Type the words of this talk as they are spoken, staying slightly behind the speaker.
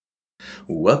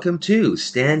Welcome to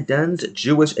Stan Dunn's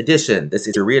Jewish Edition. This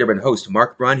is your reader and host,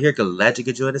 Mark Braun here. Glad you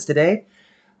could join us today.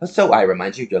 So I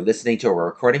remind you, you're listening to a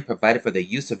recording provided for the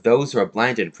use of those who are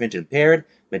blind and print impaired.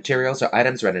 Materials or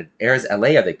items read in Airs LA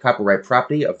are the copyright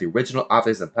property of the original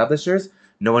authors and publishers.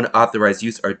 No unauthorized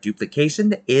use or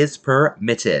duplication is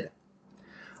permitted.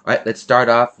 All right, let's start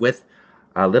off with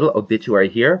a little obituary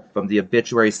here from the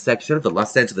obituary section of the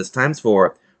Los Angeles Times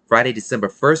for Friday, December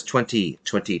 1st,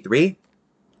 2023.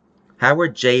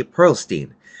 Howard J.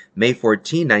 Pearlstein, May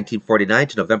 14, 1949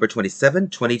 to November 27,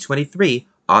 2023,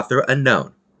 author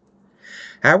unknown.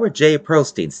 Howard J.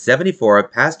 Pearlstein, 74,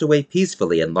 passed away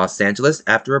peacefully in Los Angeles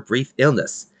after a brief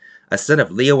illness. A son of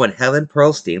Leo and Helen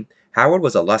Pearlstein, Howard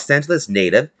was a Los Angeles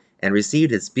native and received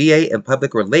his BA in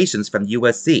Public Relations from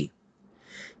USC.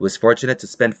 He was fortunate to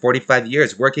spend 45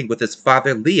 years working with his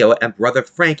father Leo and brother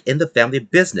Frank in the family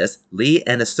business, Lee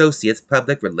and Associates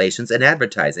Public Relations and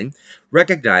Advertising,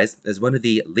 recognized as one of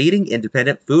the leading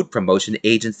independent food promotion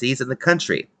agencies in the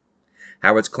country.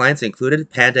 Howard's clients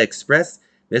included Panda Express,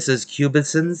 Mrs.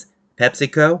 Cubison's,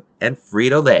 PepsiCo, and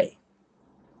Frito-Lay.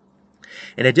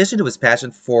 In addition to his passion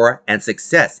for and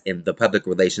success in the public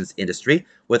relations industry,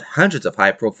 with hundreds of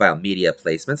high-profile media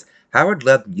placements, Howard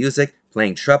loved music,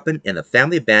 playing trumpet in the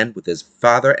family band with his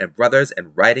father and brothers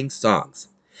and writing songs.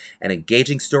 An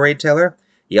engaging storyteller,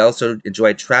 he also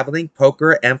enjoyed traveling,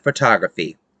 poker, and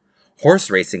photography. Horse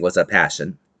racing was a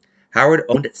passion. Howard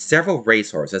owned several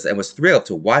racehorses and was thrilled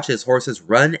to watch his horses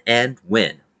run and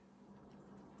win.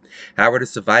 Howard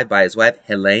is survived by his wife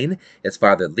Helene, his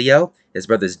father Leo, his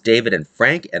brothers David and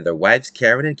Frank, and their wives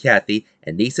Karen and Kathy,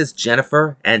 and nieces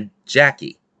Jennifer and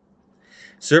Jackie.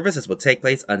 Services will take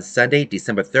place on Sunday,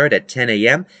 December 3rd at 10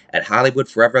 a.m. at Hollywood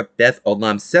Forever Beth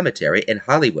Olam Cemetery in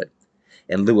Hollywood.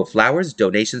 In lieu of flowers,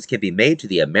 donations can be made to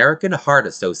the American Heart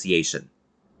Association.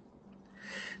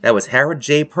 That was Howard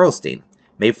J. Pearlstein,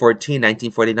 May 14,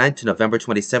 1949 to November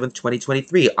 27,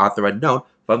 2023, author unknown,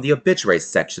 from the obituary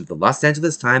section of the Los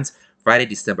Angeles Times, Friday,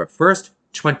 December 1st,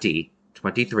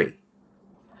 2023.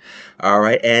 All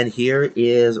right, and here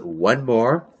is one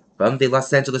more from the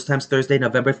Los Angeles Times, Thursday,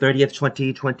 November 30th,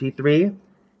 2023.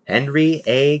 Henry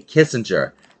A.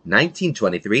 Kissinger,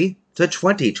 1923 to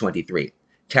 2023.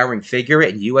 Towering figure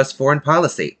in U.S. foreign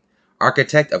policy.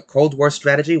 Architect of Cold War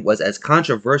strategy, was as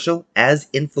controversial as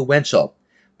influential.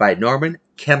 By Norman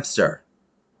Kempster.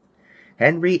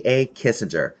 Henry A.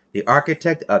 Kissinger, the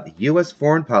architect of U.S.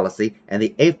 foreign policy and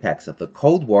the apex of the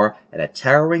Cold War and a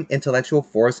towering intellectual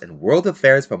force in world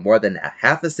affairs for more than a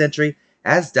half a century,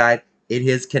 has died in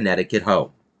his Connecticut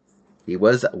home. He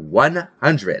was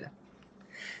 100.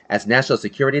 As National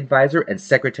Security Advisor and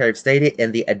Secretary of State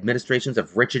in the administrations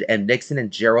of Richard M. Nixon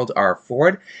and Gerald R.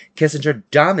 Ford, Kissinger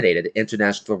dominated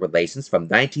international relations from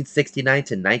 1969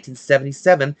 to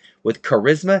 1977 with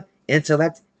charisma,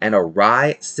 intellect, and a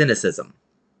wry cynicism.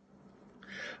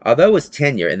 Although his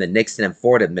tenure in the Nixon and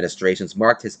Ford administrations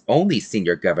marked his only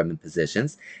senior government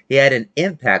positions, he had an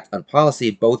impact on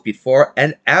policy both before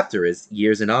and after his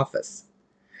years in office.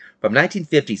 From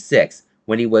 1956,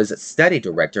 when he was study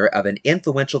director of an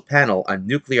influential panel on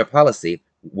nuclear policy,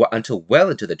 until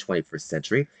well into the 21st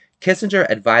century, Kissinger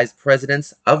advised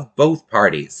presidents of both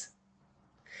parties.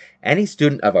 Any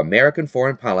student of American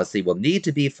foreign policy will need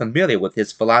to be familiar with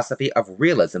his philosophy of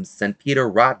realism, said Peter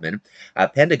Rodman, a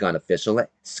Pentagon official,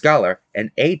 scholar, and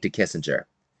aide to Kissinger.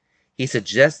 He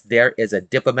suggests there is a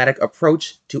diplomatic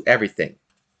approach to everything.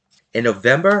 In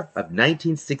November of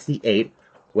 1968,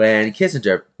 when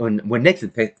Nixon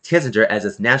picked Kissinger as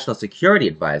his national security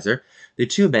advisor, the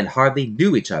two men hardly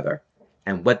knew each other,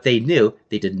 and what they knew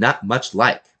they did not much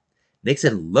like.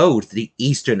 Nixon loathed the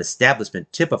Eastern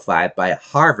establishment typified by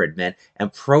Harvard men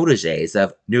and protégés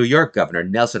of New York Governor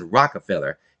Nelson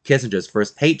Rockefeller, Kissinger's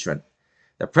first patron.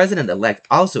 The president-elect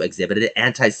also exhibited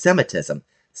anti-Semitism,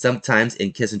 sometimes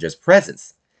in Kissinger's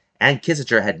presence, and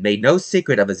Kissinger had made no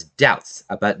secret of his doubts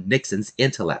about Nixon's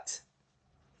intellect.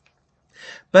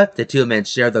 But the two men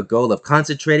shared the goal of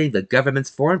concentrating the government's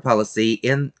foreign policy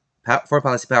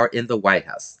power in the White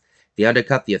House. They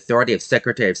undercut the authority of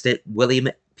Secretary of State William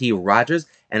P. Rogers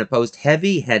and imposed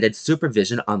heavy-handed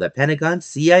supervision on the Pentagon,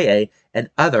 CIA, and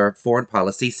other foreign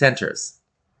policy centers.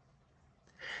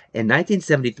 In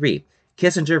 1973,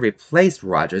 Kissinger replaced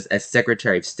Rogers as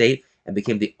Secretary of State and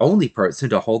became the only person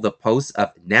to hold the posts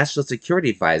of National Security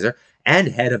Advisor and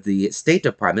head of the State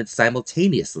Department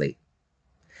simultaneously.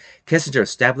 Kissinger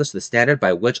established the standard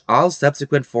by which all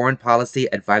subsequent foreign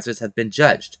policy advisors have been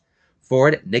judged.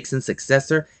 Ford, Nixon's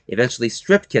successor, eventually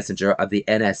stripped Kissinger of the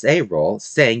NSA role,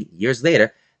 saying years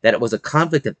later that it was a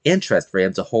conflict of interest for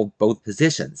him to hold both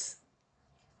positions.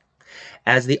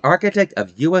 As the architect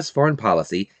of U.S. foreign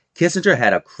policy, Kissinger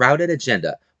had a crowded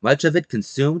agenda, much of it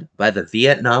consumed by the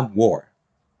Vietnam War.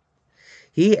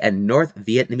 He and North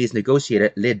Vietnamese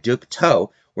negotiator Le Duc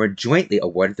Tho were jointly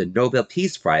awarded the Nobel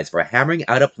Peace Prize for hammering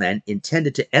out a plan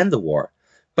intended to end the war,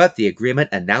 but the agreement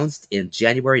announced in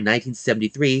January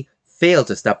 1973 failed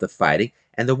to stop the fighting,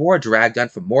 and the war dragged on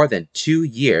for more than 2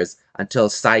 years until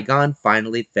Saigon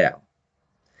finally fell.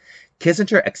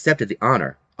 Kissinger accepted the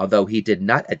honor, although he did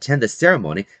not attend the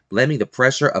ceremony, blaming the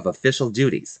pressure of official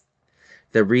duties.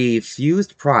 The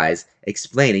refused prize,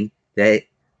 explaining that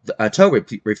Tho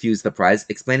refused the prize,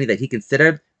 explaining that he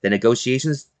considered the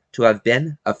negotiations to have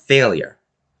been a failure.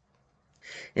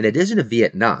 In addition to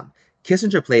Vietnam,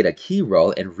 Kissinger played a key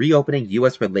role in reopening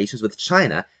U.S. relations with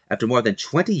China after more than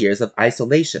 20 years of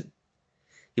isolation.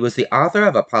 He was the author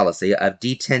of a policy of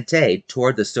detente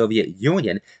toward the Soviet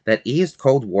Union that eased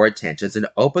Cold War tensions and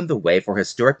opened the way for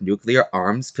historic nuclear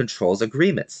arms controls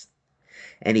agreements.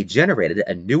 And he generated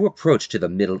a new approach to the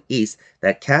Middle East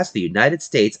that cast the United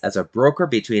States as a broker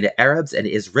between Arabs and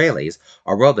Israelis,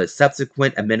 a role that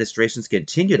subsequent administrations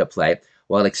continue to play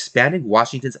while expanding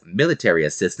Washington's military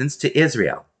assistance to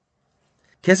Israel.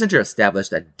 Kissinger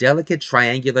established a delicate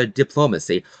triangular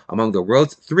diplomacy among the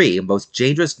world's 3 most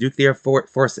dangerous nuclear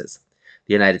forces: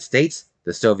 the United States,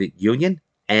 the Soviet Union,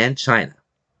 and China.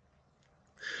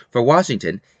 For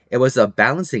Washington, it was a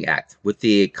balancing act with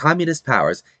the communist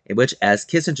powers in which, as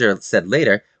Kissinger said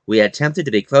later, we attempted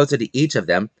to be closer to each of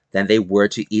them than they were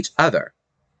to each other.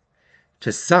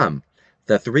 To some,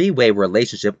 the 3-way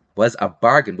relationship was a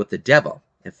bargain with the devil,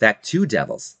 in fact 2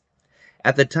 devils.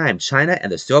 At the time, China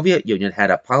and the Soviet Union had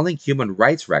appalling human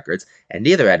rights records, and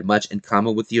neither had much in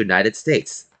common with the United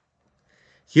States.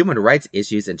 Human rights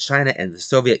issues in China and the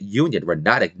Soviet Union were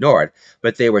not ignored,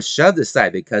 but they were shoved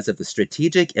aside because of the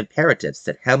strategic imperatives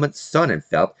that Helmut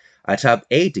Sonnenfeld, a top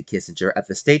aide to Kissinger at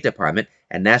the State Department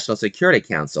and National Security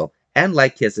Council, and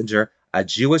like Kissinger, a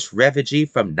Jewish refugee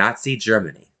from Nazi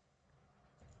Germany.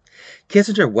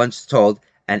 Kissinger once told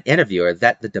an interviewer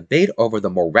that the debate over the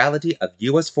morality of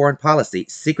U.S. foreign policy,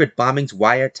 secret bombings,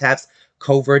 wiretaps,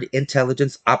 covert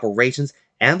intelligence operations,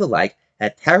 and the like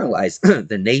had paralyzed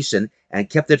the nation and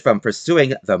kept it from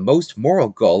pursuing the most moral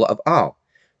goal of all,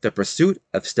 the pursuit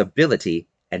of stability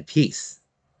and peace.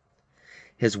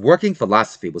 His working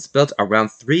philosophy was built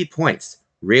around 3 points: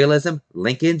 realism,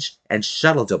 linkage, and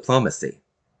shuttle diplomacy.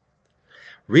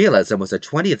 Realism was a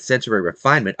 20th century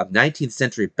refinement of 19th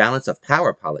century balance of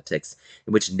power politics,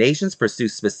 in which nations pursue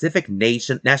specific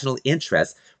national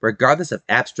interests regardless of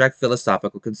abstract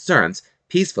philosophical concerns,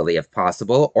 peacefully if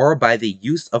possible, or by the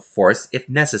use of force if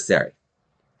necessary.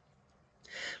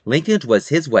 Linkage was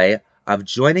his way of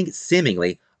joining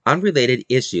seemingly unrelated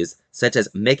issues, such as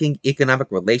making economic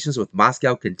relations with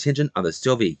Moscow contingent on the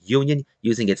Soviet Union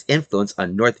using its influence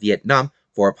on North Vietnam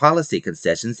for policy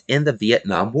concessions in the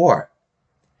Vietnam War.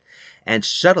 And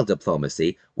shuttle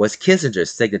diplomacy was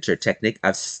Kissinger's signature technique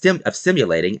of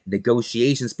simulating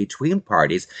negotiations between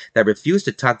parties that refused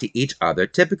to talk to each other,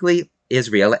 typically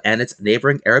Israel and its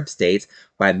neighboring Arab states,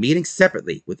 by meeting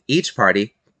separately with each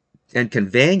party and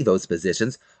conveying those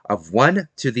positions of one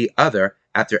to the other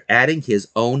after adding his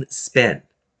own spin.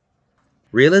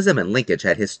 Realism and linkage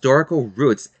had historical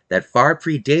roots that far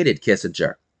predated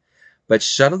Kissinger, but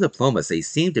shuttle diplomacy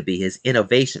seemed to be his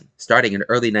innovation, starting in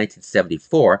early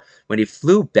 1974 when he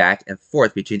flew back and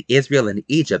forth between Israel and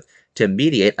Egypt to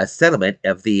mediate a settlement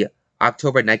of the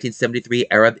October 1973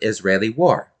 Arab-Israeli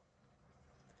War.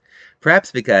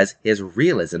 Perhaps because his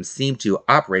realism seemed to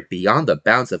operate beyond the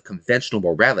bounds of conventional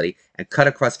morality and cut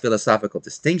across philosophical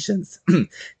distinctions,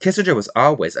 Kissinger was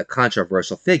always a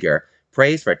controversial figure,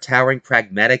 praised for towering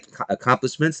pragmatic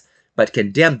accomplishments, but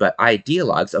condemned by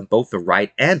ideologues on both the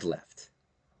right and left.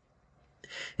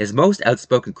 His most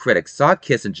outspoken critics saw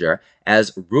Kissinger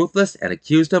as ruthless and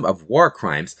accused him of war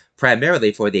crimes,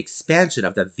 primarily for the expansion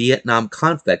of the Vietnam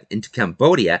conflict into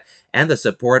Cambodia and the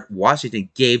support Washington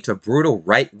gave to brutal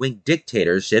right-wing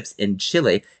dictatorships in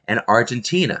Chile and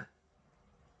Argentina.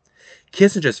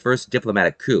 Kissinger's first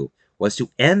diplomatic coup was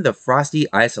to end the frosty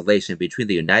isolation between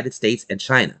the United States and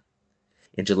China.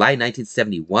 In July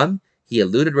 1971, he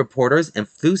eluded reporters and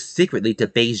flew secretly to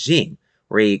Beijing,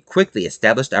 where he quickly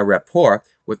established a rapport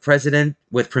with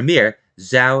Premier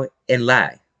Zhou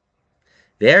Enlai.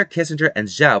 There, Kissinger and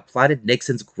Zhou plotted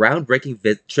Nixon's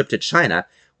groundbreaking trip to China,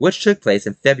 which took place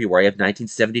in February of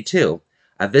 1972,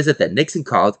 a visit that Nixon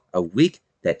called a week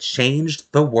that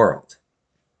changed the world.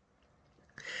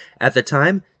 At the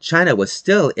time, China was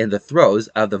still in the throes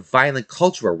of the violent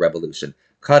Cultural Revolution,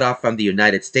 cut off from the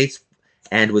United States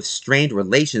and with strained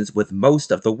relations with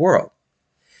most of the world.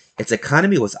 Its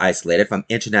economy was isolated from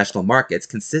international markets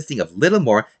consisting of little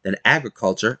more than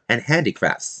agriculture and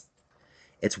handicrafts.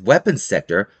 Its weapons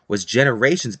sector was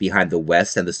generations behind the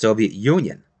West and the Soviet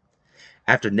Union.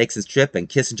 After Nixon's trip and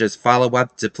Kissinger's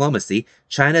follow-up diplomacy,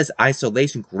 China's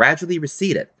isolation gradually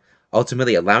receded,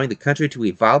 ultimately allowing the country to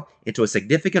evolve into a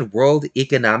significant world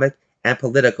economic and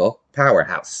political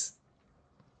powerhouse.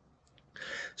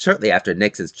 Shortly after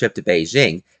Nixon's trip to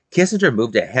Beijing, Kissinger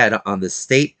moved ahead on the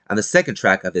second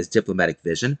track of his diplomatic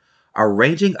vision,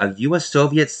 arranging a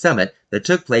U.S.-Soviet summit that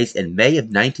took place in May of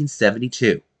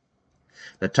 1972.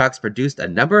 The talks produced a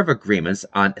number of agreements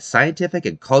on scientific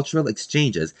and cultural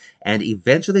exchanges and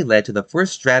eventually led to the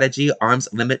first Strategy Arms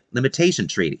Limitation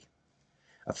Treaty.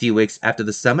 A few weeks after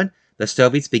the summit, the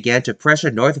Soviets began to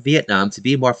pressure North Vietnam to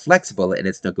be more flexible in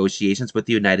its negotiations with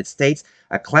the United States,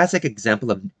 a classic example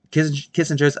of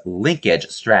Kissinger's linkage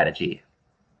strategy.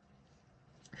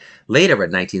 Later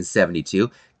in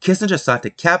 1972, Kissinger sought to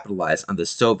capitalize on the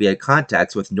Soviet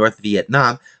contacts with North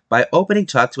Vietnam by opening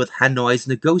talks with Hanoi's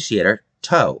negotiator,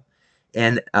 Tho,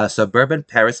 in a suburban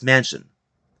Paris mansion.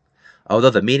 Although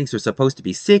the meetings were supposed to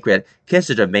be secret,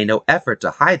 Kissinger made no effort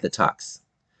to hide the talks.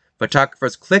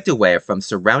 Photographers clicked away from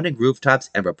surrounding rooftops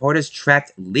and reporters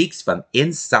tracked leaks from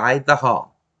inside the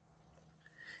hall.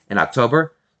 In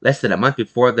October, less than a month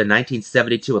before the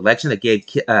 1972 election that gave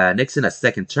Nixon a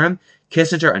second term,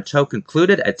 Kissinger and Tho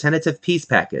concluded a tentative peace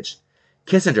package.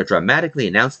 Kissinger dramatically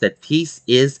announced that peace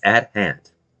is at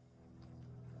hand.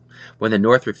 When the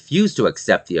North refused to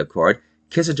accept the accord,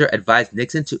 Kissinger advised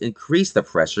Nixon to increase the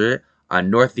pressure on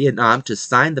North Vietnam to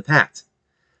sign the pact.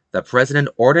 The president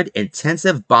ordered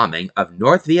intensive bombing of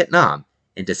North Vietnam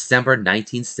in December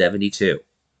 1972.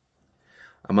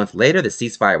 A month later, the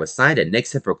ceasefire was signed and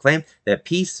Nixon proclaimed that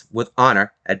peace with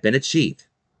honor had been achieved.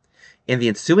 In the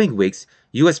ensuing weeks,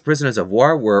 U.S. prisoners of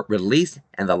war were released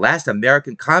and the last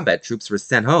American combat troops were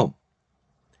sent home.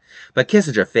 But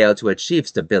Kissinger failed to achieve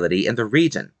stability in the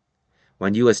region.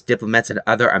 When U.S. diplomats and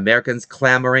other Americans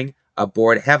clamoring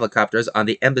aboard helicopters on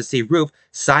the embassy roof,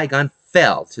 Saigon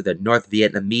fell to the North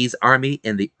Vietnamese army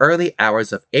in the early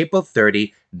hours of April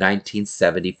 30,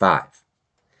 1975.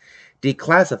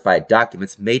 Declassified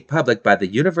documents made public by the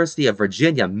University of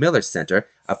Virginia Miller Center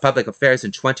of Public Affairs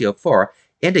in 2004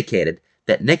 indicated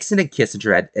that Nixon and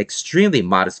Kissinger had extremely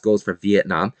modest goals for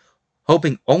Vietnam,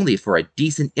 hoping only for a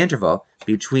decent interval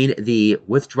between the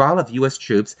withdrawal of U.S.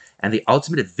 troops and the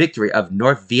ultimate victory of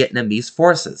North Vietnamese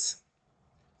forces.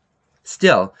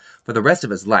 Still, for the rest of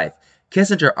his life,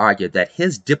 Kissinger argued that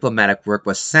his diplomatic work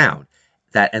was sound,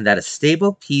 and that a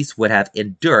stable peace would have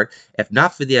endured if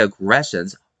not for the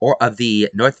aggressions of the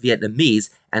North Vietnamese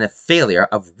and a failure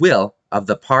of will of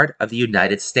the part of the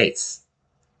United States.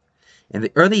 In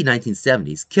the early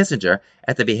 1970s, Kissinger,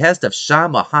 at the behest of Shah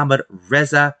Mohammad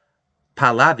Reza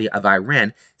Pahlavi of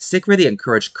Iran, secretly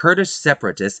encouraged Kurdish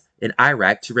separatists in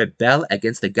Iraq to rebel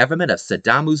against the government of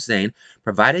Saddam Hussein,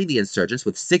 providing the insurgents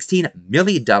with $16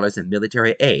 million in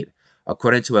military aid,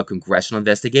 according to a congressional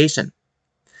investigation.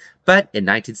 But in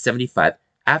 1975,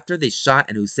 after the Shah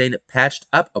and Hussein patched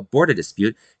up a border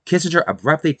dispute, Kissinger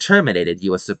abruptly terminated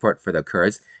U.S. support for the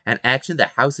Kurds, an action the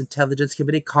House Intelligence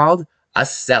Committee called a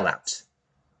sellout.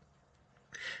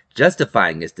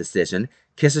 Justifying his decision,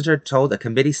 Kissinger told a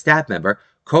committee staff member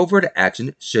covert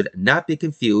action should not be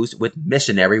confused with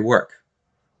missionary work.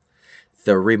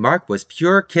 The remark was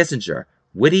pure Kissinger,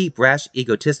 witty, brash,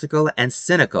 egotistical, and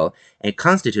cynical, and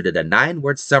constituted a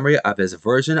 9-word summary of his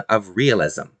version of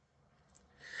realism.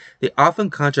 The often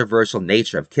controversial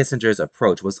nature of Kissinger's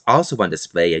approach was also on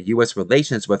display in U.S.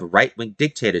 relations with right-wing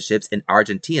dictatorships in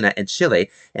Argentina and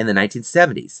Chile in the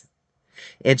 1970s.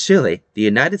 In Chile, the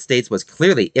United States was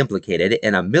clearly implicated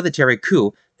in a military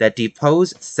coup that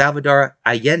deposed Salvador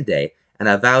Allende, an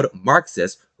avowed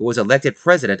Marxist who was elected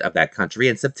president of that country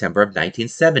in September of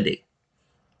 1970.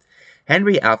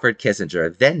 Henry Alfred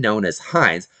Kissinger, then known as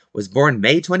Heinz, was born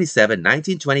May 27,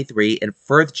 1923 in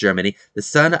Fürth, Germany, the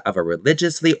son of a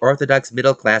religiously Orthodox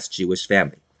middle-class Jewish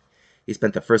family. He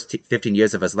spent the first 15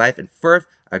 years of his life in Fürth,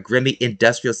 a grimy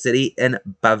industrial city in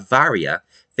Bavaria,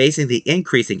 facing the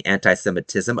increasing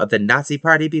anti-Semitism of the Nazi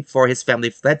Party before his family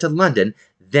fled to London,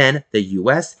 then the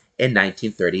U.S., in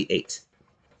 1938.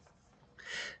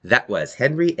 That was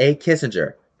Henry A.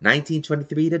 Kissinger,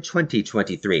 1923 to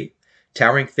 2023,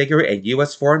 Towering Figure in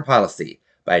U.S. Foreign Policy,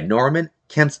 by Norman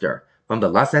Kempster, from the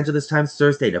Los Angeles Times,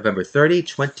 Thursday, November 30,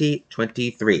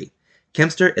 2023.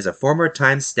 Kempster is a former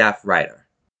Times staff writer.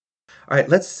 All right,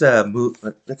 let's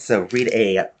read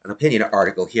an opinion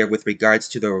article here with regards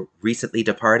to the recently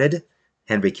departed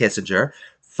Henry Kissinger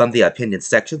from the opinion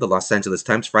section of the Los Angeles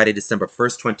Times, Friday, December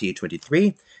 1st,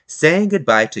 2023, saying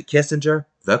goodbye to Kissinger,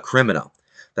 the Criminal.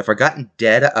 The forgotten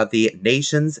dead of the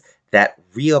nations that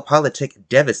realpolitik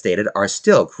devastated are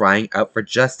still crying out for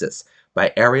justice,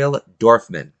 by Ariel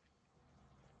Dorfman.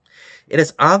 It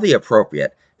is oddly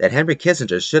appropriate that Henry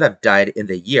Kissinger should have died in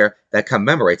the year that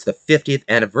commemorates the 50th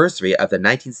anniversary of the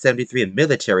 1973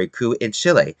 military coup in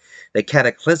Chile, the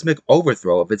cataclysmic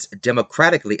overthrow of its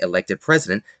democratically elected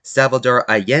president, Salvador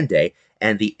Allende,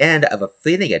 and the end of a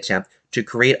fleeting attempt to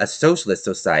create a socialist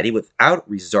society without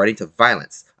resorting to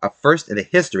violence, a first in the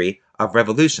history of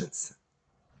revolutions.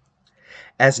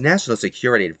 As National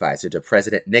Security Advisor to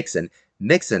President Nixon,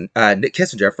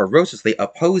 Kissinger ferociously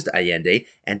opposed Allende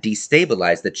and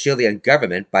destabilized the Chilean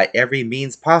government by every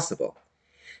means possible.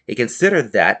 He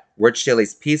considered that, were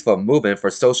Chile's peaceful movement for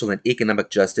social and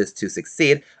economic justice to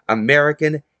succeed,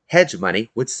 American hegemony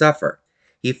would suffer.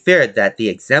 He feared that the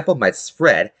example might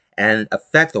spread and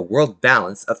affect the world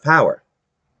balance of power.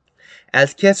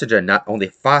 As Kissinger not only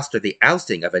fostered the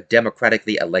ousting of a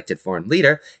democratically elected foreign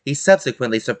leader, he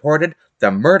subsequently supported the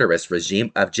murderous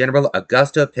regime of General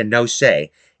Augusto Pinochet,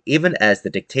 even as the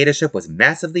dictatorship was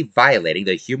massively violating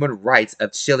the human rights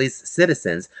of Chile's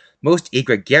citizens, most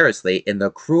egregiously in the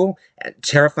cruel and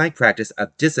terrifying practice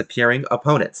of disappearing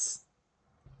opponents.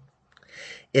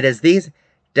 It is these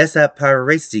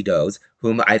desaparecidos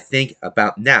whom I think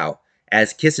about now,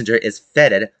 as Kissinger is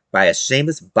feted by a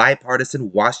shameless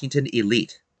bipartisan Washington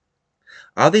elite.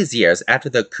 All these years after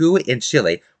the coup in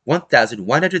Chile,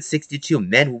 1,162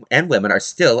 men and women are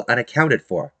still unaccounted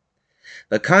for.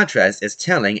 The contrast is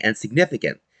telling and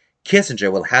significant.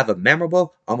 Kissinger will have a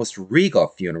memorable, almost regal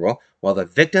funeral, while the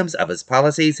victims of his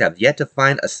policies have yet to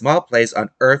find a small place on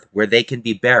earth where they can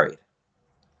be buried.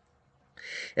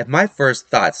 If my first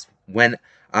thoughts when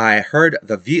I heard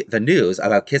the news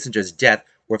about Kissinger's death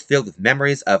were filled with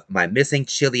memories of my missing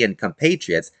Chilean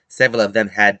compatriots, several of them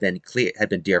had been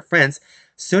dear friends,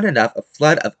 soon enough a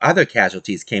flood of other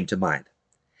casualties came to mind.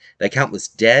 The countless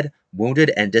dead,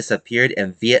 wounded, and disappeared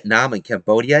in Vietnam and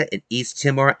Cambodia, in East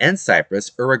Timor and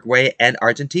Cyprus, Uruguay, and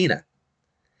Argentina.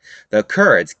 The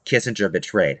Kurds Kissinger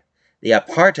betrayed. The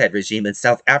apartheid regime in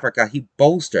South Africa he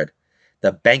bolstered.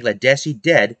 The Bangladeshi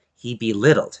dead he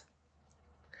belittled.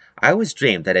 I always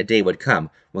dreamed that a day would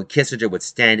come when Kissinger would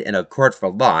stand in a court for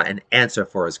law and answer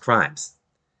for his crimes.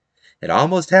 It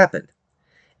almost happened.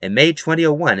 In May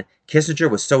 2001, Kissinger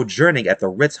was sojourning at the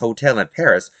Ritz Hotel in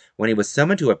Paris when he was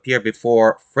summoned to appear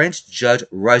before French judge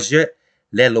Roger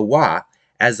Leloir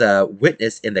as a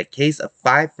witness in the case of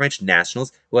 5 French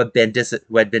nationals who had been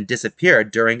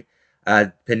disappeared during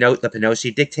the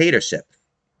Pinochet dictatorship.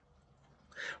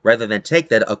 Rather than take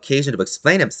that occasion to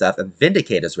explain himself and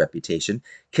vindicate his reputation,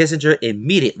 Kissinger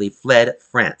immediately fled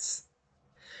France.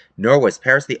 Nor was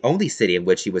Paris the only city in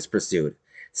which he was pursued.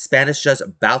 Spanish Judge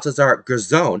Baltasar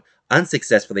Garzón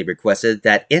unsuccessfully requested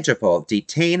that Interpol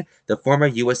detain the former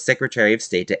U.S. Secretary of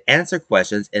State to answer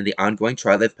questions in the ongoing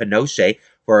trial of Pinochet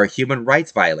for human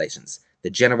rights violations. The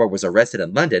general was arrested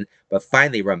in London, but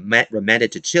finally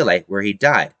remanded to Chile, where he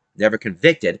died, never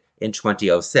convicted, in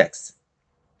 2006.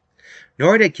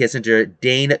 Nor did Kissinger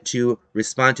deign to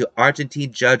respond to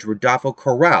Argentine Judge Rodolfo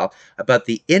Corral about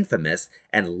the infamous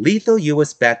and lethal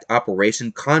U.S.-backed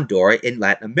Operation Condor in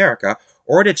Latin America,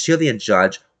 or to Chilean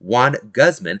Judge Juan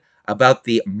Guzman about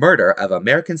the murder of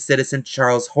American citizen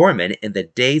Charles Horman in the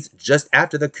days just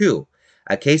after the coup,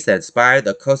 a case that inspired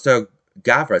the Costa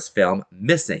Gavras film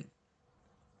Missing.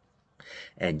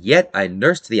 And yet I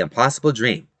nursed the impossible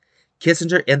dream.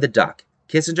 Kissinger in the dock.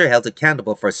 Kissinger held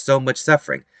accountable for so much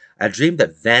suffering, a dream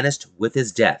that vanished with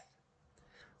his death.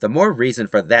 The more reason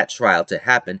for that trial to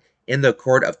happen in the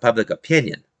court of public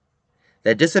opinion.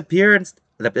 The disappearance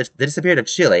of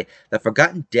Chile, the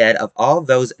forgotten dead of all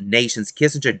those nations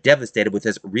Kissinger devastated with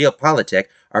his realpolitik,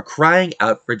 are crying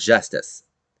out for justice.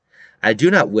 I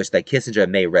do not wish that Kissinger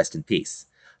may rest in peace.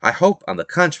 I hope, on the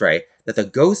contrary, that the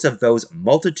ghosts of those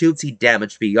multitudes he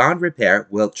damaged beyond repair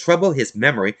will trouble his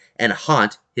memory and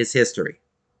haunt his history.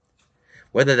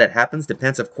 Whether that happens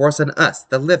depends, of course, on us,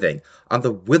 the living, on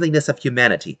the willingness of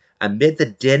humanity, amid the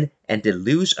din and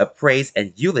deluge of praise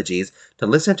and eulogies, to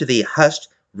listen to the hushed,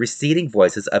 receding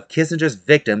voices of Kissinger's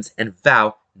victims and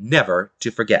vow never to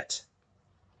forget.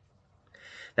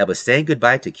 That was Saying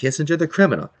Goodbye to Kissinger the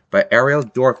Criminal by Ariel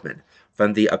Dorfman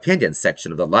from the Opinion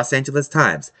section of the Los Angeles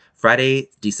Times, Friday,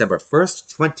 December 1st,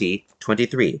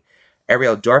 2023.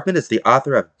 Ariel Dorfman is the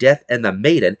author of Death and the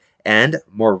Maiden and,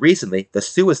 more recently, The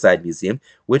Suicide Museum,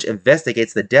 which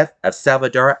investigates the death of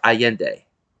Salvador Allende.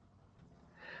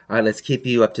 All right, let's keep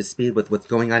you up to speed with what's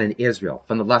going on in Israel.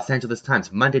 From the Los Angeles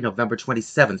Times, Monday, November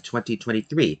 27th,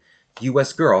 2023.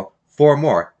 U.S. girl, 4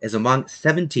 more, is among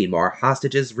 17 more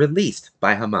hostages released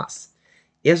by Hamas.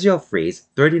 Israel frees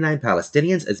 39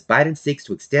 Palestinians as Biden seeks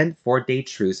to extend four-day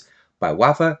truce by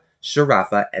Wafa,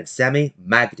 Sharafa, and Sami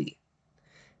Magdi.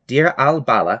 Deir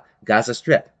al-Bala, Gaza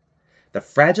Strip. The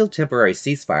fragile temporary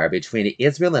ceasefire between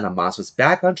Israel and Hamas was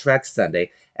back on track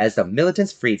Sunday as the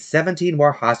militants freed 17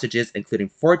 more hostages, including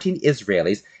 14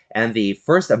 Israelis and the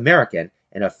first American,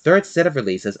 in a third set of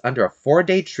releases under a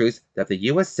four-day truce that the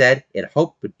U.S. said it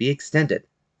hoped would be extended.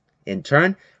 In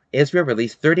turn, Israel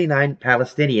released 39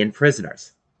 Palestinian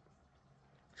prisoners.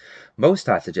 Most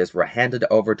hostages were handed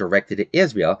over directly to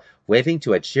Israel, waving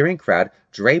to a cheering crowd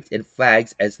draped in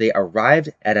flags as they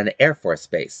arrived at an Air Force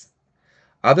base.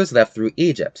 Others left through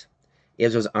Egypt.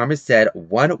 Israel's army said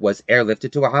one was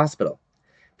airlifted to a hospital.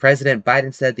 President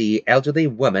Biden said the elderly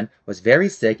woman was very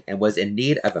sick and was in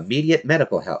need of immediate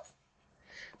medical help.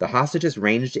 The hostages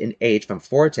ranged in age from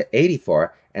 4 to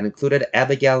 84 and included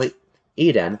Abigail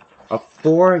Eden, a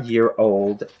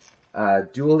 4-year-old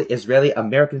dual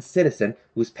Israeli-American citizen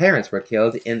whose parents were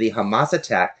killed in the Hamas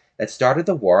attack that started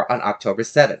the war on October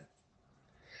 7.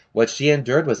 What she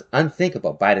endured was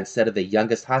unthinkable, Biden said of the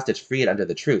youngest hostage freed under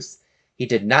the truce. He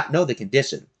did not know the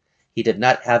condition. He did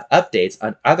not have updates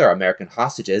on other American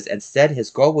hostages and said his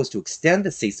goal was to extend the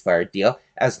ceasefire deal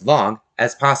as long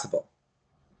as possible.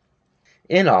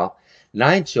 In all,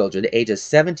 9 children ages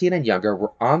 17 and younger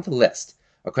were on the list,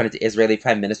 according to Israeli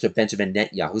Prime Minister Benjamin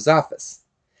Netanyahu's office.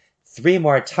 3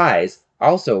 more Thais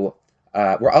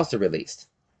were also released.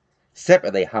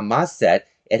 Separately, Hamas said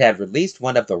it had released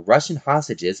one of the Russian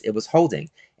hostages it was holding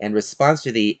in response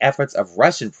to the efforts of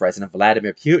Russian President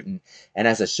Vladimir Putin and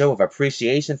as a show of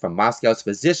appreciation for Moscow's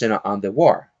position on the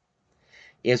war.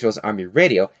 Israel's Army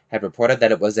radio had reported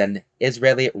that it was an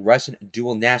Israeli-Russian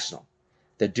dual national.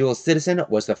 The dual citizen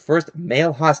was the first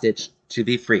male hostage to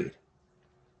be freed.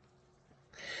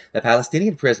 The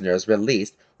Palestinian prisoners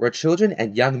released were children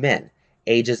and young men,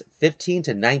 ages 15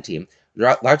 to 19,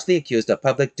 largely accused of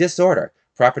public disorder,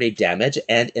 property damage,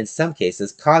 and in some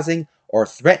cases causing or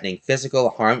threatening physical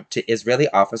harm to Israeli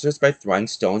officers by throwing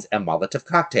stones and Molotov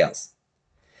cocktails.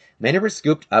 Many were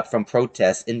scooped up from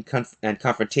protests and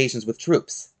confrontations with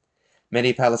troops.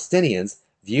 Many Palestinians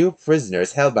view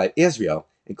prisoners held by Israel,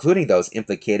 including those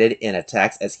implicated in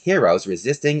attacks, as heroes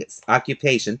resisting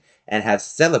occupation and have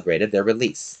celebrated their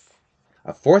release.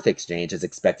 A fourth exchange is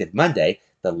expected Monday,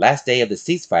 the last day of the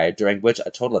ceasefire, during which a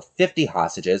total of 50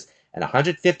 hostages and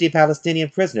 150 Palestinian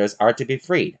prisoners are to be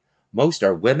freed. Most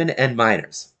are women and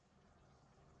minors.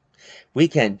 "We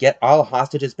can get all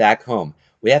hostages back home.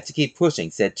 We have to keep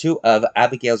pushing," said 2 of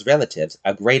Abigail's relatives,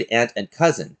 a great aunt and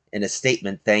cousin, in a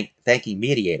statement thanking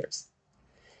mediators.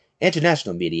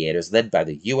 International mediators led by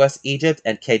the U.S., Egypt,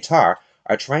 and Qatar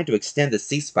are trying to extend the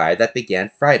ceasefire that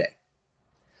began Friday.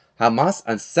 Hamas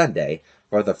on Sunday,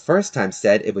 for the first time,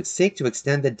 said it would seek to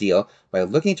extend the deal by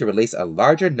looking to release a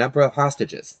larger number of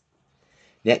hostages.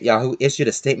 Netanyahu issued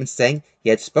a statement saying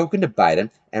he had spoken to Biden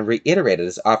and reiterated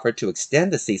his offer to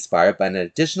extend the ceasefire by an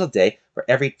additional day for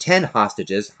every 10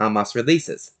 hostages Hamas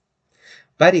releases.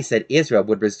 But he said Israel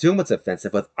would resume its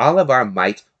offensive with all of our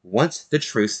might once the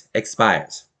truce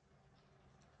expires.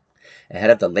 Ahead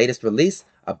of the latest release,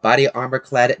 a body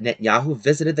armor-clad Netanyahu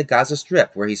visited the Gaza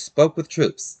Strip, where he spoke with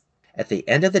troops. "At the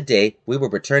end of the day, we will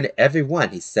return every one,"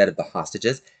 he said of the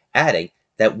hostages, adding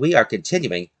that we are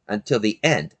continuing until the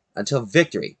end, until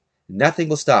victory. Nothing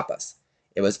will stop us.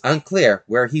 It was unclear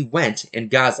where he went in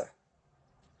Gaza.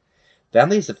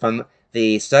 Families from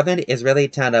the southern Israeli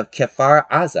town of Kfar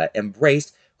Aza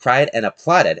embraced, cried, and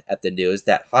applauded at the news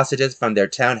that hostages from their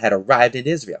town had arrived in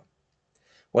Israel.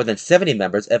 More than 70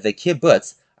 members of the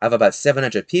kibbutz of about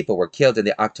 700 people were killed in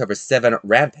the October 7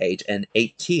 rampage and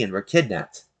 18 were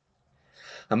kidnapped.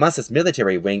 Hamas's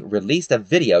military wing released a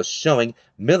video showing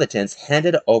militants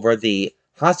handed over the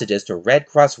hostages to Red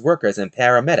Cross workers and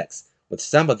paramedics, with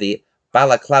some of the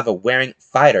balaclava-wearing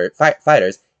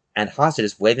fighters and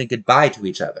hostages waving goodbye to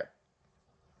each other.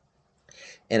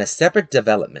 In a separate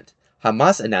development,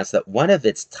 Hamas announced that one of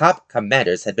its top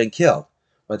commanders had been killed,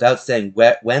 without saying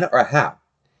when or how.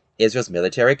 Israel's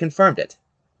military confirmed it.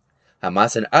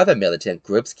 Hamas and other militant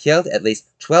groups killed at least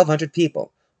 1,200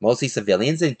 people, mostly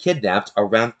civilians, and kidnapped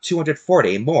around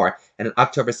 240 more in an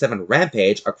October 7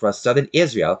 rampage across southern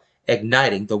Israel,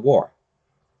 igniting the war.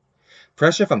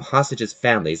 Pressure from hostages'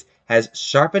 families has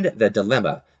sharpened the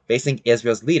dilemma facing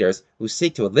Israel's leaders, who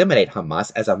seek to eliminate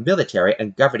Hamas as a military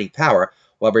and governing power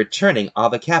while returning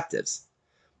all the captives.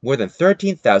 More than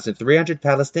 13,300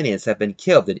 Palestinians have been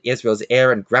killed in Israel's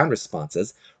air and ground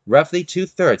responses, roughly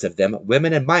 2/3 of them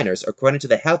women and minors, according to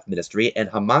the health ministry in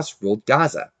Hamas-ruled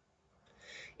Gaza.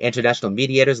 International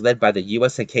mediators led by the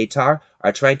U.S. and Qatar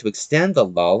are trying to extend the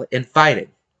lull in fighting.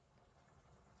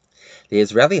 The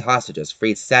Israeli hostages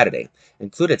freed Saturday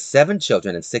included 7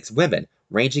 children and 6 women,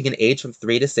 ranging in age from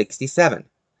 3 to 67.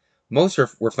 Most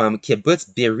were from Kibbutz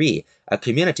Be'eri, a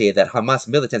community that Hamas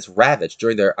militants ravaged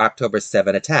during their October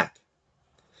 7 attack.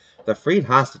 The freed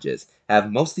hostages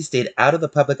have mostly stayed out of the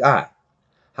public eye.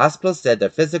 Hospitals said their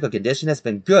physical condition has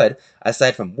been good,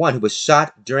 aside from one who was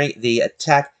shot during the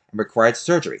attack and required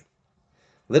surgery.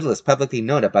 Little is publicly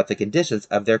known about the conditions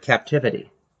of their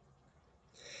captivity.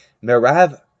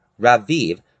 Merav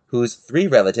Raviv, whose 3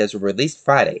 relatives were released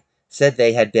Friday, said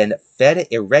they had been fed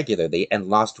irregularly and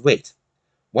lost weight.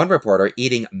 One reporter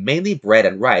eating mainly bread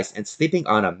and rice and sleeping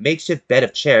on a makeshift bed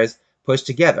of chairs pushed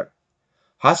together.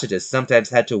 Hostages sometimes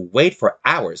had to wait for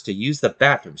hours to use the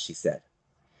bathroom, she said.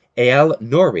 Eyal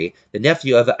Nouri, the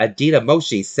nephew of Adina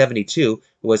Moshe, 72,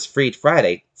 who was freed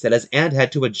Friday, said his aunt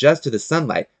had to adjust to the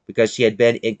sunlight because she had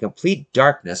been in complete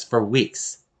darkness for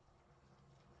weeks.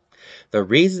 The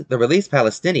released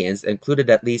Palestinians included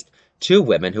at least 2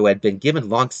 women who had been given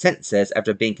long sentences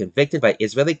after being convicted by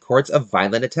Israeli courts of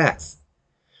violent attacks.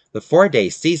 The 4-day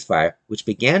ceasefire, which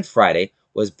began Friday,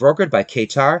 was brokered by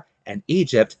Qatar and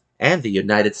Egypt and the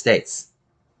United States.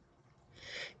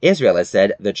 Israel has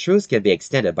said the truce can be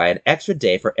extended by an extra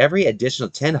day for every additional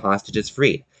 10 hostages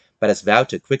freed, but has vowed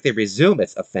to quickly resume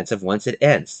its offensive once it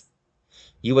ends.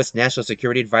 U.S. National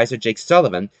Security Advisor Jake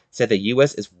Sullivan said the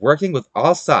U.S. is working with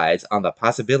all sides on the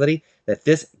possibility that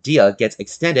this deal gets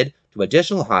extended to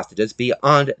additional hostages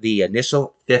beyond the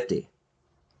initial 50.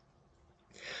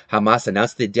 Hamas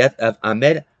announced the death of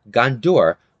Ahmed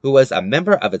Gandour, who was a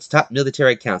member of its top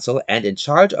military council and in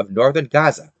charge of northern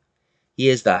Gaza. He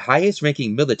is the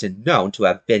highest-ranking militant known to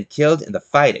have been killed in the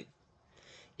fighting.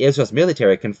 Israel's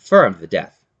military confirmed the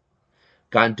death.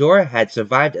 Gandour had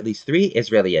survived at least 3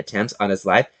 Israeli attempts on his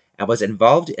life and was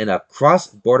involved in a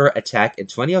cross-border attack in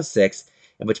 2006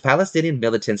 in which Palestinian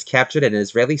militants captured an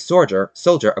Israeli soldier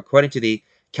according to the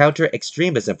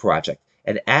Counter-Extremism Project,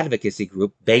 an advocacy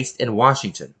group based in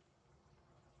Washington.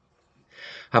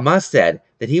 Hamas said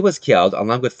that he was killed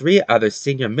along with 3 other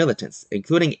senior militants,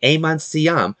 including Ayman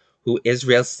Siam, who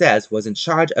Israel says was in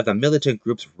charge of the militant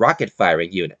group's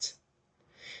rocket-firing unit.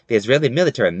 The Israeli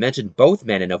military mentioned both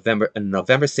men in a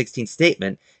November 16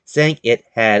 statement, saying it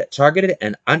had targeted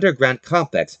an underground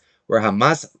complex where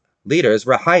Hamas leaders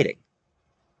were hiding.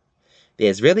 The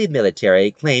Israeli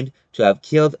military claimed to have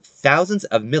killed thousands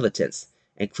of militants,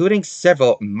 including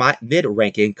several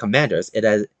mid-ranking commanders it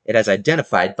has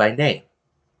identified by name.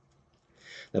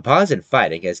 The pause in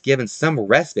fighting has given some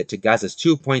respite to Gaza's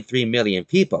 2.3 million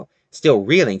people, still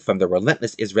reeling from the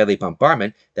relentless Israeli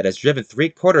bombardment that has driven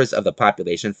 3/4 of the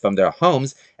population from their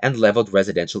homes and leveled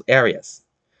residential areas.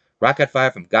 Rocket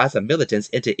fire from Gaza militants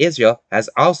into Israel has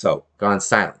also gone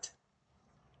silent.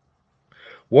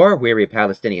 War-weary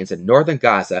Palestinians in northern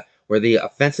Gaza, where the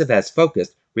offensive has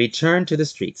focused, returned to the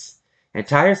streets.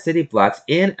 Entire city blocks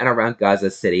in and around Gaza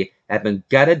City have been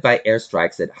gutted by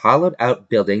airstrikes that hollowed out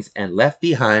buildings and left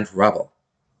behind rubble.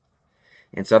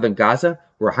 In southern Gaza,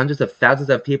 where hundreds of thousands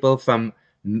of people from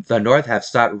the north have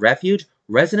sought refuge,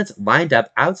 residents lined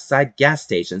up outside gas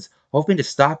stations hoping to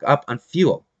stock up on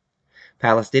fuel.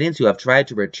 Palestinians who have tried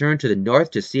to return to the north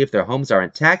to see if their homes are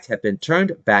intact have been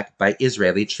turned back by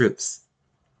Israeli troops.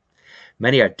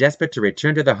 Many are desperate to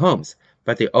return to their homes,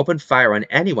 but they opened fire on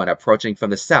anyone approaching from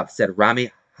the south, said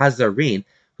Rami Hazarin,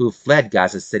 who fled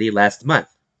Gaza City last month.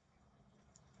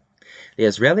 The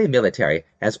Israeli military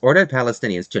has ordered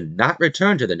Palestinians to not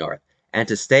return to the north and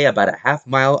to stay about a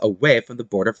half-mile away from the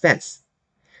border fence.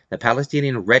 The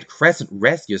Palestinian Red Crescent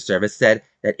Rescue Service said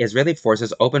that Israeli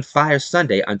forces opened fire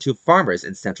Sunday on 2 farmers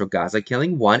in central Gaza,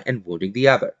 killing one and wounding the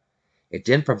other. It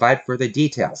didn't provide further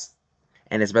details.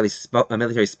 An Israeli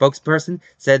military spokesperson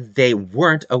said they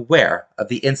weren't aware of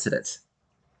the incident.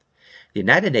 The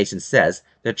United Nations says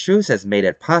the truce has made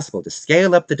it possible to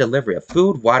scale up the delivery of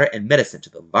food, water, and medicine to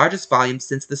the largest volume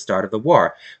since the start of the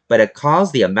war, but it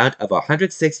calls the amount of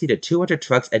 160 to 200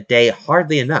 trucks a day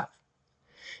hardly enough.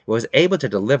 It was able to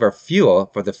deliver fuel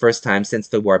for the first time since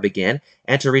the war began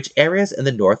and to reach areas in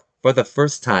the north for the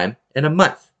first time in a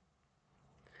month.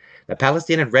 The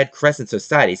Palestinian Red Crescent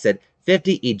Society said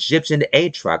 50 Egyptian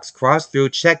aid trucks crossed through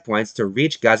checkpoints to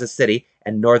reach Gaza City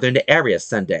and northern areas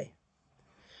Sunday.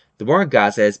 The war in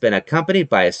Gaza has been accompanied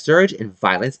by a surge in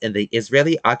violence in the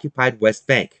Israeli-occupied West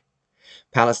Bank.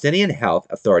 Palestinian health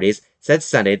authorities said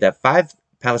Sunday that 5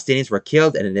 Palestinians were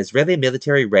killed in an Israeli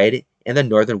military raid in the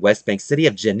northern West Bank city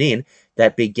of Jenin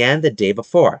that began the day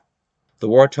before. The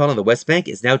war toll on the West Bank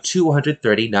is now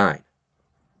 239.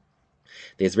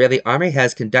 The Israeli army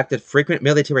has conducted frequent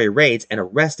military raids and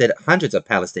arrested hundreds of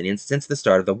Palestinians since the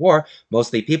start of the war,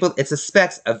 mostly people it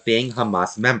suspects of being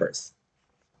Hamas members.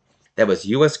 That was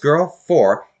U.S. girl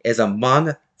 4 is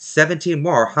among 17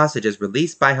 more hostages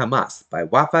released by Hamas by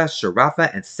Wafa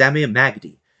Sharafa and Sami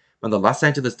Magdi from the Los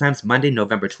Angeles Times, Monday,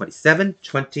 November 27,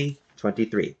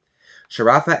 2023.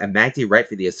 Sharafa and Magdi write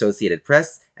for the Associated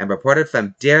Press and reported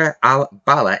from Deir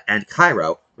al-Balah and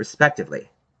Cairo, respectively.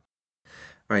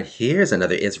 All right, here's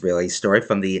another Israeli story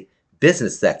from the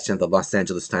business section of the Los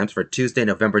Angeles Times for Tuesday,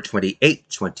 November 28,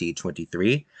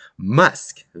 2023.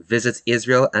 Musk visits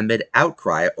Israel amid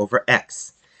outcry over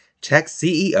X. Tech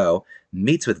CEO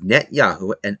meets with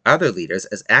Netanyahu and other leaders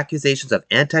as accusations of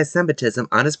anti-Semitism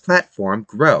on his platform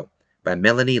grow, by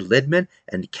Melanie Lidman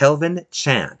and Kelvin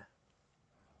Chan.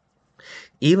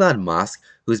 Elon Musk,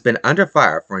 who's been under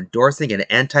fire for endorsing an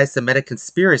anti-Semitic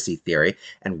conspiracy theory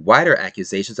and wider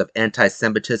accusations of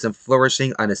anti-Semitism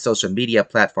flourishing on his social media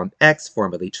platform X,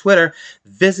 formerly Twitter,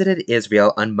 visited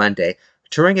Israel on Monday,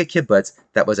 touring a kibbutz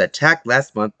that was attacked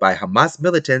last month by Hamas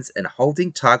militants and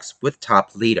holding talks with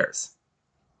top leaders.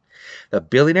 The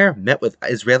billionaire met with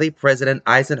Israeli President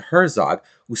Isaac Herzog,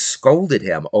 who scolded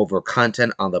him over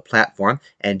content on the platform,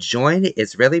 and joined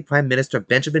Israeli Prime Minister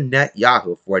Benjamin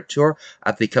Netanyahu for a tour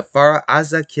of the Kfar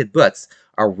Aza kibbutz,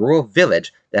 a rural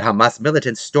village that Hamas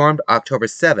militants stormed October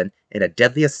 7 in a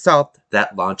deadly assault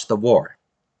that launched the war.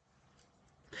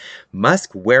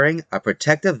 Musk, wearing a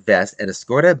protective vest and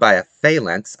escorted by a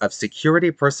phalanx of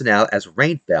security personnel as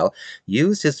rain fell,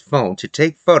 used his phone to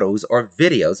take photos or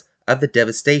videos of the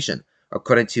devastation,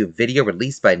 according to video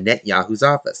released by Netanyahu's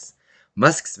office.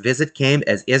 Musk's visit came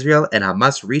as Israel and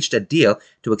Hamas reached a deal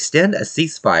to extend a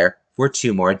ceasefire for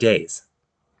 2 more days.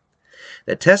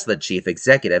 The Tesla chief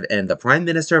executive and the prime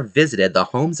minister visited the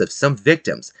homes of some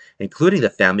victims, including the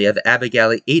family of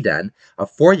Abigail Edan, a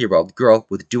 4-year-old girl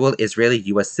with dual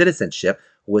Israeli-U.S. citizenship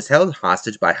who was held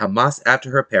hostage by Hamas after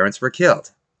her parents were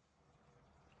killed.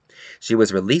 She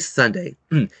was released Sunday,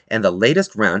 and the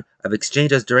latest round of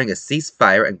exchanges during a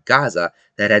ceasefire in Gaza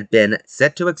that had been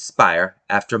set to expire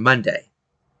after Monday.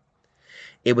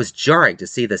 It was jarring to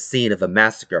see the scene of the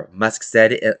massacre, Musk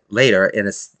said later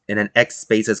in an X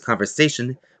Spaces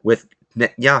conversation with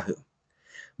Netanyahu.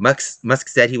 Musk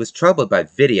said he was troubled by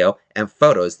video and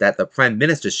photos that the prime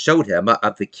minister showed him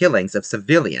of the killings of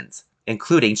civilians,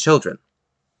 including children.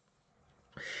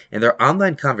 In their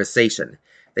online conversation,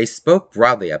 they spoke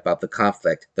broadly about the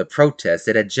conflict, the protests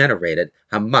it had generated,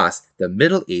 Hamas, the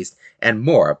Middle East, and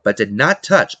more, but did not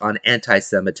touch on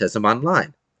anti-Semitism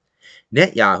online.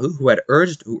 Netanyahu, who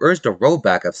urged a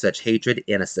rollback of such hatred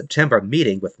in a September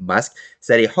meeting with Musk,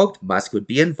 said he hoped Musk would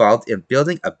be involved in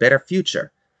building a better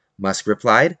future. Musk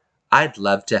replied, "I'd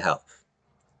love to help."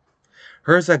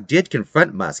 Herzog did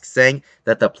confront Musk, saying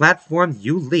that the platform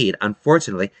you lead,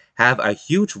 unfortunately, have a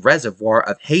huge reservoir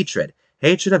of hatred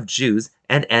of Jews,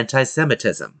 and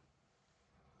anti-Semitism.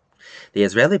 The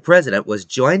Israeli president was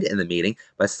joined in the meeting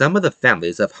by some of the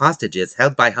families of hostages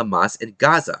held by Hamas in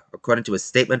Gaza, according to a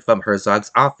statement from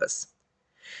Herzog's office.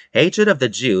 Hatred of the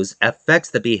Jews affects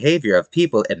the behavior of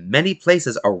people in many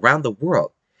places around the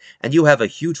world, and you have a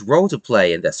huge role to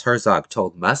play in this, Herzog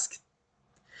told Musk.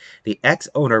 The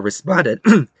ex-owner responded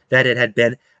that it had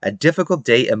been a difficult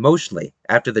day emotionally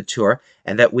after the tour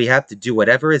and that we have to do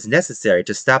whatever is necessary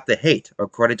to stop the hate,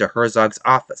 according to Herzog's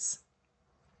office.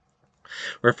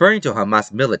 Referring to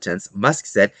Hamas militants, Musk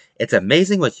said, "It's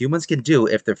amazing what humans can do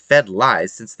if they're fed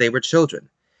lies since they were children.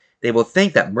 They will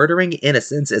think that murdering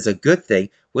innocents is a good thing,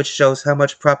 which shows how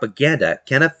much propaganda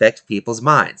can affect people's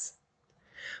minds."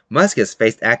 Musk has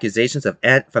faced accusations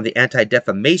from the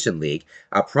Anti-Defamation League,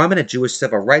 a prominent Jewish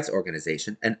civil rights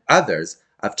organization, and others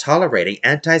of tolerating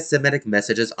anti-Semitic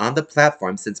messages on the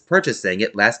platform since purchasing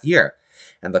it last year,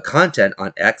 and the content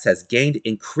on X has gained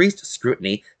increased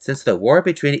scrutiny since the war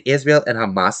between Israel and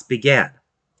Hamas began.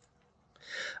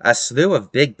 A slew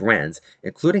of big brands,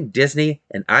 including Disney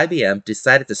and IBM,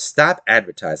 decided to stop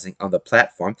advertising on the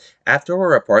platform after a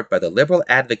report by the liberal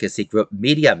advocacy group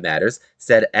Media Matters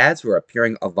said ads were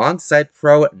appearing alongside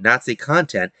pro-Nazi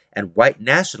content and white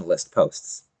nationalist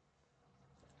posts.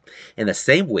 In the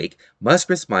same week, Musk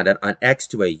responded on X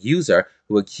to a user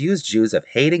who accused Jews of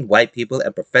hating white people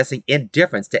and professing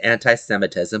indifference to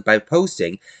anti-Semitism by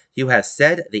posting, "You have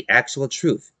said the actual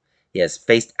truth." He has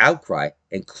faced outcry,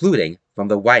 including from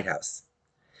the White House.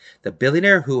 The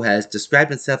billionaire, who has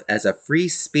described himself as a free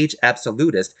speech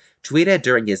absolutist, tweeted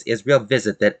during his Israel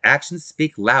visit that actions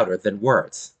speak louder than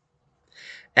words.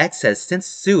 X has since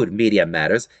sued Media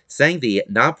Matters, saying the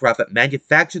nonprofit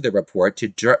manufactured the report to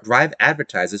drive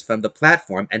advertisers from the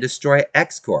platform and destroy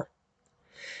X-Corp.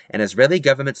 An Israeli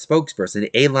government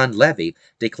spokesperson, Eylon Levy,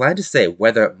 declined to say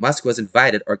whether Musk was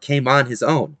invited or came on his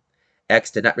own. X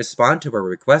did not respond to a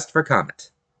request for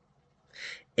comment.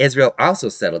 Israel also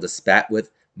settled a spat with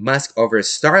Musk over a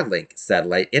Starlink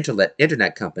satellite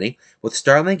internet company, with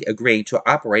Starlink agreeing to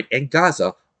operate in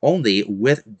Gaza only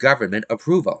with government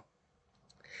approval.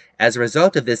 As a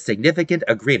result of this significant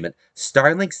agreement,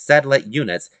 Starlink satellite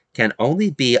units can only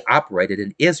be operated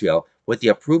in Israel with the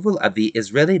approval of the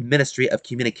Israeli Ministry of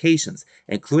Communications,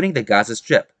 including the Gaza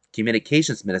Strip,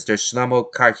 Communications Minister Shlomo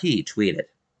Karhi tweeted.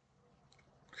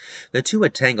 The two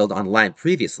had tangled online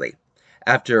previously,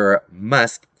 after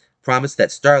Musk promised that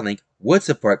Starlink would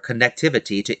support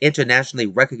connectivity to internationally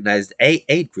recognized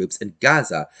aid groups in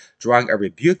Gaza, drawing a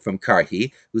rebuke from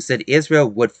Karhi, who said Israel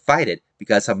would fight it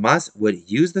because Hamas would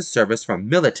use the service for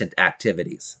militant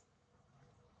activities.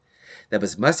 That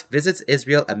was Musk visits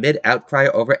Israel amid outcry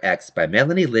over X by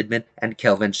Melanie Lidman and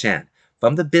Kelvin Chan.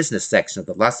 From the business section of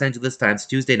the Los Angeles Times,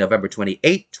 Tuesday, November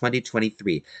 28,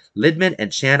 2023. Lidman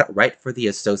and Chan write for the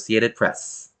Associated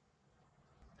Press.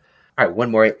 All right,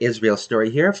 one more Israel story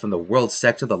here from the World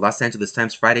section of the Los Angeles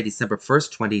Times, Friday, December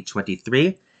 1st,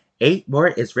 2023. 8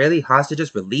 more Israeli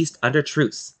hostages released under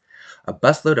truce. A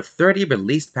busload of 30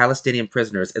 released Palestinian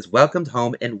prisoners is welcomed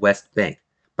home in West Bank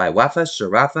by Wafa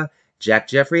Sharafa, Jack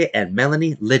Jeffrey, and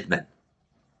Melanie Lidman.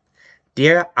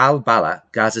 Deir al-Balah,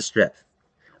 Gaza Strip.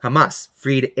 Hamas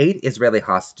freed 8 Israeli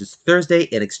hostages Thursday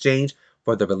in exchange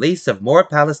for the release of more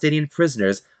Palestinian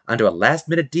prisoners under a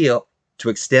last-minute deal to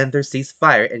extend their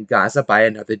ceasefire in Gaza by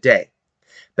another day.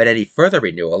 But any further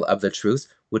renewal of the truce,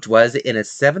 which was in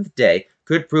its 7th day,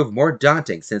 could prove more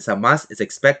daunting since Hamas is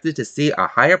expected to see a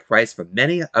higher price for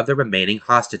many of the remaining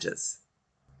hostages.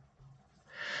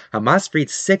 Hamas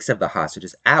freed 6 of the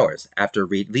hostages hours after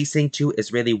releasing 2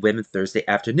 Israeli women Thursday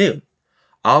afternoon.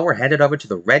 All were handed over to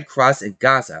the Red Cross in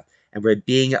Gaza and were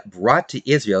being brought to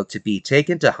Israel to be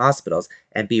taken to hospitals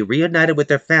and be reunited with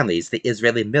their families, the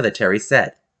Israeli military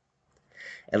said.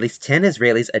 At least 10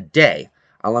 Israelis a day,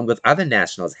 along with other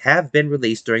nationals, have been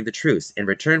released during the truce in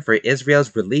return for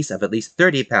Israel's release of at least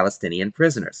 30 Palestinian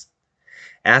prisoners.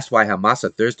 Asked why Hamas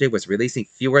on Thursday was releasing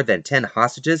fewer than 10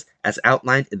 hostages as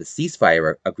outlined in the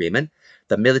ceasefire agreement,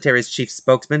 the military's chief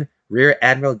spokesman, Rear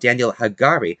Admiral Daniel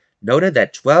Hagari, noted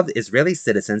that 12 Israeli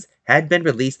citizens had been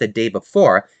released the day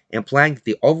before, implying that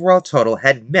the overall total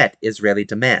had met Israeli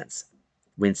demands.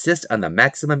 We insist on the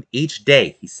maximum each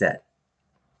day, he said.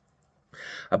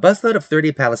 A busload of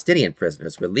 30 Palestinian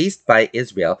prisoners released by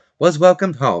Israel was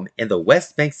welcomed home in the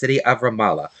West Bank city of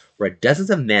Ramallah, where dozens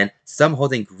of men, some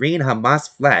holding green Hamas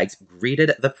flags,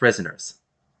 greeted the prisoners.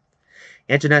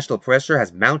 International pressure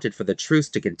has mounted for the truce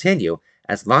to continue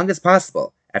as long as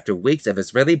possible after weeks of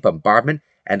Israeli bombardment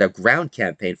and a ground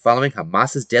campaign following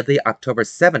Hamas's deadly October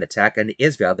 7 attack on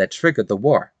Israel that triggered the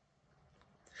war.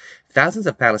 Thousands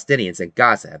of Palestinians in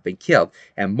Gaza have been killed,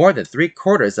 and more than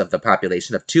 3/4 of the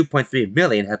population of 2.3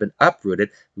 million have been uprooted,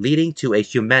 leading to a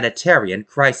humanitarian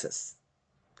crisis.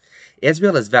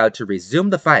 Israel has vowed to resume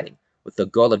the fighting, with the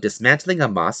goal of dismantling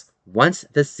Hamas once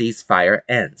the ceasefire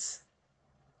ends.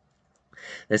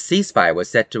 The ceasefire was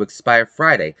set to expire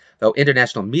Friday, though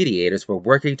international mediators were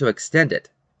working to extend it.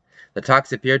 The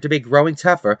talks appeared to be growing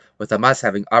tougher, with Hamas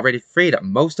having already freed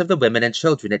most of the women and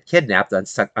children it kidnapped on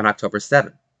October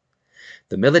 7.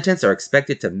 The militants are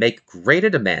expected to make greater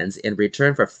demands in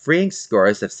return for freeing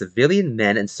scores of civilian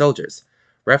men and soldiers.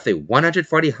 Roughly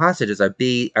 140 hostages are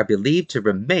believed to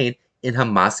remain in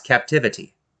Hamas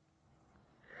captivity.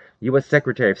 U.S.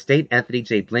 Secretary of State Anthony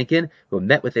J. Blinken, who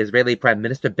met with Israeli Prime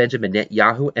Minister Benjamin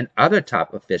Netanyahu and other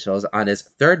top officials on his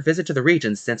 3rd visit to the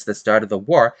region since the start of the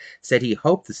war, said he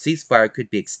hoped the ceasefire could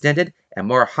be extended and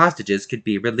more hostages could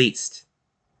be released.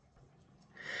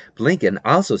 Blinken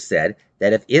also said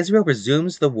that if Israel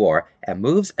resumes the war and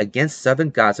moves against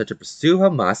southern Gaza to pursue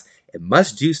Hamas, it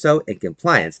must do so in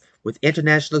compliance with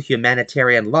international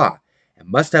humanitarian law and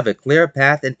must have a clear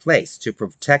path in place to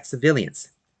protect civilians.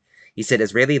 He said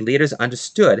Israeli leaders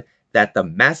understood that the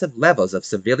massive levels of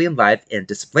civilian life and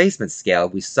displacement scale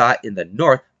we saw in the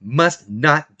north must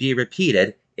not be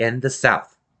repeated in the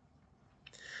south.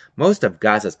 Most of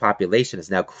Gaza's population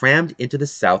is now crammed into the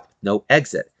south with no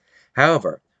exit.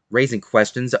 However, raising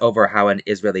questions over how an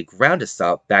Israeli ground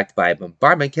assault backed by a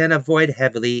bombardment can avoid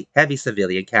heavy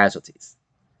civilian casualties.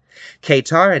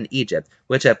 Qatar and Egypt,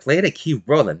 which have played a key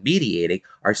role in mediating,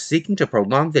 are seeking to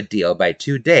prolong the deal by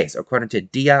 2 days, according to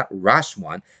Dia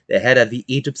Rashwan, the head of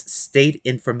Egypt's State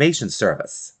Information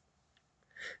Service.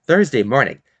 Thursday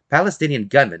morning, Palestinian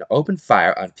gunmen opened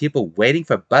fire on people waiting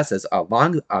for buses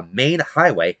along a main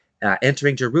highway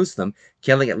entering Jerusalem,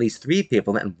 killing at least 3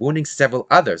 people and wounding several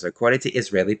others, according to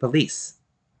Israeli police.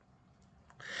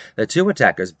 The 2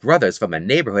 attackers, brothers from a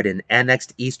neighborhood in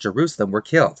annexed East Jerusalem, were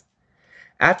killed.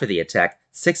 After the attack,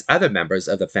 6 other members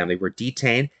of the family were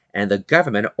detained and the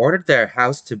government ordered their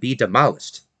house to be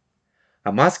demolished.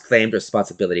 Hamas claimed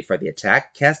responsibility for the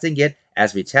attack, casting it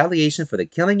as retaliation for the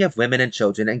killing of women and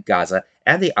children in Gaza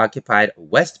and the occupied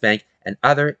West Bank and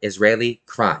other Israeli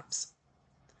crimes.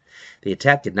 The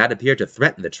attack did not appear to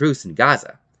threaten the truce in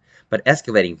Gaza, but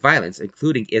escalating violence,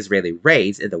 including Israeli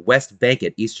raids in the West Bank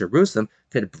and East Jerusalem,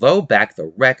 could blow back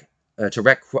the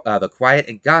quiet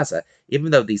in Gaza,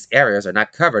 even though these areas are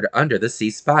not covered under the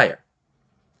ceasefire.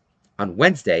 On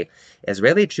Wednesday,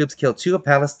 Israeli troops killed 2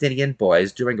 Palestinian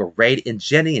boys during a raid in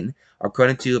Jenin,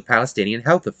 according to Palestinian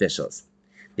health officials.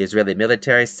 The Israeli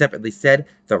military separately said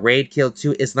the raid killed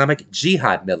 2 Islamic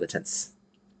Jihad militants.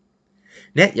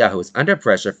 Netanyahu is under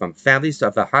pressure from families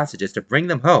of the hostages to bring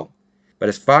them home, but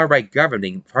his far-right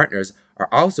governing partners are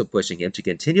also pushing him to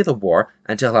continue the war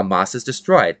until Hamas is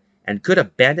destroyed, and could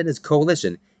abandon his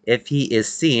coalition if he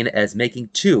is seen as making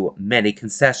too many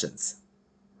concessions.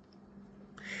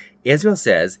 Israel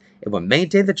says it will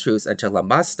maintain the truce until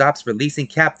Hamas stops releasing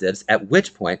captives, at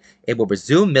which point it will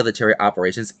resume military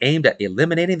operations aimed at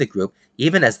eliminating the group,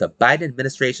 even as the Biden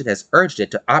administration has urged it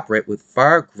to operate with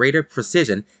far greater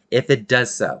precision if it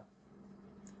does so.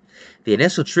 The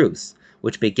initial truce,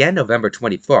 which began November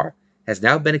 24, has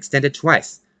now been extended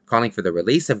twice, calling for the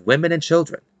release of women and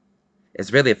children.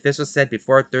 Israeli officials said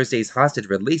before Thursday's hostage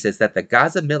releases that the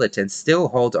Gaza militants still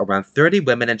hold around 30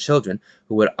 women and children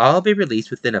who would all be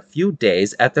released within a few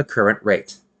days at the current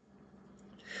rate.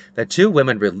 The 2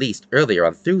 women released earlier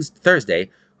on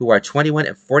Thursday, who are 21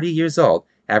 and 40 years old,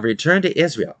 have returned to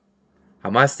Israel.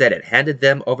 Hamas said it handed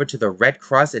them over to the Red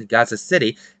Cross in Gaza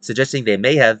City, suggesting they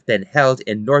may have been held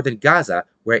in northern Gaza,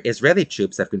 where Israeli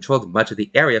troops have controlled much of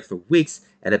the area for weeks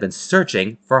and have been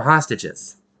searching for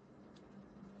hostages.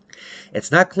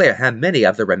 It's not clear how many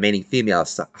of the remaining female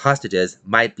hostages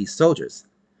might be soldiers.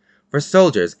 For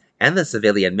soldiers and the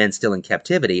civilian men still in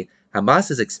captivity, Hamas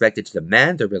is expected to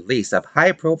demand the release of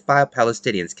high-profile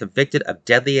Palestinians convicted of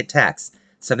deadly attacks,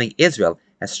 something Israel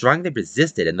has strongly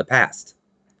resisted in the past.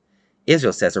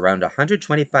 Israel says around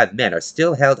 125 men are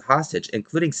still held hostage,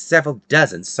 including several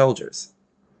dozen soldiers.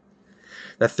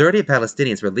 The 30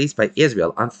 Palestinians released by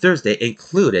Israel on Thursday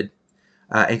include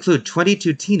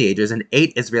 22 teenagers and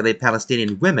 8 Israeli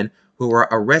Palestinian women who were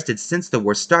arrested since the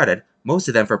war started, most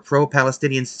of them for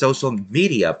pro-Palestinian social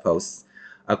media posts,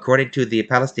 according to the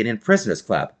Palestinian Prisoners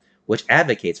Club, which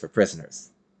advocates for prisoners.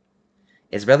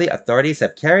 Israeli authorities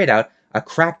have carried out a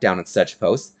crackdown on such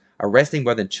posts, arresting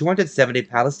more than 270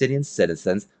 Palestinian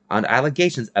citizens on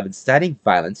allegations of inciting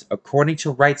violence, according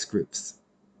to rights groups.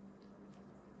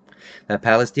 The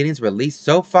Palestinians released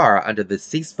so far under the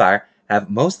ceasefire have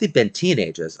mostly been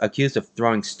teenagers accused of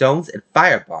throwing stones and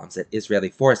firebombs at Israeli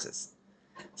forces.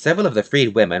 Several of the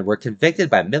freed women were convicted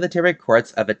by military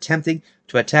courts of attempting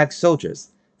to attack soldiers,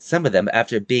 some of them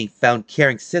after being found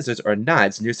carrying scissors or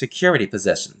knives near security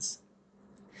positions.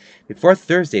 Before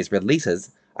Thursday's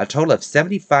releases, a total of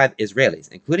 75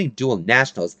 Israelis, including dual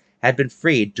nationals, had been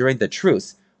freed during the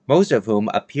truce, most of whom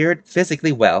appeared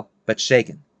physically well but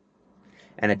shaken.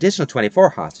 An additional 24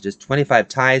 hostages, 25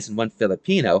 Thais and 1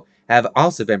 Filipino, have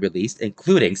also been released,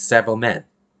 including several men.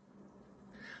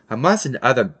 Hamas and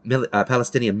other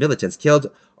Palestinian militants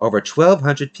killed over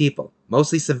 1,200 people,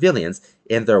 mostly civilians,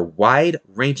 in their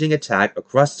wide-ranging attack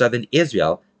across southern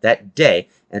Israel that day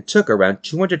and took around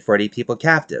 240 people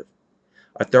captive.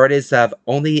 Authorities have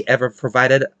only ever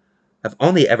provided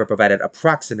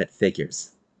approximate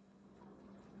figures.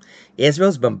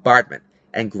 Israel's bombardment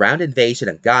and ground invasion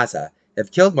in Gaza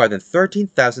have killed more than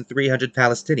 13,300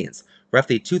 Palestinians,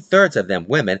 roughly 2/3 of them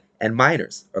women and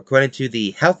minors, according to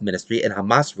the health ministry in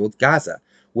Hamas-ruled Gaza,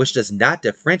 which does not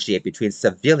differentiate between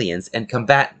civilians and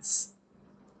combatants.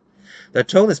 The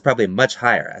total is probably much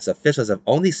higher, as officials have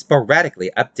only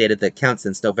sporadically updated the count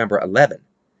since November 11.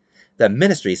 The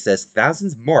ministry says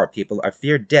thousands more people are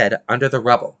feared dead under the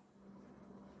rubble.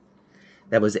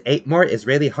 There was 8 more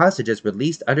Israeli hostages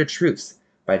released under truce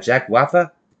by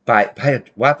Wafa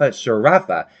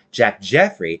Sharafa, Jack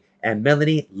Jeffrey, and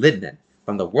Melanie Lidman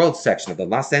from the World section of the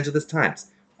Los Angeles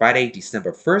Times, Friday,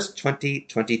 December 1st,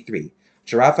 2023.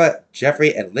 Sharafa,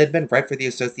 Jeffrey, and Lidman write for the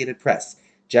Associated Press.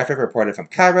 Jeffrey reported from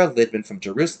Cairo, Lidman from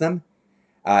Jerusalem.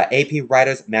 AP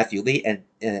writers Matthew Lee in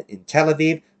Tel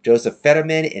Aviv, Joseph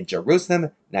Fetterman in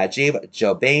Jerusalem, Najib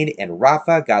Jobain in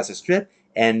Rafah, Gaza Strip,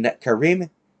 and Karim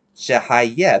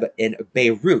Shahayeb in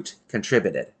Beirut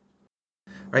contributed.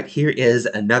 Right, here is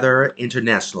another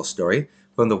international story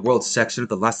from the World section of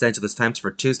the Los Angeles Times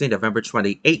for Tuesday, November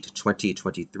 28,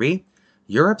 2023.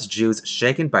 Europe's Jews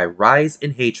shaken by rise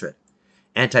in hatred.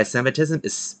 Anti-Semitism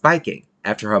is spiking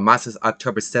after Hamas's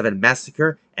October 7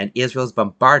 massacre and Israel's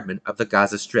bombardment of the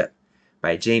Gaza Strip.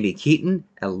 by Jamie Keaton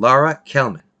and Laura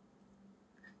Kelman.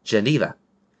 Geneva.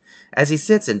 As he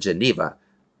sits in Geneva,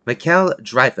 Michael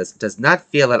Dreyfus does not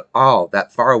feel at all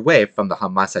that far away from the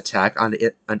Hamas attack on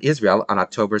Israel on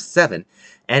October 7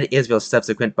 and Israel's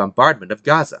subsequent bombardment of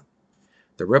Gaza.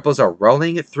 The ripples are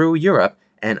rolling through Europe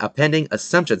and appending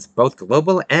assumptions both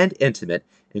global and intimate,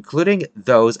 including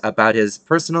those about his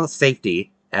personal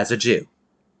safety as a Jew.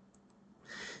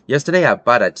 Yesterday, I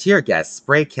bought a tear gas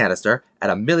spray canister at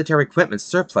a military equipment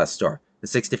surplus store, the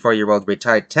 64-year-old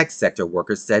retired tech sector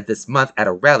worker said this month at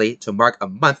a rally to mark a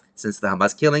month since the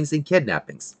Hamas killings and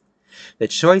kidnappings. The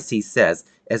choice, he says,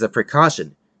 is a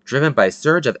precaution driven by a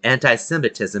surge of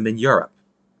anti-Semitism in Europe.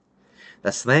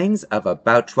 The slayings of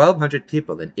about 1,200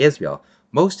 people in Israel,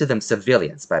 most of them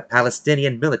civilians, by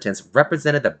Palestinian militants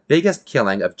represented the biggest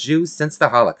killing of Jews since the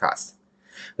Holocaust.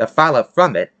 The fallout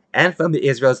from it, and from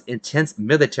Israel's intense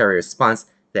military response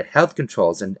that health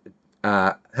officials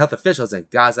in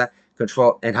Gaza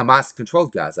and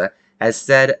Hamas-controlled Gaza has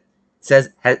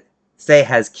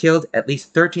has killed at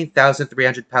least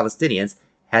 13,300 Palestinians,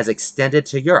 has extended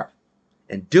to Europe.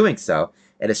 In doing so,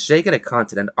 it has shaken a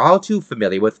continent all too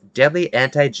familiar with deadly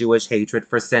anti-Jewish hatred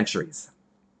for centuries.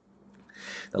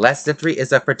 The last century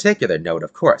is of particular note,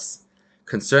 of course.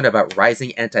 Concern about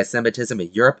rising anti-Semitism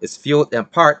in Europe is fueled in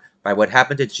part by what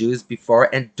happened to Jews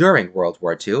before and during World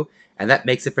War II, and that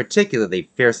makes it particularly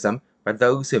fearsome for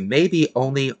those who may be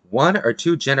only 1 or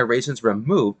 2 generations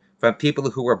removed from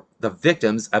people who were the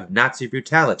victims of Nazi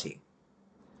brutality.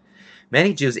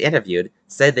 Many Jews interviewed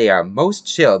said they are most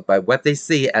chilled by what they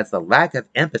see as the lack of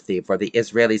empathy for the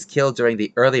Israelis killed during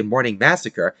the early morning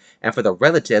massacre and for the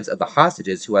relatives of the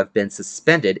hostages who have been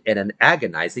suspended in an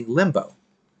agonizing limbo.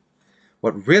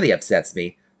 What really upsets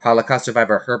me, Holocaust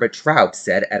survivor Herbert Traub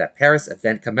said at a Paris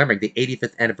event commemorating the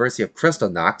 85th anniversary of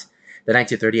Kristallnacht, the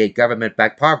 1938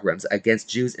 government-backed pogroms against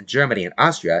Jews in Germany and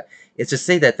Austria, is to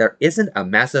say that there isn't a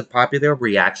massive popular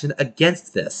reaction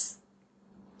against this.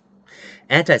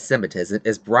 Anti-Semitism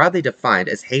is broadly defined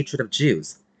as hatred of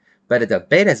Jews, but a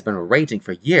debate has been raging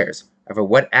for years over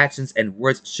what actions and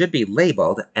words should be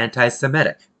labeled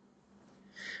anti-Semitic.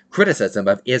 Criticism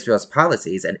of Israel's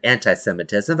policies and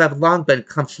anti-Semitism have long been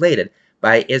conflated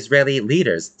by Israeli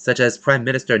leaders such as Prime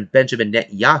Minister Benjamin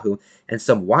Netanyahu and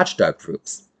some watchdog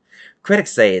groups.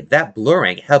 Critics say that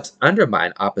blurring helps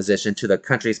undermine opposition to the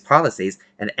country's policies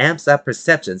and amps up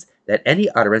perceptions that any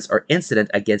utterance or incident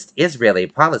against Israeli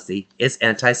policy is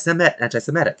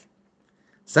anti-Semitic.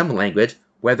 Some language,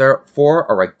 whether for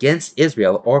or against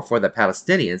Israel or for the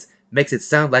Palestinians, makes it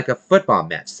sound like a football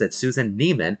match, said Susan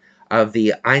Neiman of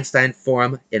the Einstein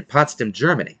Forum in Potsdam,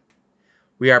 Germany.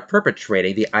 We are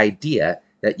perpetrating the idea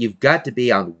that you've got to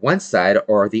be on one side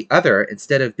or the other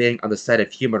instead of being on the side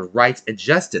of human rights and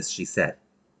justice, she said.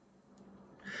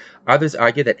 Others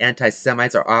argue that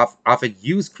anti-Semites often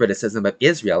use criticism of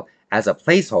Israel as a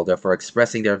placeholder for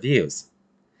expressing their views.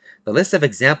 The list of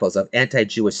examples of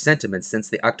anti-Jewish sentiments since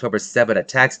the October 7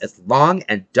 attacks is long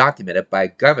and documented by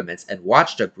governments and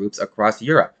watchdog groups across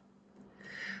Europe.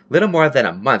 Little more than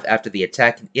a month after the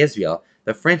attack in Israel,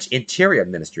 the French Interior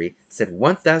Ministry said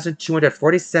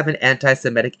 1,247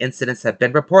 anti-Semitic incidents have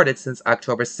been reported since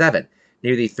October 7,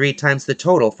 nearly 3 times the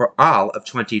total for all of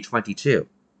 2022.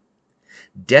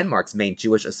 Denmark's main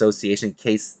Jewish association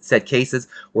said cases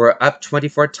were up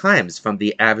 24 times from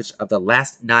the average of the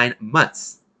last 9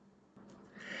 months.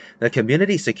 The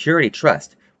Community Security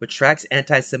Trust, which tracks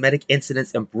anti-Semitic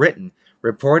incidents in Britain,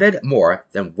 reported more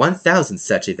than 1,000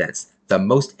 such events, the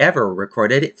most ever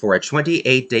recorded for a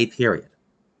 28-day period.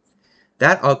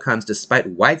 That all comes despite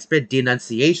widespread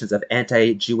denunciations of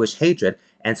anti-Jewish hatred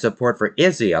and support for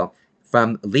Israel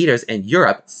from leaders in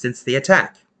Europe since the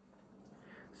attack.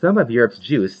 Some of Europe's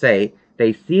Jews say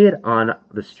they see it on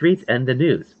the streets and the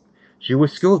news.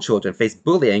 Jewish schoolchildren face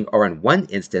bullying or, in one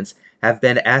instance, have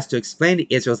been asked to explain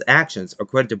Israel's actions,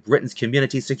 according to Britain's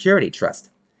Community Security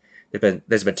Trust.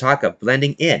 There's been talk of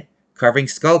blending in, covering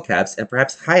skullcaps, and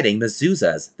perhaps hiding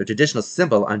mezuzahs, the traditional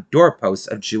symbol on doorposts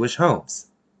of Jewish homes.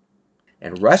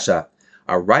 In Russia,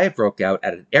 a riot broke out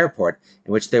at an airport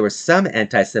in which there were some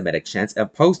anti-Semitic chants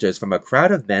and posters from a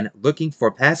crowd of men looking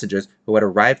for passengers who had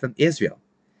arrived from Israel.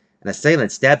 An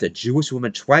assailant stabbed a Jewish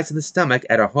woman twice in the stomach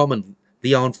at her home in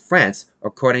Lyon, France,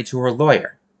 according to her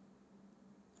lawyer.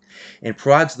 In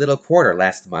Prague's Little Quarter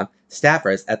last month,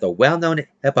 staffers at the well-known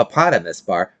Hippopotamus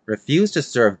bar refused to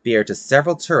serve beer to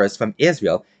several tourists from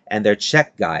Israel and their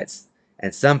Czech guides,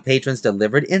 and some patrons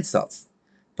delivered insults.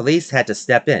 Police had to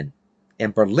step in.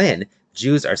 In Berlin,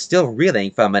 Jews are still reeling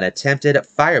from an attempted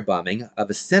firebombing of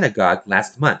a synagogue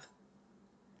last month.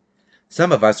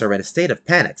 Some of us are in a state of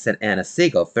panic, said Anna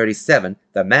Siegel, 37,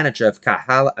 the manager of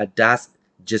Kahal Adas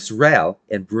Jisrael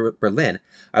in Berlin,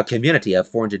 a community of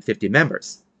 450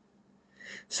 members.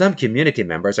 Some community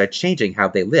members are changing how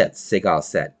they live, Siegel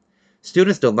said.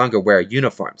 Students no longer wear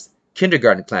uniforms.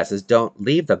 Kindergarten classes don't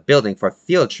leave the building for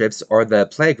field trips or the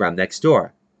playground next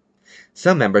door.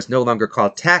 Some members no longer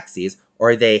call taxis,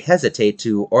 or they hesitate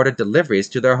to order deliveries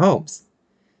to their homes.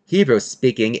 Hebrew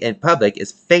speaking in public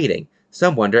is fading.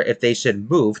 Some wonder if they should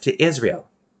move to Israel.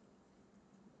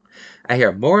 I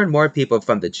hear more and more people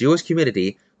from the Jewish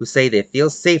community who say they feel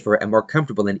safer and more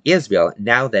comfortable in Israel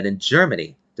now than in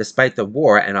Germany, despite the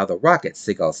war and all the rockets,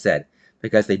 Siegel said,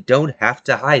 because they don't have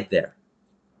to hide there.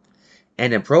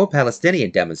 And in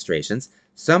pro-Palestinian demonstrations,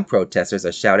 some protesters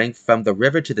are shouting, "From the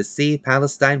river to the sea,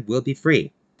 Palestine will be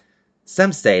free."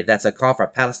 Some say that's a call for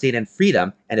Palestinian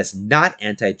freedom and is not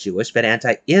anti-Jewish but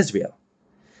anti-Israel.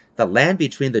 The land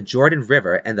between the Jordan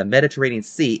River and the Mediterranean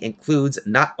Sea includes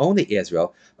not only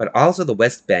Israel, but also the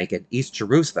West Bank and East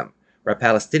Jerusalem, where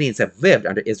Palestinians have lived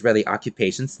under Israeli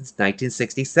occupation since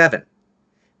 1967.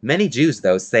 Many Jews,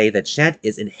 though, say the chant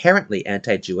is inherently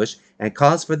anti-Jewish and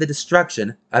calls for the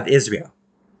destruction of Israel.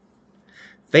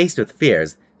 Faced with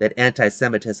fears that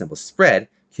anti-Semitism will spread,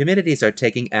 communities are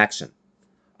taking action.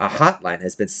 A hotline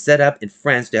has been set up in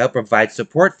France to help provide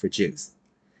support for Jews.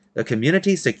 The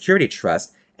Community Security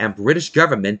Trust and British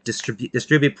government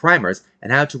distribute primers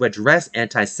on how to address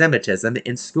anti-Semitism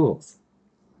in schools.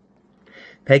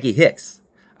 Peggy Hicks,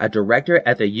 a director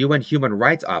at the UN Human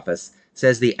Rights Office,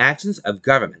 says the actions of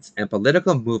governments and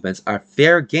political movements are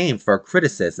fair game for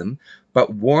criticism,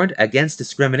 but warned against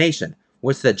discrimination,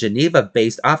 which the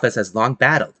Geneva-based office has long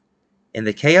battled. In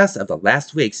the chaos of the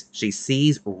last weeks, she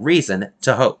sees reason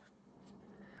to hope.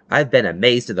 I've been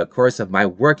amazed in the course of my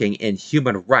working in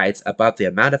human rights about the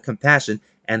amount of compassion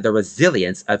and the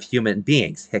resilience of human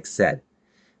beings, Hicks said.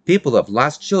 People who have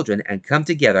lost children and come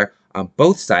together on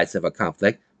both sides of a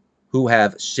conflict, who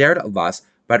have shared a loss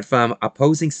but from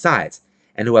opposing sides,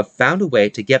 and who have found a way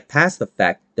to get past the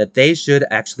fact that they should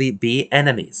actually be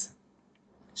enemies.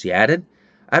 She added,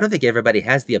 I don't think everybody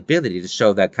has the ability to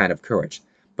show that kind of courage,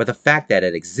 but the fact that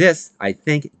it exists, I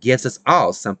think, gives us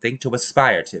all something to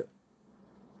aspire to.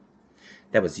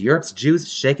 That was Europe's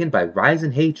Jews Shaken by Rise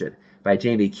and Hatred by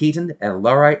Jamie Keaton and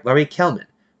Laurie Kelman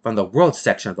from the World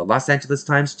section of the Los Angeles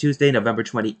Times, Tuesday, November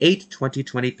 28,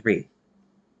 2023.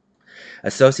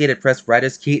 Associated Press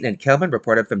writers Keaton and Kelman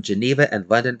reported from Geneva and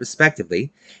London,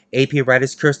 respectively. AP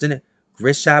writers Kirsten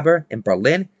Grishaber in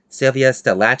Berlin, Sylvia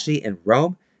Stellacci in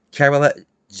Rome, Karola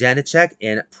Janicek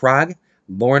in Prague,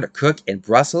 Lauren Cook in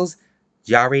Brussels,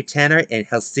 Jari Tanner in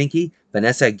Helsinki,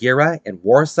 Vanessa Gira in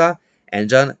Warsaw, and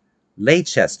John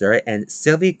Leicester and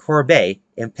Sylvie Corbet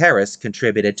in Paris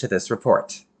contributed to this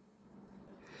report.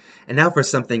 And now for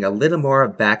something a little more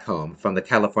back home from the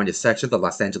California section of the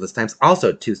Los Angeles Times,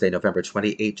 also Tuesday, November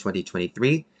 28,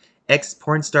 2023.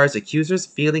 Ex-porn star's accusers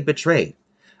feeling betrayed.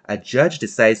 A judge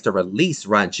decides to release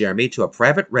Ron Jeremy to a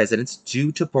private residence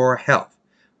due to poor health,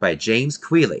 by James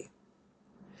Quealy.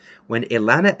 When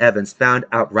Ilana Evans found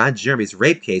out Ron Jeremy's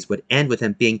rape case would end with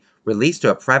him being released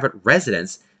to a private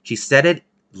residence, she said it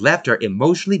left her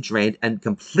emotionally drained and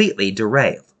completely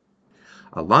derailed.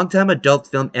 A longtime adult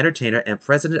film entertainer and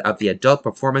president of the Adult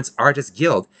Performance Artists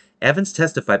Guild, Evans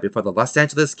testified before the Los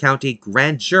Angeles County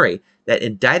Grand Jury that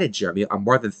indicted Jeremy on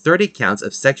more than 30 counts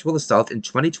of sexual assault in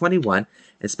 2021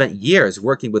 and spent years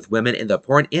working with women in the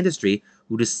porn industry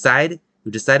who decided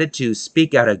to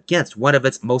speak out against one of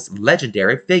its most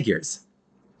legendary figures.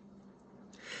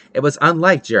 It was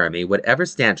unlike Jeremy would ever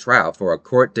stand trial for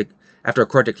after a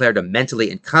court declared him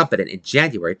mentally incompetent in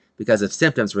January because of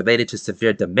symptoms related to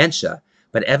severe dementia,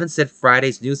 but Evans said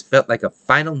Friday's news felt like a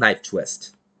final knife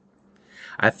twist.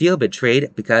 I feel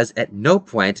betrayed because at no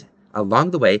point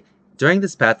along the way during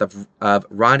this path of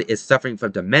Ron is suffering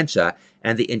from dementia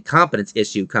and the incompetence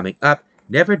issue coming up,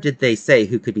 never did they say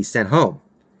who could be sent home.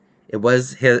 It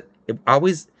was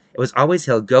always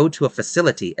he'll go to a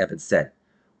facility, Evans said.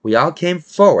 We all came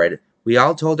forward, we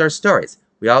all told our stories,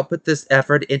 we all put this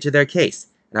effort into their case,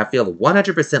 and I feel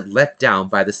 100% let down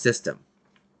by the system.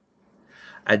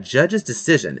 A judge's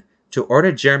decision to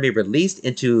order Jeremy released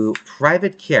into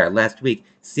private care last week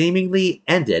seemingly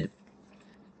ended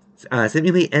the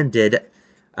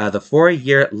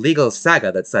 4-year legal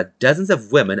saga that saw dozens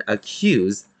of women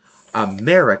accuse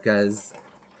America's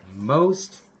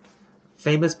most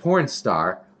famous porn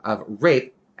star of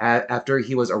rape after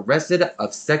he was arrested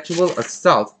of sexual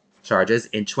assault charges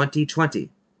in 2020.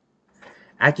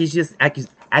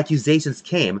 Accusations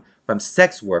came from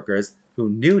sex workers who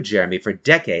knew Jeremy for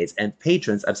decades and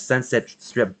patrons of Sunset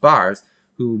Strip bars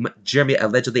whom Jeremy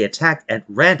allegedly attacked at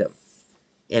random.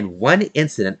 In one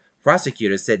incident,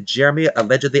 prosecutors said Jeremy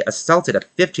allegedly assaulted a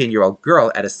 15-year-old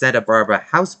girl at a Santa Barbara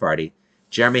house party.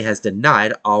 Jeremy has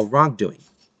denied all wrongdoing.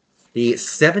 The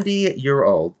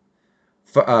 70-year-old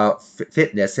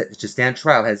fitness to stand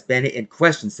trial has been in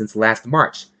question since last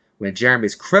March, when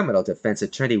Jeremy's criminal defense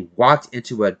attorney walked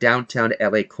into a downtown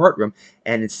LA courtroom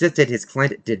and insisted his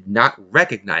client did not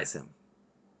recognize him.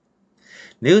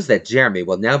 News that Jeremy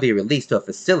will now be released to a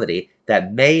facility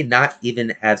that may not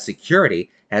even have security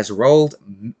has roiled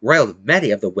many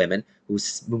of the women who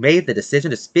made the decision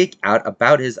to speak out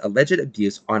about his alleged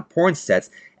abuse on porn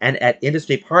sets and at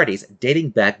industry parties dating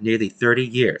back nearly 30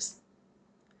 years.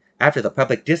 After the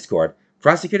public discord,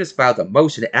 prosecutors filed a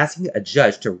motion asking a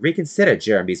judge to reconsider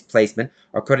Jeremy's placement,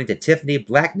 according to Tiffany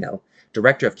Blacknell,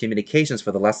 Director of Communications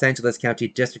for the Los Angeles County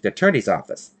District Attorney's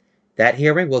Office. That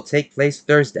hearing will take place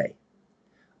Thursday.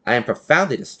 I am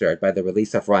profoundly disturbed by the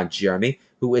release of Ron Jeremy,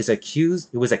 who is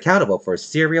accountable for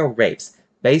serial rapes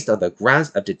based on the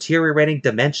grounds of deteriorating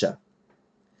dementia.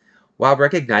 While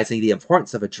recognizing the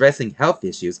importance of addressing health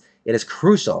issues, it is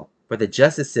crucial for the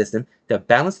justice system to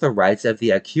balance the rights of the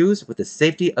accused with the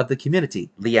safety of the community,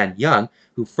 Leanne Young,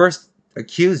 who first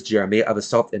accused Jeremy of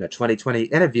assault in a 2020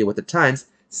 interview with The Times,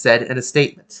 said in a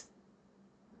statement.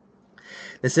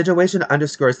 The situation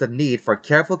underscores the need for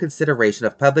careful consideration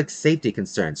of public safety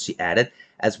concerns, she added,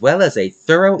 as well as a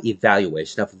thorough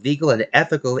evaluation of legal and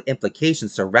ethical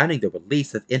implications surrounding the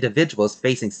release of individuals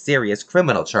facing serious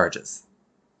criminal charges.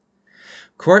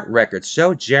 Court records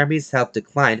show Jeremy's health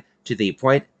declined to the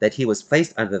point that he was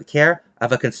placed under the care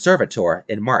of a conservator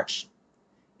in March.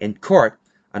 In court,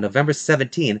 on November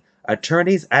 17,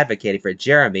 attorneys advocating for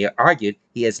Jeremy argued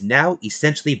he is now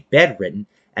essentially bedridden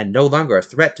and no longer a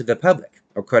threat to the public,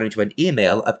 according to an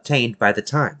email obtained by The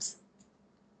Times.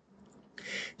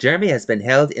 Jeremy has been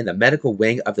held in the medical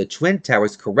wing of the Twin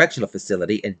Towers Correctional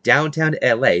Facility in downtown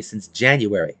LA since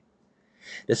January.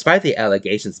 Despite the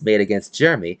allegations made against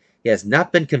Jeremy, he has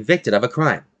not been convicted of a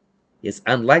crime. He is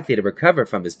unlikely to recover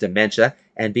from his dementia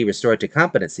and be restored to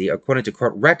competency, according to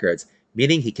court records,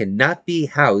 meaning he cannot be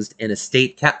housed in a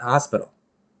state hospital.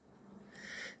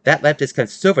 That left his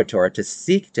conservator to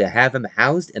seek to have him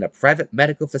housed in a private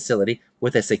medical facility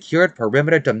with a secured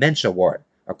perimeter dementia ward,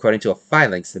 according to a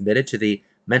filing submitted to the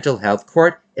Mental Health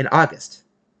Court in August.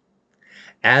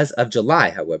 As of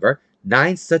July, however,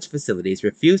 9 such facilities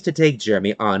refused to take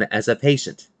Jeremy on as a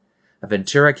patient. A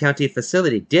Ventura County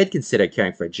facility did consider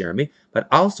caring for Jeremy, but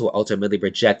also ultimately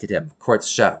rejected him, courts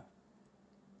show.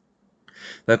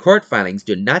 The court filings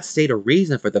do not state a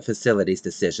reason for the facility's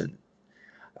decision.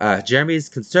 Jeremy's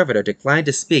conservator declined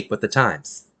to speak with The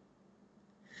Times.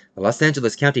 The Los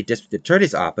Angeles County District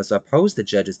Attorney's Office opposed the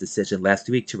judge's decision last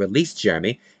week to release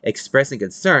Jeremy, expressing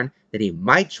concern that he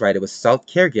might try to assault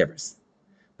caregivers.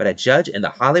 But a judge in the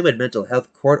Hollywood Mental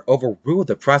Health Court overruled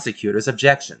the prosecutor's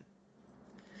objection.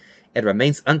 It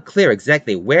remains unclear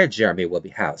exactly where Jeremy will be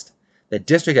housed. The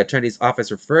district attorney's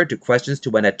office referred to questions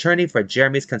to an attorney for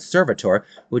Jeremy's conservator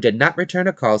who did not return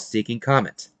a call seeking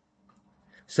comment.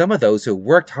 Some of those who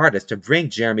worked hardest to bring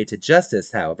Jeremy to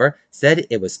justice, however, said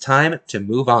it was time to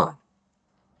move on.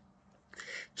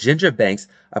 Ginger Banks,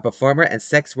 a performer and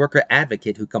sex worker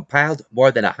advocate who compiled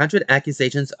more than 100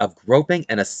 accusations of groping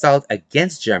and assault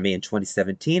against Jeremy in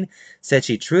 2017, said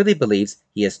she truly believes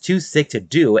he is too sick to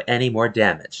do any more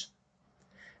damage.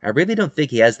 I really don't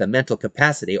think he has the mental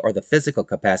capacity or the physical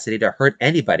capacity to hurt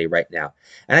anybody right now,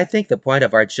 and I think the point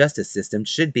of our justice system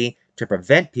should be to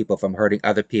prevent people from hurting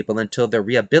other people until they're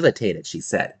rehabilitated, she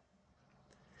said.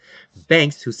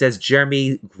 Banks, who says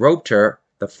Jeremy groped her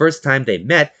the first time they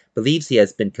met, believes he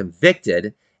has been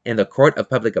convicted in the court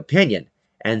of public opinion,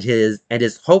 and his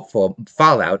hopeful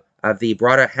fallout of the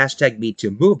broader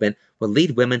 #MeToo movement will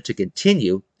lead women to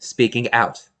continue speaking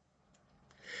out.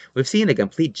 We've seen a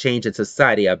complete change in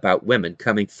society about women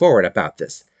coming forward about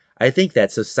this. I think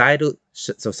that societal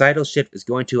shift is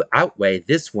going to outweigh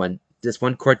this one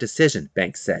court decision,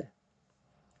 Banks said.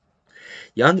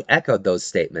 Young echoed those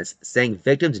statements, saying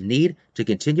victims need to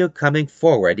continue coming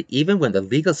forward even when the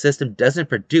legal system doesn't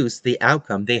produce the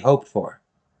outcome they hoped for.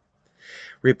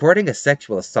 Reporting a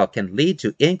sexual assault can lead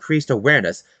to increased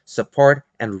awareness, support,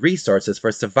 and resources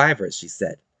for survivors, she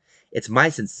said. It's my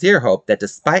sincere hope that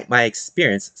despite my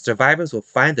experience, survivors will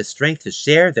find the strength to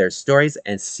share their stories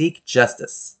and seek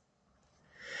justice.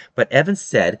 But Evans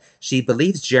said she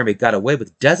believes Jeremy got away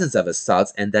with dozens of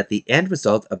assaults and that the end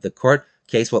result of the court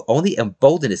case will only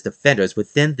embolden his defenders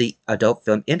within the adult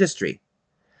film industry.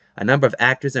 A number of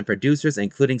actors and producers,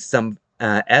 including some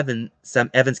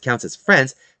Evans counts as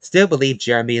friends, still believe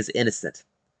Jeremy is innocent.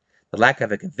 The lack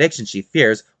of a conviction, she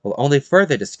fears, will only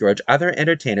further discourage other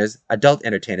entertainers, adult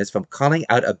entertainers, from calling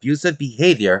out abusive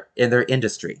behavior in their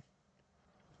industry.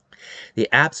 They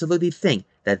absolutely think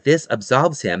that this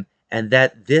absolves him and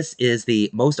that this is the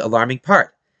most alarming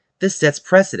part. This sets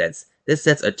precedents. This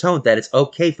sets a tone that it's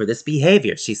okay for this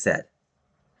behavior, she said.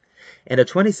 In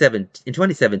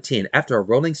 2017, after a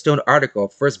Rolling Stone article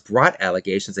first brought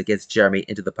allegations against Jeremy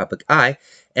into the public eye,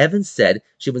 Evans said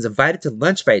she was invited to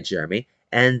lunch by Jeremy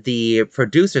and the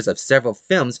producers of several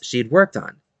films she'd worked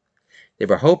on. They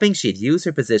were hoping she'd use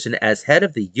her position as head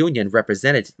of the union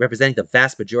representing the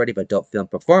vast majority of adult film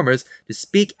performers to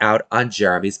speak out on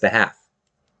Jeremy's behalf.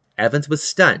 Evans was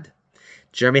stunned.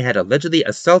 Jeremy had allegedly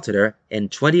assaulted her in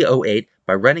 2008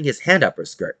 by running his hand up her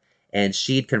skirt, and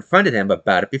she'd confronted him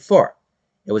about it before.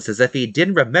 It was as if he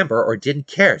didn't remember or didn't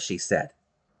care, she said.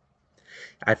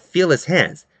 "I feel his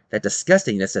hands. That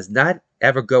disgustingness does not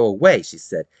ever go away," she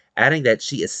said, adding that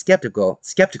she is skeptical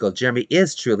Jeremy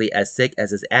is truly as sick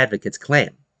as his advocates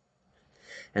claim.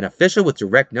 An official with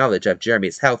direct knowledge of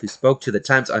Jeremy's health who spoke to the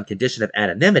Times on condition of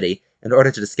anonymity in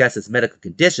order to discuss his medical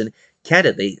condition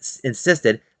candidly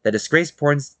insisted that disgraced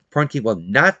porn king will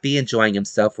not be enjoying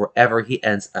himself wherever he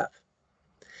ends up.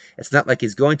 "It's not like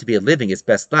he's going to be living his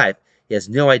best life. He has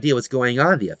no idea what's going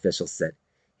on," the official said.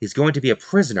 "He's going to be a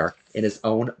prisoner in his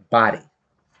own body."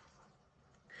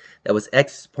 That was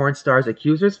ex-porn star's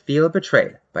accusers feel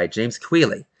betrayed by James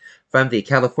Quealy from the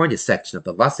California section of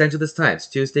the Los Angeles Times,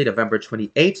 Tuesday, November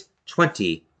 28,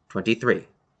 2023.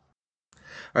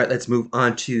 All right, let's move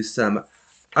on to some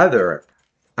other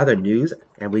news,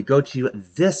 and we go to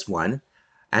this one.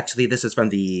 Actually, this is from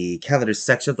the calendar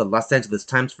section of the Los Angeles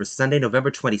Times for Sunday, November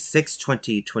 26,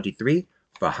 2023.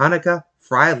 For Hanukkah,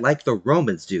 fry like the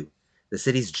Romans do. The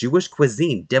city's Jewish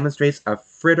cuisine demonstrates a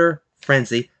fritter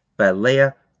frenzy by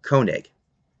Leah Koenig.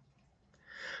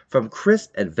 From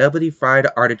crisp and velvety fried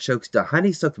artichokes to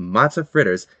honey-soaked matzah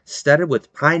fritters studded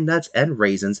with pine nuts and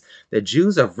raisins, the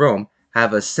Jews of Rome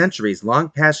have a centuries-long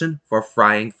passion for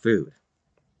frying food.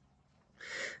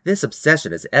 This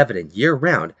obsession is evident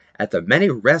year-round at the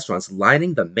many restaurants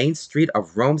lining the main street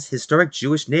of Rome's historic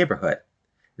Jewish neighborhood.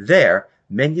 There,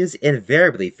 menus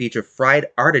invariably feature fried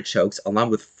artichokes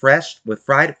along with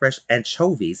fried fresh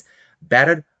anchovies,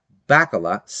 battered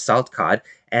bacala, salt cod,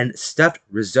 and stuffed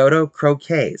risotto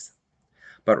croquettes.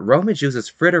 But Roman Jews'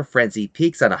 fritter frenzy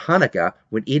peaks on a Hanukkah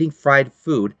when eating fried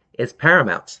food is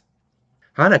paramount.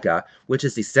 Hanukkah, which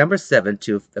is December 7th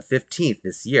to the 15th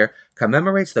this year,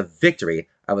 commemorates the victory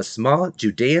of a small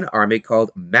Judean army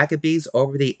called Maccabees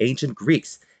over the ancient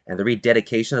Greeks and the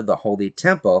rededication of the Holy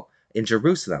Temple in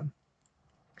Jerusalem.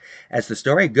 As the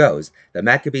story goes, the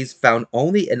Maccabees found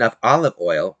only enough olive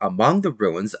oil among the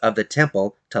ruins of the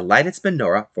temple to light its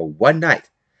menorah for one night,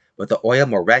 but the oil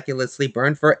miraculously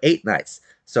burned for 8 nights,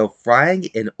 so frying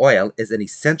in oil is an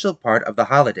essential part of the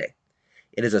holiday.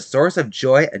 It is a source of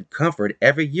joy and comfort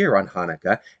every year on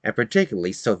Hanukkah, and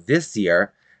particularly so this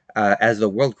year as the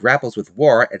world grapples with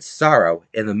war and sorrow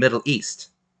in the Middle East.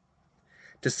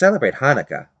 To celebrate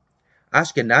Hanukkah,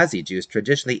 Ashkenazi Jews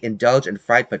traditionally indulge in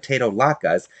fried potato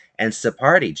latkes, and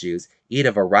Sephardi Jews eat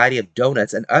a variety of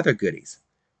donuts and other goodies.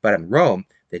 But in Rome,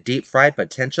 the deep-fried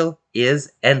potential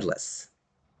is endless.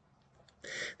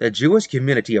 The Jewish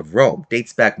community of Rome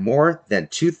dates back more than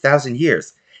 2,000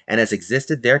 years and has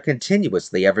existed there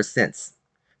continuously ever since.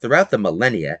 Throughout the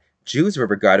millennia, Jews were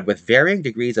regarded with varying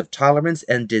degrees of tolerance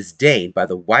and disdain by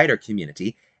the wider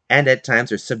community, and at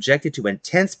times were subjected to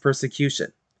intense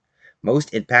persecution.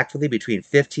 Most impactfully, between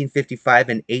 1555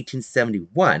 and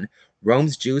 1871,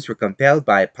 Rome's Jews were compelled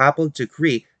by papal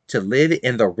decree to live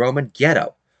in the Roman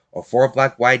ghetto, a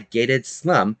 4-block-wide gated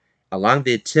slum along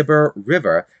the Tiber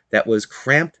River that was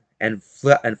cramped and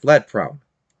flood-prone.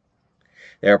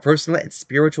 Their personal and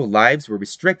spiritual lives were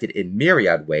restricted in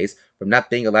myriad ways, from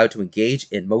not being allowed to engage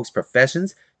in most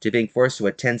professions to being forced to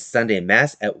attend Sunday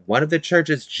Mass at one of the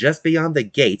churches just beyond the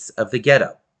gates of the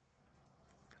ghetto.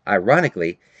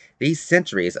 Ironically, these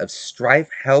centuries of strife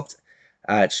helped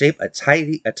shape a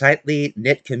tightly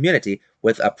knit community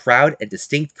with a proud and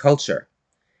distinct culture.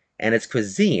 And its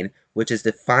cuisine, which is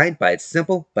defined by its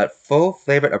simple but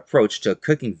full-flavored approach to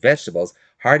cooking vegetables,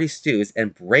 hearty stews,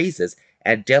 and braises,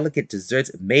 and delicate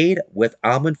desserts made with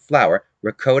almond flour,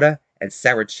 ricotta, and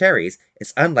sour cherries,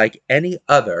 is unlike any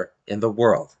other in the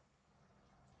world.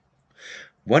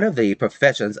 One of the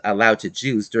professions allowed to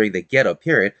Jews during the ghetto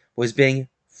period was being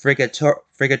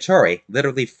frigatori,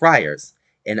 literally friars.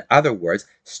 In other words,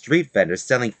 street vendors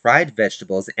selling fried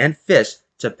vegetables and fish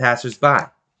to passers-by.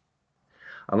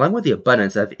 Along with the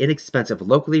abundance of inexpensive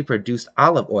locally produced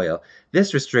olive oil,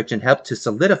 this restriction helped to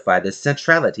solidify the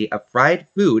centrality of fried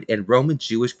food in Roman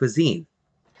Jewish cuisine.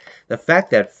 The fact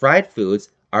that fried foods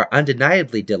are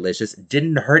undeniably delicious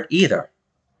didn't hurt either.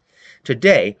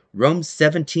 Today, Rome's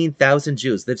 17,000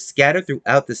 Jews live scattered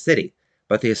throughout the city,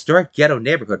 but the historic ghetto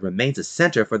neighborhood remains a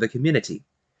center for the community.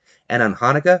 And on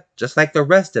Hanukkah, just like the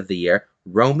rest of the year,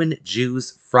 Roman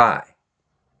Jews fry.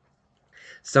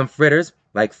 Some fritters,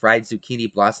 like fried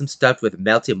zucchini blossoms stuffed with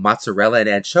melted mozzarella and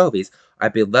anchovies, are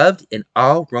beloved in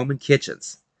all Roman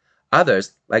kitchens.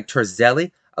 Others, like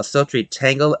torzelli, a sultry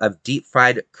tangle of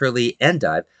deep-fried curly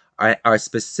endive, are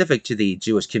specific to the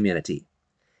Jewish community.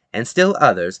 And still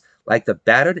others, like the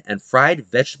battered and fried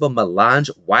vegetable melange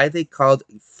widely called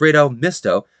fritto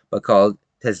misto, but called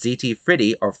pezziti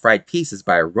fritti or fried pieces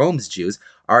by Rome's Jews,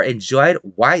 are enjoyed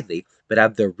widely but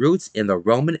have their roots in the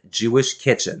Roman Jewish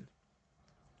kitchen.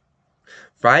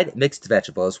 Fried mixed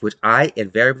vegetables, which I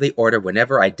invariably order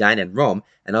whenever I dine in Rome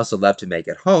and also love to make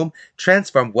at home,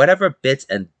 transform whatever bits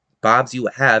and bobs you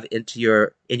have in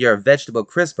your vegetable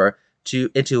crisper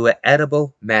into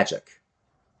edible magic.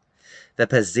 The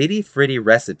pezziti fritti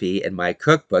recipe in my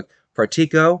cookbook,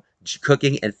 Portico,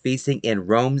 Cooking and Feasting in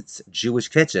Rome's Jewish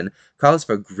Kitchen, calls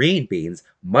for green beans,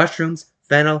 mushrooms,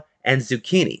 fennel, and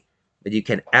zucchini, but you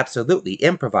can absolutely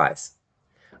improvise.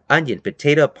 Onion,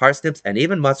 potato, parsnips, and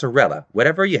even mozzarella,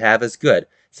 whatever you have is good,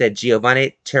 said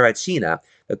Giovanni Terracina,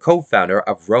 the co-founder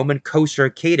of Roman kosher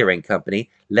catering company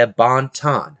Le Bon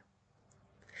Ton.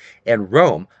 In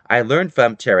Rome, I learned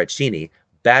from Terracini,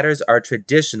 batters are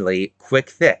traditionally quite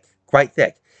thick,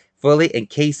 fully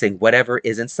encasing whatever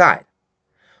is inside.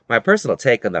 My personal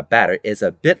take on the batter is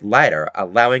a bit lighter,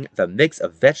 allowing the mix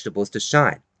of vegetables to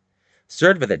shine.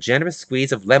 Served with a generous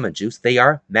squeeze of lemon juice, they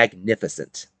are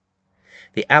magnificent.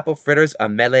 The apple fritters a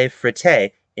mele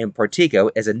fritte in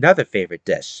Portico is another favorite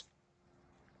dish.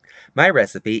 My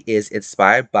recipe is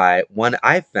inspired by one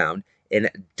I found in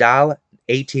Dal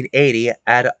 1880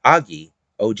 ad Oggi,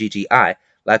 Oggi,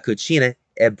 La Cucina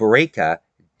Eborica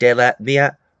della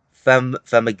mia famiglia.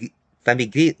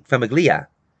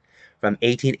 From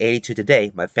 1880 to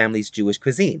today, my family's Jewish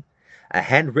cuisine, a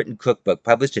handwritten cookbook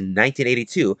published in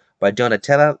 1982 by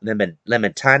Donatella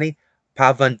Lementani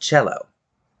Pavoncello.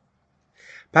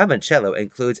 Pavoncello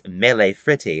includes mele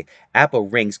fritti, apple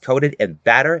rings coated in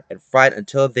batter and fried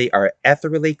until they are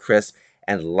ethereally crisp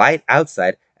and light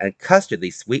outside and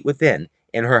custardly sweet within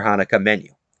in her Hanukkah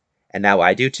menu. And now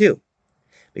I do too,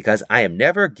 because I am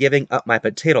never giving up my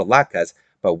potato latkes,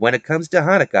 but when it comes to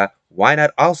Hanukkah, why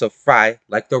not also fry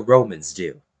like the Romans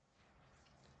do?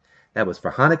 That was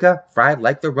for Hanukkah, Fried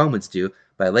Like the Romans Do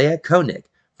by Leah Koenig,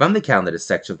 from the calendar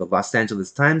section of the Los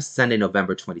Angeles Times, Sunday,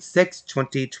 November 26,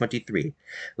 2023.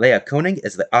 Leah Koenig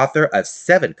is the author of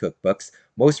 7 cookbooks,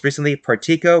 most recently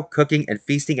Portico, Cooking and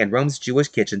Feasting in Rome's Jewish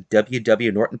Kitchen,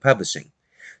 W.W. Norton Publishing.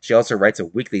 She also writes a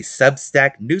weekly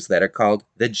Substack newsletter called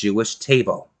The Jewish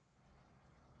Table.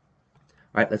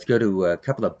 All right, let's go to a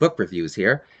couple of book reviews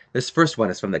here. This first one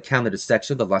is from the calendar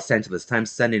section of the Los Angeles Times,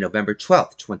 Sunday, November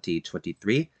 12,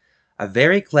 2023. A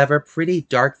Very Clever, Pretty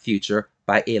Dark Future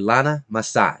by Ilana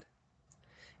Masad.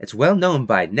 It's well known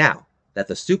by now that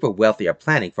the super wealthy are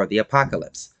planning for the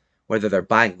apocalypse. Whether they're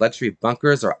buying luxury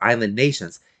bunkers or island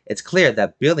nations, it's clear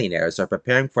that billionaires are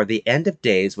preparing for the end of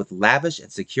days with lavish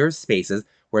and secure spaces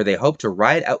where they hope to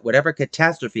ride out whatever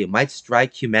catastrophe might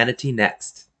strike humanity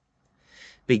next.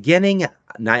 Beginning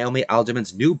Naomi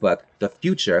Alderman's new book, The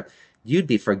Future, you'd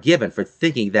be forgiven for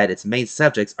thinking that its main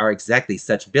subjects are exactly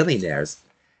such billionaires,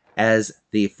 as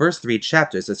the first 3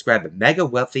 chapters describe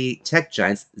mega-wealthy tech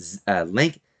giants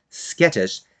Link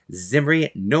Skettish, Zimri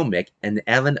Nomic, and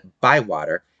Ellen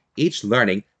Bywater, each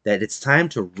learning that it's time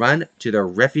to run to their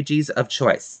refugees of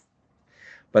choice.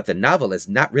 But the novel is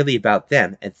not really about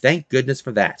them, and thank goodness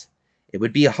for that. It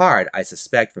would be hard, I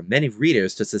suspect, for many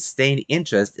readers to sustain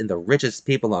interest in the richest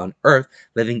people on Earth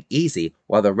living easy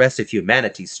while the rest of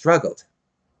humanity struggled.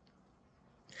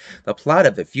 The plot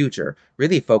of The Future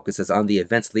really focuses on the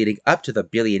events leading up to the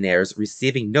billionaires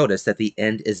receiving notice that the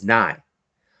end is nigh.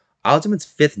 Alderman's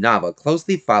 5th novel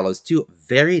closely follows 2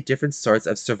 very different sorts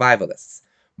of survivalists.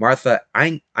 Martha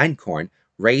Einkorn,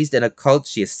 raised in a cult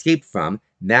she escaped from,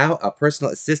 now a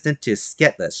personal assistant to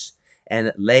Sketlish,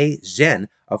 and Lei Zhen,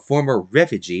 a former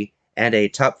refugee and a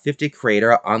top 50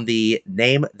 creator on the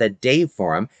Name the Day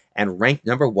forum and ranked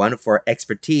number 1 for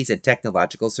expertise in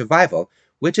technological survival,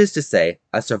 which is to say,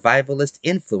 a survivalist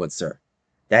influencer.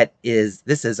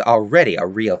 This is already a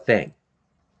real thing.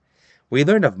 We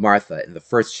learn of Martha in the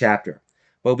first chapter,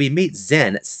 but we meet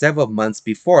Zen several months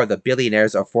before the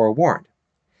billionaires are forewarned.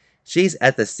 She's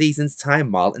at the Seasons Time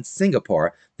Mall in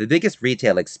Singapore, the biggest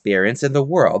retail experience in the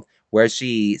world, where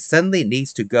she suddenly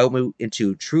needs to go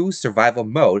into true survival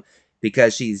mode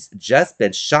because she's just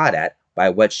been shot at by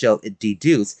what she'll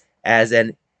deduce as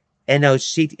an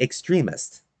Enoshite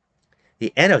extremist.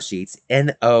 The Enoshites,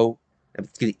 Enochites,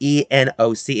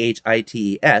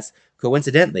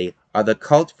 coincidentally, are the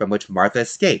cult from which Martha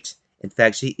escaped. In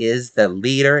fact, she is the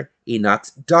leader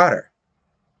Enoch's daughter.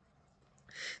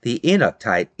 The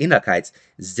Enochites,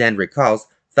 Zen recalls,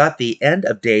 thought the end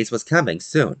of days was coming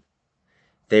soon.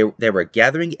 They were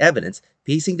gathering evidence,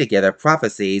 piecing together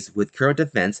prophecies with current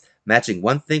events, matching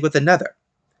one thing with another.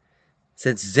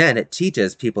 Since Zen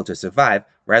teaches people to survive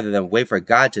rather than wait for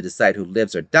God to decide who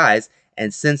lives or dies,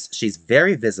 and since she's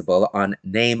very visible on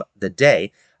Name the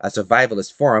Day, a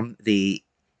survivalist forum the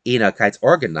Enochites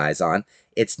organize on,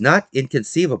 it's not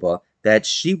inconceivable that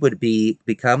she would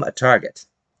become a target.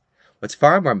 What's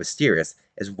far more mysterious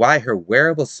is why her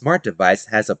wearable smart device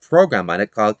has a program on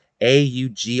it called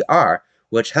AUGR,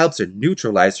 which helps her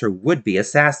neutralize her would-be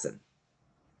assassin.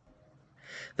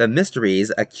 The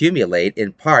mysteries accumulate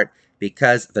in part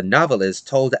because the novel is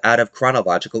told out of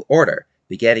chronological order,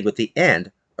 beginning with the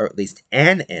end, or at least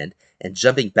an end, and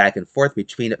jumping back and forth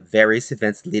between various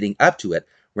events leading up to it,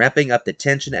 ramping up the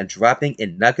tension and dropping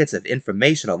in nuggets of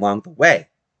information along the way.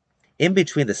 In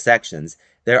between the sections,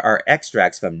 there are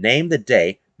extracts from Name the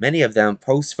Day, many of them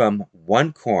posts from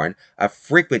OneCorn, a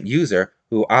frequent user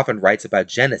who often writes about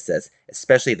Genesis,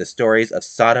 especially the stories of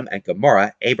Sodom and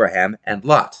Gomorrah, Abraham, and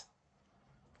Lot.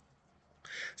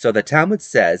 So the Talmud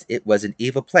says it was an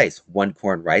evil place,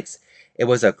 OneCorn writes. It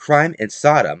was a crime in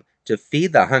Sodom to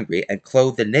feed the hungry and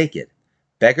clothe the naked.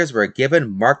 Beggars were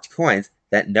given marked coins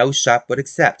that no shop would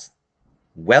accept.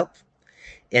 Welp,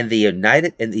 in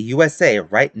the USA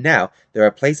right now, there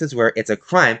are places where it's a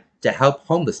crime to help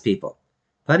homeless people.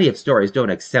 Plenty of stores don't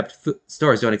accept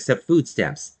food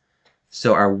stamps.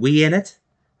 So are we in it?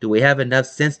 Do we have enough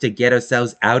sense to get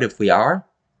ourselves out if we are?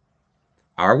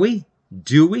 Are we?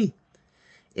 Do we?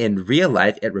 In real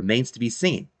life, it remains to be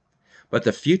seen. But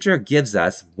the future gives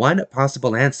us one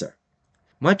possible answer.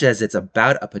 Much as it's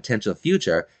about a potential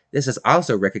future, this is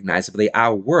also recognizably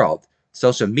our world.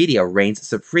 Social media reigns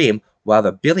supreme, while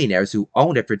the billionaires who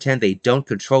own it pretend they don't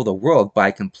control the world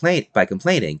by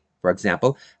complaining, for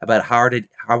example, about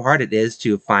how hard it is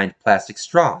to find plastic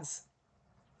straws.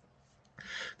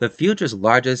 The future's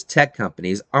largest tech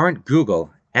companies aren't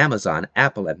Google, Amazon,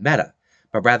 Apple, and Meta,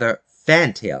 but rather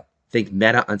Fantail, think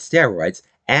Meta on steroids,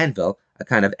 Anvil, a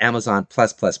kind of Amazon+++,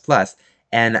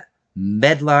 and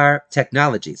Medlar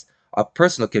Technologies, a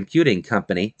personal computing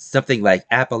company, something like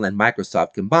Apple and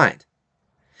Microsoft combined.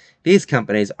 These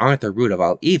companies aren't the root of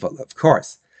all evil, of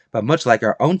course, but much like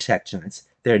our own tech giants,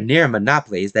 they're near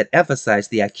monopolies that emphasize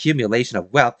the accumulation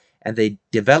of wealth and the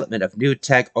development of new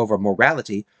tech over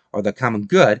morality or the common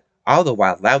good, all the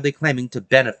while loudly claiming to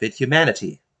benefit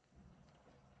humanity.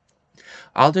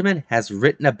 Alderman has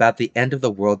written about the end of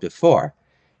the world before.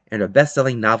 In her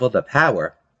best-selling novel The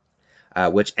Power,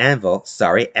 which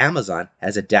Amazon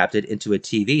has adapted into a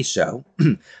TV show,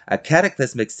 a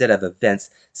cataclysmic set of events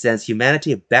sends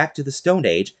humanity back to the Stone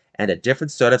Age and a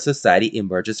different sort of society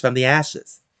emerges from the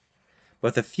ashes.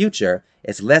 But the future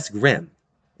is less grim.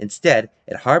 Instead,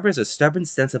 it harbors a stubborn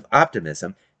sense of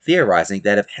optimism, theorizing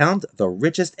that if helmed the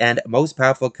richest and most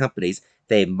powerful companies,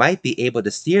 they might be able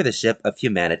to steer the ship of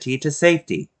humanity to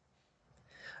safety.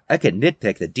 I could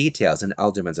nitpick the details in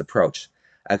Alderman's approach.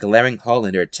 A glaring hole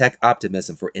in her tech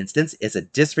optimism, for instance, is a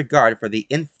disregard for the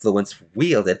influence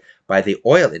wielded by the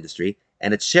oil industry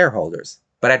and its shareholders,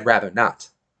 but I'd rather not.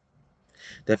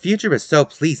 The future is so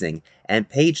pleasing and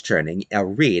page-turning a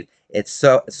read, it's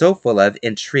so full of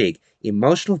intrigue,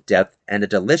 emotional depth, and a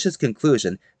delicious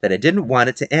conclusion that I didn't want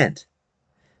it to end.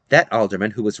 That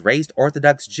alderman, who was raised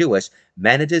Orthodox Jewish,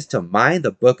 manages to mine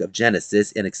the book of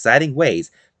Genesis in exciting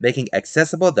ways, making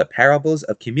accessible the parables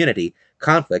of community,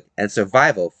 conflict, and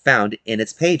survival found in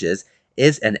its pages,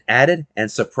 is an added and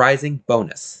surprising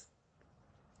bonus.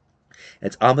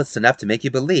 It's almost enough to make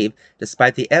you believe,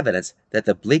 despite the evidence, that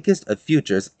the bleakest of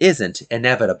futures isn't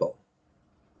inevitable.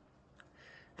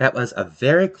 That was A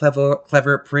Very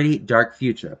Clever, Pretty Dark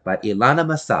Future by Ilana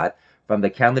Massad from the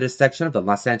calendar section of the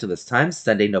Los Angeles Times,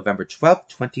 Sunday, November 12,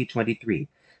 2023.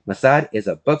 Massad is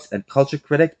a books and culture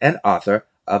critic and author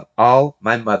of All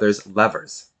My Mother's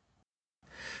Lovers.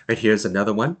 Right, here's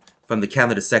another one from the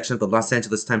calendar section of the Los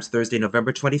Angeles Times, Thursday,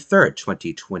 November 23rd,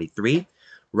 2023.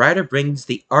 Writer brings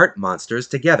the art monsters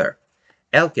together.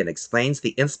 Elkin explains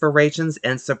the inspirations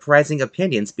and surprising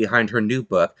opinions behind her new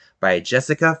book by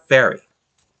Jessica Ferry.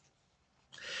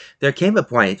 There came a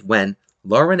point when,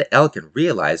 Lauren Elkin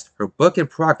realized her book in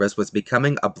progress was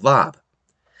becoming a blob.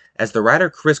 As the writer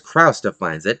Chris Kraus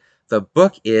defines it, the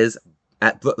book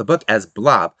as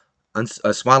blob,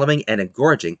 swallowing and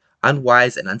engorging,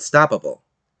 unwise and unstoppable.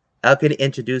 Elkin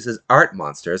introduces Art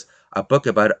Monsters, a book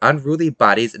about unruly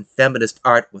bodies and feminist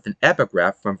art with an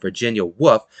epigraph from Virginia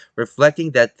Woolf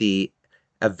reflecting that the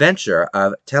adventure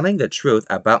of telling the truth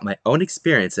about my own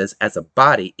experiences as a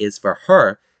body is for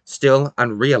her still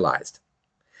unrealized.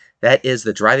 That is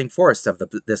the driving force of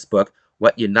this book,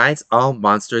 what unites all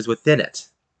monsters within it.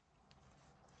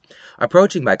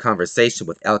 Approaching my conversation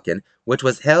with Elkin, which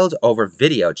was held over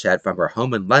video chat from her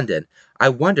home in London, I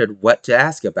wondered what to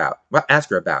ask her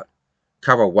about.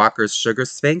 Carol Walker's Sugar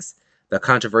Sphinx, the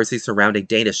controversy surrounding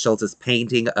Dana Schulz's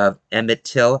painting of Emmett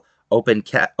Till, Open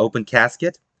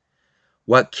Casket,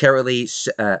 what Carolee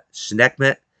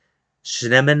Schneemann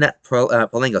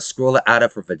pulling a scroll out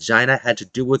of her vagina had to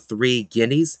do with 3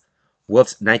 guineas,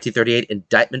 Woolf's 1938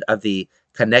 indictment of the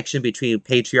connection between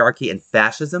patriarchy and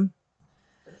fascism.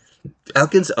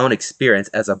 Elkin's own experience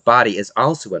as a body is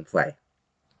also in play.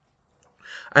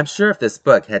 I'm sure if this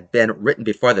book had been written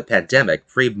before the pandemic,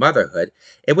 pre-motherhood,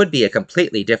 it would be a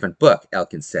completely different book,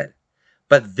 Elkin said.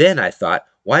 But then I thought,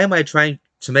 why am I trying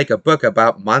to make a book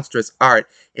about monstrous art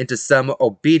into some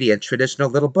obedient traditional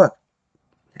little book?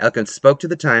 Elkin spoke to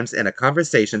the Times in a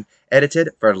conversation edited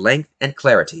for length and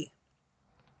clarity.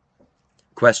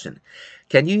 Question.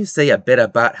 Can you say a bit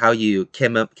about how you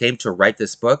came to write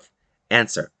this book?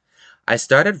 Answer. I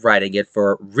started writing it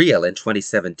for real in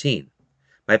 2017.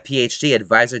 My PhD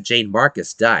advisor Jane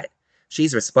Marcus died.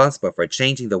 She's responsible for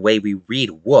changing the way we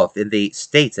read Woolf, in the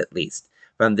States at least,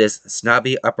 from this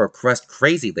snobby upper-crust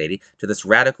crazy lady to this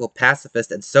radical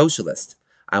pacifist and socialist.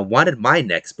 I wanted my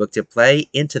next book to play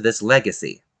into this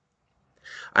legacy.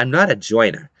 I'm not a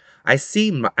joiner. I see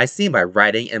my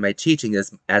writing and my teaching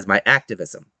as my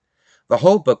activism. The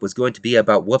whole book was going to be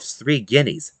about Woolf's 3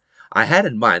 guineas. I had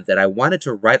in mind that I wanted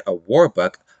to write a war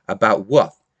book about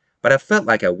Woolf, but I felt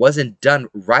like I wasn't done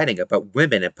writing about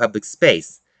women in public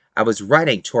space. I was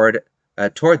writing toward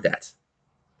that.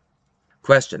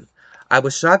 Question. I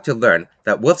was shocked to learn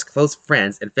that Woolf's close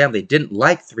friends and family didn't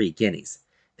like 3 guineas.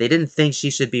 They didn't think she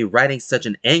should be writing such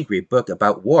an angry book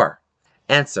about war.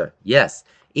 Answer. Yes.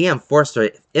 E.M. Forster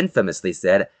infamously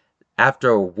said,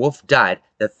 after Woolf died,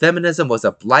 that feminism was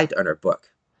a blight on her book.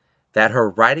 That her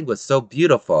writing was so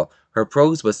beautiful, her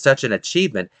prose was such an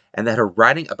achievement, and that her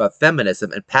writing about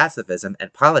feminism and pacifism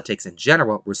and politics in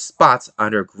general were spots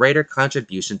on her greater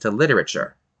contribution to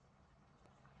literature.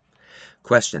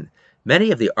 Question.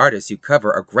 Many of the artists you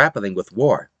cover are grappling with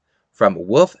war. From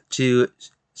Woolf to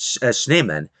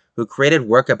Schneemann, who created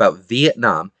work about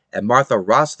Vietnam, and Martha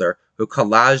Rosler, who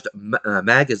collaged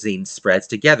magazine spreads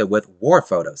together with war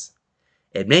photos.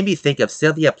 It made me think of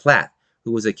Sylvia Plath,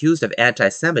 who was accused of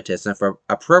anti-Semitism for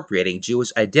appropriating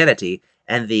Jewish identity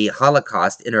and the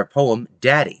Holocaust in her poem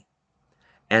Daddy.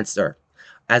 Answer.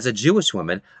 As a Jewish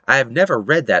woman, I have never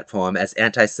read that poem as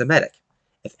anti-Semitic.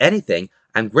 If anything,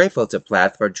 I'm grateful to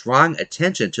Plath for drawing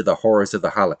attention to the horrors of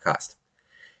the Holocaust.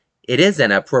 It is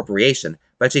an appropriation,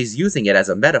 but she's using it as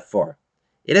a metaphor.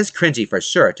 It is cringy for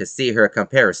sure to see her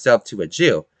compare herself to a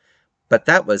Jew, but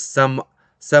that was some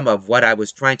of what I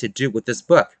was trying to do with this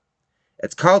book.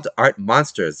 It's called Art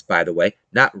Monsters, by the way,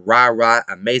 not rah-rah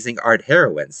amazing art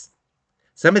heroines.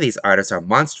 Some of these artists are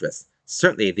monstrous.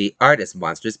 Certainly the art is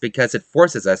monstrous because it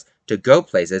forces us to go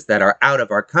places that are out of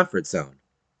our comfort zone.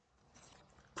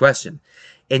 Question.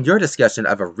 In your discussion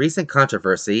of a recent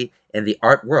controversy in the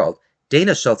art world,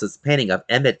 Dana Schulz's painting of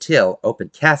Emmett Till, Open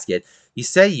Casket, you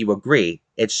say you agree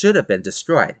it should have been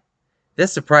destroyed.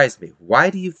 This surprised me. Why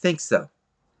do you think so?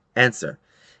 Answer.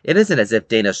 It isn't as if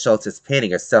Dana Schulz is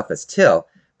painting herself as Till,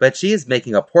 but she is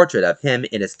making a portrait of him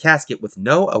in his casket with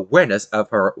no awareness of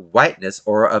her whiteness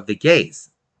or of the gaze.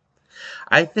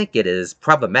 I think it is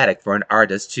problematic for an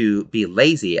artist to be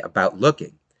lazy about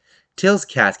looking. Till's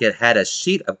casket had a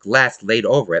sheet of glass laid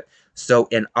over it, so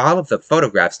in all of the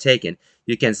photographs taken,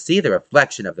 you can see the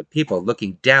reflection of the people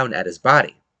looking down at his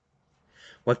body.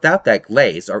 Without that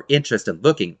glaze or interest in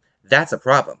looking, that's a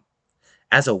problem.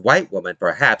 As a white woman,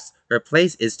 perhaps, her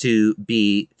place is to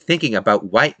be thinking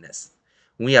about whiteness.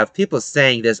 When we have people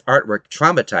saying this artwork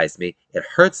traumatized me, it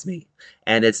hurts me,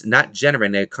 and it's not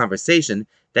generating a conversation,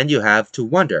 then you have to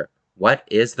wonder, what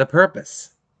is the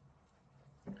purpose?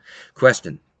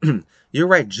 Question. You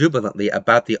write jubilantly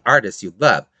about the artists you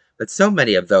love, but so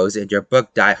many of those in your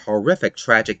book die horrific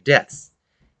tragic deaths.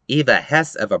 Eva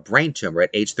Hess of a brain tumor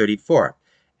at age 34,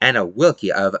 Anna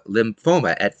Wilke of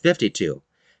lymphoma at 52,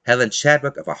 Helen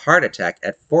Chadwick of a heart attack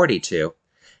at 42,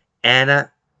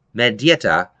 Anna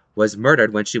Mendieta was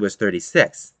murdered when she was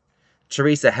 36.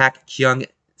 Teresa Hack Kyung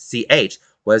CH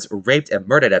was raped and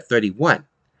murdered at 31.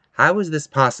 How is this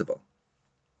possible?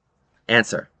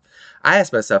 Answer. I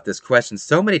asked myself this question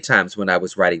so many times when I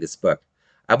was writing this book.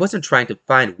 I wasn't trying to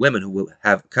find women who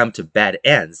have come to bad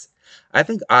ends. I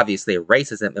think obviously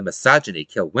racism and misogyny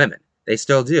kill women. They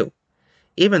still do.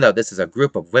 Even though this is a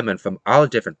group of women from all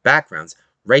different backgrounds,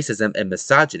 racism and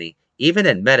misogyny, even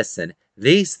in medicine,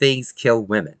 these things kill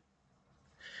women.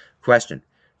 Question.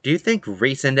 Do you think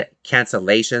recent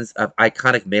cancellations of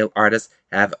iconic male artists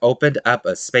have opened up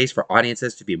a space for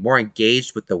audiences to be more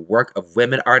engaged with the work of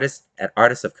women artists and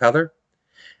artists of color?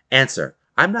 Answer.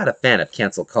 I'm not a fan of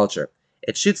cancel culture.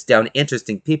 It shoots down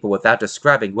interesting people without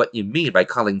describing what you mean by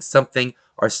calling something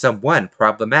or someone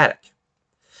problematic.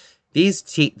 These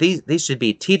should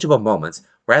be teachable moments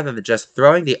rather than just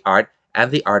throwing the art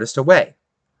and the artist away.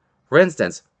 For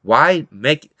instance,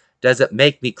 does it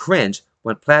make me cringe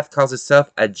when Plath calls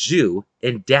herself a Jew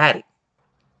in Daddy?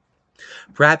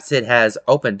 Perhaps it has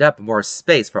opened up more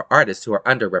space for artists who are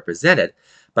underrepresented,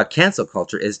 but cancel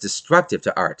culture is destructive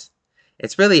to art.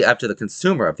 It's really up to the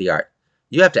consumer of the art.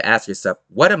 You have to ask yourself,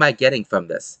 what am I getting from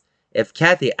this? If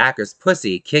Kathy Acker's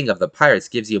Pussy, King of the Pirates,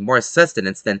 gives you more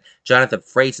sustenance than Jonathan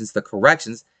Frakes' The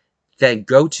Corrections, then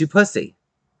go to Pussy.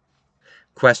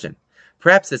 Question.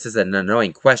 Perhaps this is an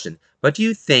annoying question, but do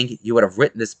you think you would have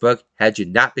written this book had you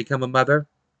not become a mother?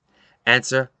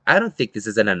 Answer. I don't think this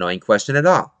is an annoying question at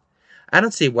all. I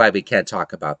don't see why we can't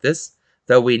talk about this,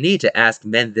 though we need to ask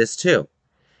men this too.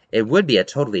 It would be a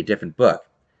totally different book.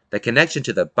 The connection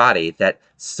to the body that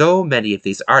so many of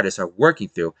these artists are working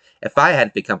through. If I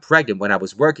hadn't become pregnant when I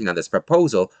was working on this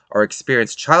proposal or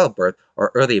experienced childbirth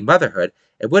or early motherhood,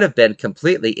 it would have been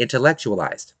completely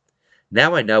intellectualized.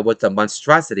 Now I know what the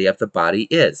monstrosity of the body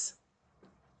is.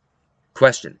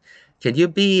 Question. Can you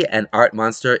be an art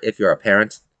monster if you're a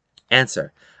parent?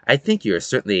 Answer. I think you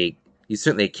certainly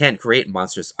can create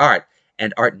monstrous art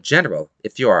and art in general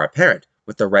if you are a parent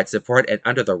with the right support and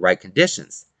under the right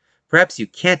conditions. Perhaps you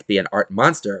can't be an art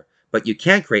monster, but you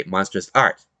can create monstrous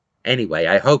art. Anyway,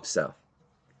 I hope so.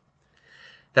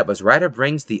 That was Writer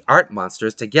Brings the Art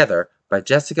Monsters Together by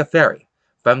Jessica Ferry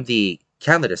from the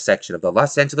calendar section of the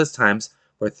Los Angeles Times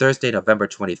for Thursday, November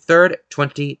 23rd,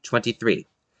 2023.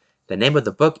 The name of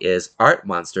the book is Art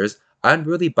Monsters,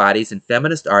 Unruly Bodies in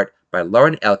Feminist Art by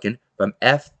Lauren Elkin from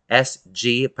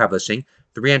FSG Publishing,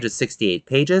 368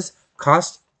 pages,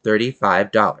 cost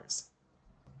 $35.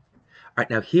 All right,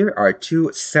 now here are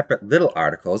two separate little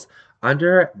articles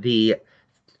under the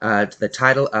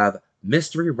title of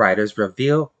Mystery Writers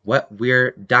Reveal What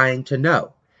We're Dying to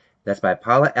Know. That's by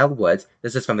Paula L. Woods.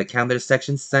 This is from the calendar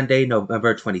section, Sunday,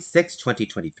 November 26,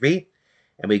 2023.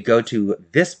 And we go to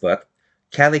this book,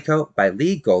 Calico by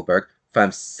Lee Goldberg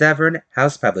from Severn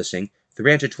House Publishing,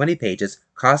 320 pages,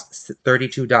 costs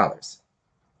 $32.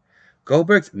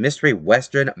 Goldberg's mystery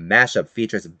western mashup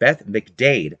features Beth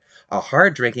McDade, a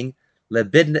hard-drinking,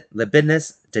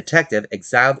 libidinous detective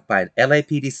exiled by an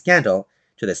LAPD scandal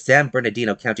to the San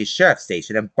Bernardino County Sheriff's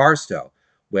Station in Barstow,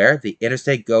 where the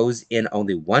interstate goes in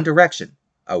only one direction,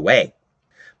 away.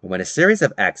 But when a series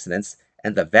of accidents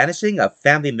and the vanishing of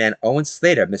family man Owen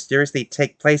Slater mysteriously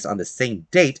take place on the same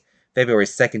date, February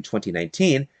 2nd,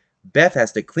 2019, Beth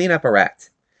has to clean up her act.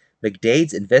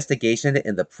 McDade's investigation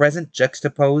in the present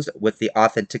juxtaposed with the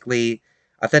authentically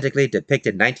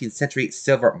depicted 19th century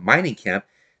silver mining camp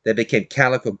that became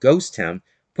Calico Ghost Town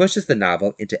pushes the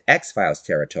novel into X-Files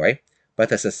territory, but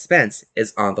the suspense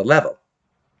is on the level.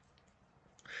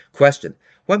 Question.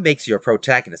 What makes your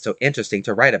protagonist so interesting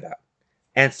to write about?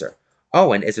 Answer.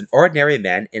 Owen is an ordinary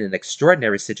man in an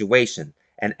extraordinary situation,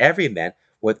 an everyman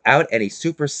without any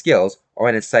super skills or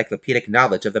an encyclopedic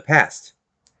knowledge of the past.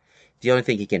 The only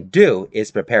thing he can do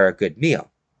is prepare a good meal.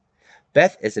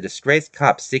 Beth is a disgraced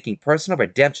cop seeking personal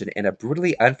redemption in a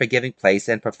brutally unforgiving place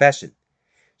and profession.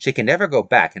 She can never go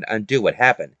back and undo what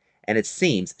happened, and it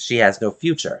seems she has no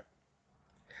future.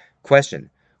 Question.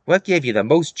 What gave you the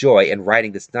most joy in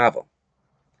writing this novel?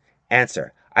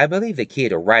 Answer. I believe the key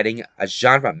to writing a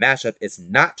genre mashup is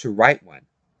not to write one.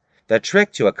 The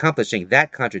trick to accomplishing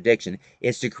that contradiction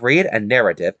is to create a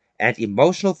narrative and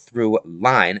emotional through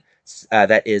line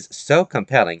that is so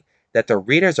compelling that the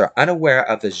readers are unaware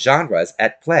of the genres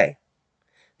at play.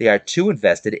 They are too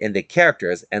invested in the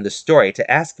characters and the story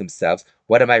to ask themselves,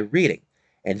 what am I reading?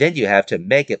 And then you have to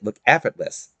make it look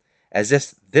effortless, as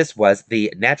if this was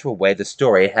the natural way the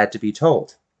story had to be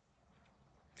told.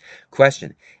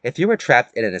 Question. If you were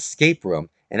trapped in an escape room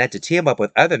and had to team up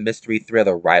with other mystery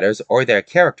thriller writers or their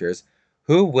characters,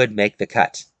 who would make the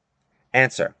cut?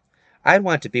 Answer. I'd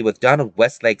want to be with Donald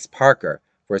Westlake's Parker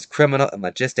for his criminal and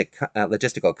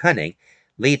logistical cunning,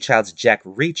 Lee Child's Jack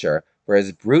Reacher for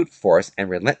his brute force and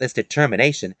relentless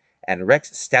determination, and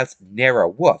Rex Stout's Nara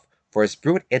Wolf for his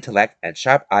brute intellect and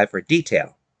sharp eye for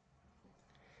detail.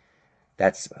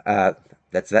 That's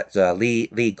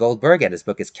Lee Goldberg, and his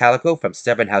book is Calico from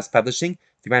Stubborn House Publishing,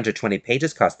 320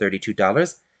 pages, cost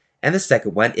 $32. And the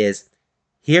second one is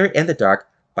Here in the Dark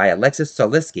by Alexis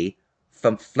Solisky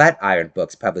from Flatiron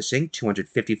Books Publishing,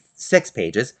 256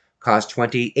 pages, cost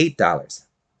 $28.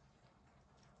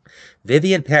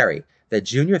 Vivian Perry, the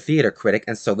junior theater critic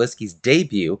and Solisky's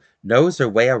debut, knows her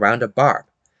way around a barb.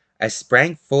 A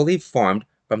spring fully formed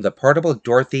from the portable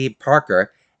Dorothy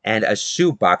Parker and a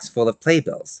shoebox full of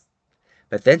playbills.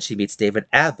 But then she meets David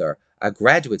Adler, a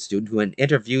graduate student who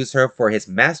interviews her for his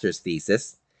master's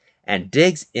thesis, and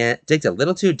digs a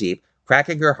little too deep,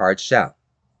 cracking her hard shell.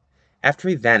 After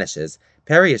he vanishes,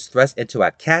 Perry is thrust into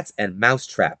a cats and mouse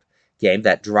trap game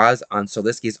that draws on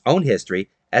Solisky's own history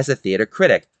as a theater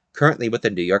critic, currently with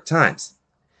the New York Times.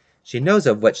 She knows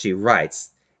of what she writes,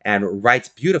 and writes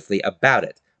beautifully about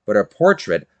it, but her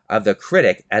portrait of the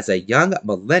critic as a young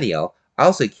millennial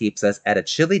also keeps us at a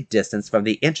chilly distance from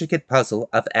the intricate puzzle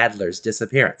of Adler's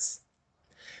disappearance.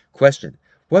 Question: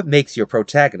 what makes your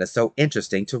protagonist so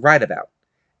interesting to write about?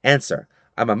 Answer: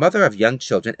 I'm a mother of young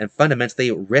children and fundamentally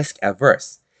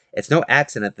risk-averse. It's no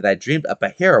accident that I dreamed up a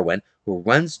heroine who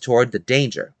runs toward the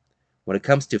danger. When it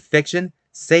comes to fiction,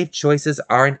 safe choices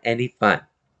aren't any fun.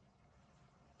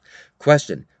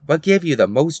 Question: what gave you the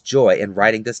most joy in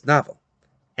writing this novel?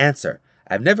 Answer: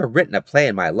 I've never written a play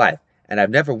in my life, and I've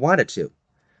never wanted to.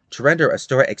 To render a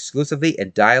story exclusively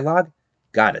in dialogue?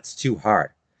 God, it's too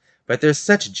hard. But there's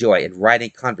such joy in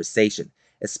writing conversation,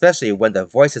 especially when the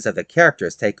voices of the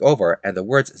characters take over and the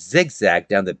words zigzag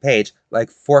down the page like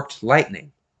forked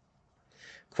lightning.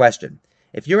 Question: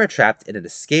 if you were trapped in an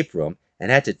escape room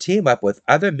and had to team up with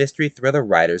other mystery thriller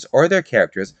writers or their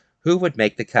characters, who would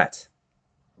make the cut?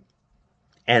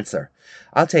 Answer: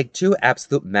 I'll take two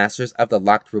absolute masters of the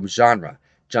locked room genre,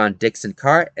 John Dickson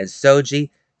Carr and Soji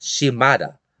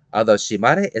Shimada, although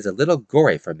Shimada is a little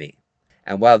gory for me.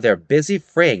 And while they're busy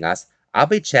freeing us, I'll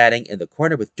be chatting in the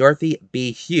corner with Dorothy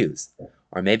B. Hughes,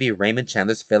 or maybe Raymond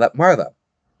Chandler's Philip Marlowe.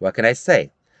 What can I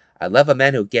say? I love a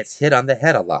man who gets hit on the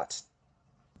head a lot.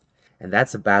 And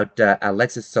that's about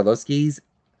Alexis Solisky's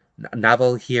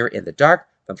novel Here in the Dark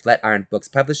from Flatiron Books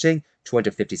Publishing,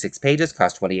 256 pages,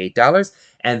 cost $28.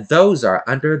 And those are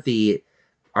under the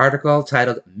article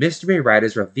titled Mystery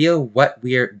Writers Reveal What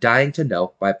We're Dying to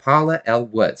Know by Paula L.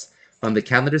 Woods. From the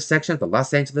calendar section of the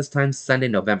Los Angeles Times, Sunday,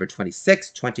 November 26,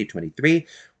 2023,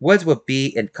 Woods will be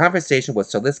in conversation with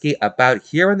Solisky about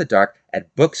Here in the Dark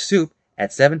at Book Soup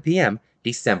at 7 p.m.,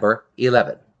 December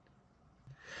 11.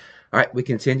 All right, we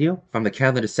continue from the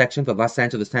calendar section of the Los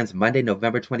Angeles Times, Monday,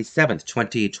 November 27th,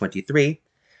 2023.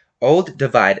 Old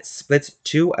Divide splits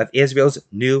two of Israel's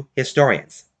new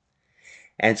historians.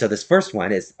 And so this first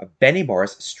one is Benny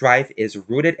Morris, Strife is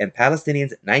Rooted in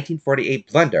Palestinians'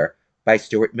 1948 Blunder by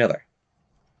Stuart Miller.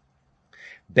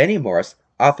 Benny Morris,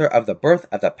 author of The Birth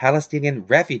of the Palestinian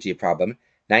Refugee Problem,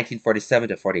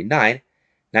 1947-49,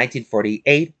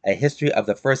 1948, A History of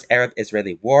the First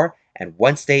Arab-Israeli War, and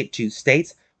One State, Two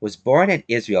States, was born in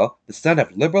Israel, the son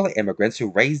of liberal immigrants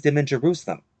who raised him in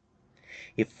Jerusalem.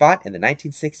 He fought in the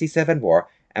 1967 war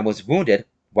and was wounded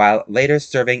while later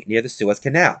serving near the Suez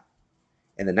Canal.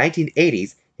 In the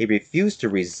 1980s, he refused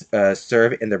to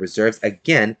serve in the reserves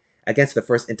again against the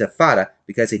First Intifada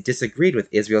because he disagreed with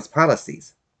Israel's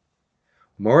policies.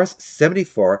 Morris,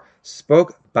 74,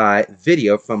 spoke by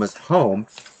video from his home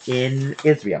in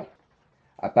Israel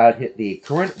about the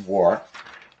current war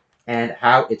and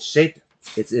how it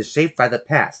is shaped by the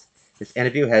past. This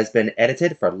interview has been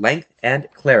edited for length and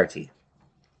clarity.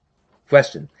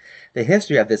 Question: the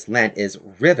history of this land is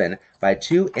riven by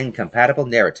two incompatible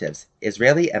narratives,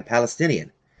 Israeli and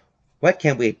Palestinian. What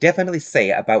can we definitely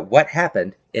say about what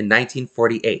happened in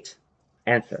 1948?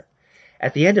 Answer: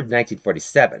 at the end of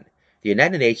 1947, the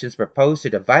United Nations proposed to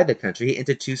divide the country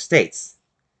into two states.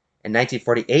 In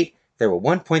 1948, there were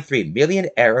 1.3 million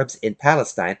Arabs in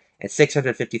Palestine and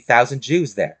 650,000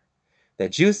 Jews there. The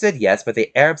Jews said yes, but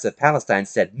the Arabs of Palestine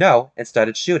said no and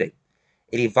started shooting.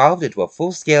 It evolved into a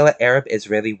full-scale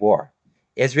Arab-Israeli war.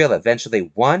 Israel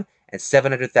eventually won, and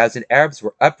 700,000 Arabs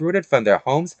were uprooted from their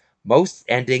homes, most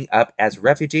ending up as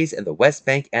refugees in the West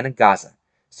Bank and in Gaza.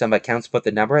 Some accounts put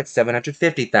the number at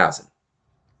 750,000.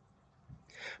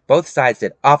 Both sides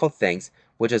did awful things,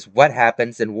 which is what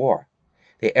happens in war.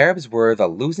 The Arabs were the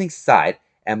losing side,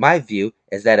 and my view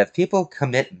is that if people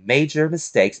commit major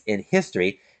mistakes in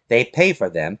history, they pay for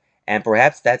them, and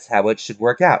perhaps that's how it should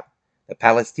work out. The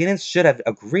Palestinians should have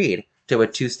agreed to a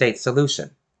two-state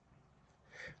solution?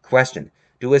 Question.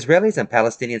 Do Israelis and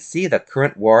Palestinians see the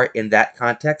current war in that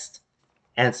context?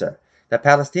 Answer. The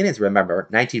Palestinians remember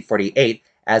 1948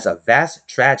 as a vast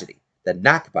tragedy. The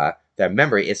Nakba, their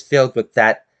memory is filled with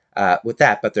that,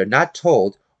 but they're not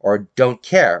told or don't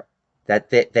care that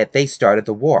they started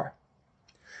the war.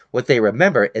 What they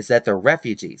remember is that they're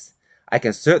refugees. I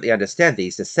can certainly understand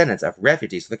these descendants of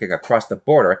refugees looking across the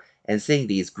border and seeing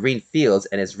these green fields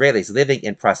and Israelis living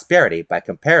in prosperity by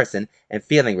comparison and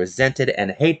feeling resentment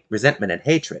and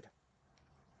hatred.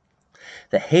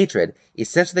 The hatred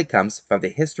essentially comes from the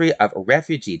history of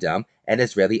refugeedom and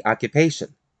Israeli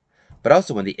occupation. But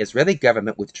also when the Israeli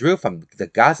government withdrew from the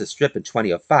Gaza Strip in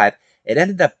 2005, it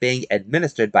ended up being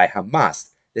administered by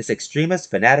Hamas, this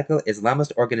extremist fanatical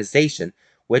Islamist organization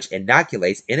which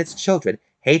inoculates in its children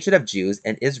hatred of Jews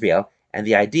and Israel and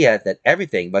the idea that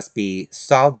everything must be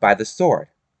solved by the sword.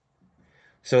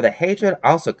 So the hatred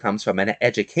also comes from an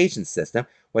education system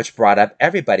which brought up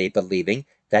everybody believing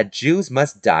that Jews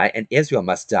must die and Israel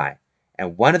must die.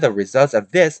 And one of the results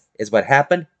of this is what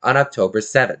happened on October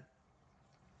 7.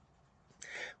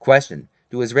 Question.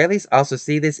 Do Israelis also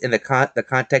see this in the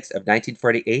context of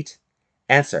 1948?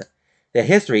 Answer. The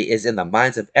history is in the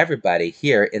minds of everybody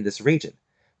here in this region.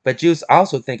 But Jews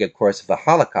also think, of course, of the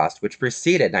Holocaust, which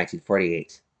preceded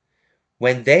 1948.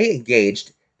 When they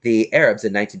engaged the Arabs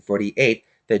in 1948,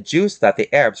 the Jews thought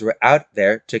the Arabs were out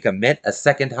there to commit a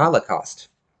second Holocaust.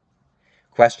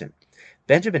 Question.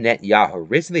 Benjamin Netanyahu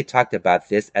recently talked about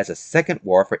this as a second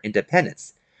war for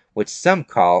independence, which some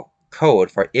call code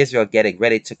for Israel getting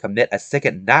ready to commit a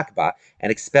second Nakba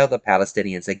and expel the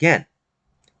Palestinians again.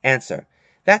 Answer.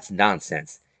 That's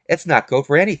nonsense. It's not code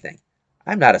for anything.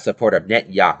 I'm not a supporter of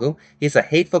Netanyahu. He's a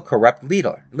hateful, corrupt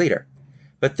leader.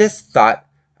 But this thought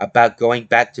about going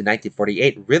back to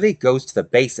 1948 really goes to the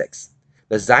basics.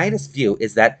 The Zionist view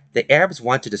is that the Arabs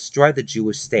want to destroy the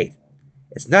Jewish state.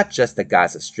 It's not just the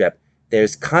Gaza Strip.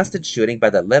 There's constant shooting by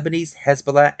the Lebanese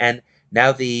Hezbollah, and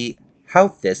now the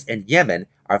Houthis in Yemen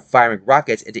are firing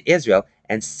rockets into Israel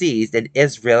and seized an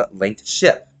Israel-linked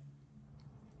ship.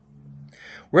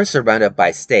 We're surrounded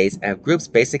by states and groups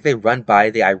basically run by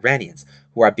the Iranians,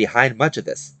 who are behind much of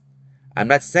this. I'm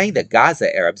not saying that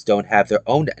Gaza Arabs don't have their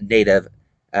own native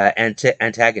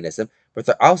antagonism, but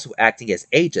they're also acting as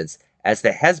agents, as the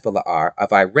Hezbollah are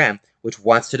of Iran, which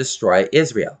wants to destroy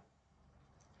Israel.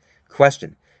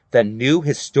 Question. The new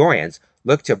historians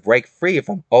look to break free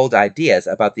from old ideas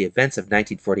about the events of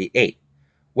 1948.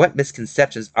 What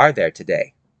misconceptions are there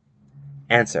today?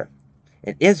 Answer.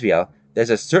 In Israel, there's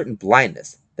a certain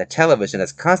blindness. The television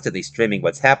is constantly streaming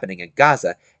what's happening in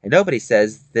Gaza, and nobody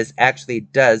says this actually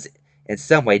does in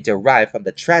some way derive from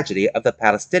the tragedy of the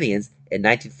Palestinians in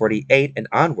 1948 and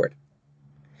onward.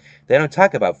 They don't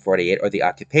talk about 48 or the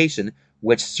occupation,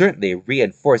 which certainly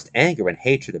reinforced anger and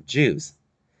hatred of Jews.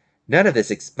 None of this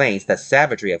explains the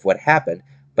savagery of what happened,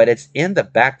 but it's in the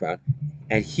background,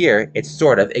 and here it's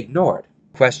sort of ignored.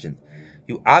 Question.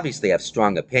 You obviously have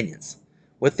strong opinions.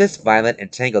 With this violent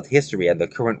and tangled history of the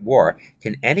current war,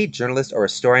 can any journalist or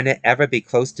historian ever be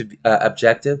close to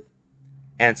objective?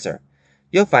 Answer.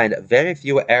 You'll find very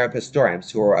few Arab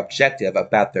historians who are objective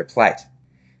about their plight.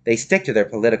 They stick to their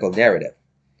political narrative.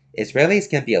 Israelis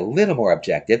can be a little more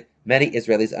objective. Many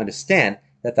Israelis understand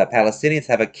that the Palestinians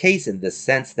have a case in the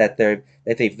sense that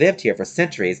they've lived here for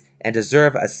centuries and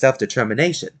deserve a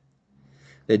self-determination.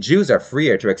 The Jews are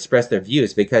freer to express their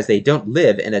views because they don't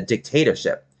live in a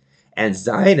dictatorship. And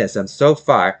Zionism so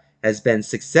far has been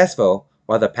successful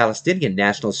while the Palestinian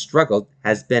national struggle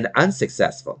has been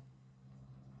unsuccessful.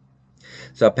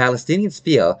 So Palestinians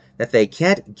feel that they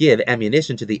can't give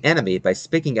ammunition to the enemy by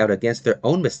speaking out against their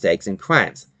own mistakes and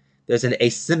crimes. There's an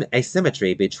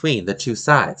asymmetry between the two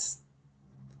sides.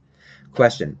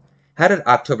 Question. How did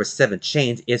October 7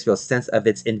 change Israel's sense of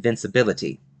its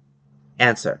invincibility?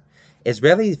 Answer.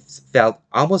 Israelis felt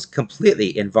almost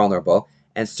completely invulnerable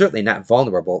and certainly not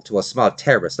vulnerable to a small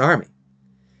terrorist army.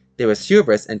 There was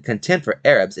hubris and contempt for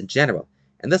Arabs in general,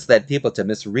 and this led people to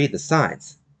misread the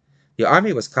signs. The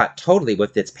army was caught totally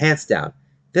with its pants down.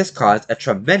 This caused a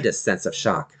tremendous sense of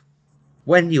shock.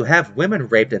 When you have women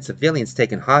raped and civilians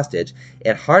taken hostage,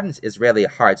 it hardens Israeli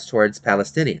hearts towards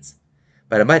Palestinians.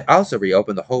 But it might also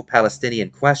reopen the whole Palestinian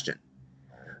question.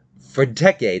 For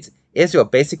decades, Israel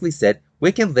basically said,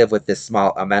 we can live with this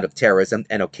small amount of terrorism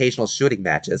and occasional shooting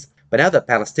matches, but now the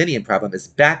Palestinian problem is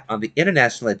back on the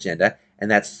international agenda, and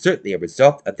that's certainly a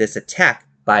result of this attack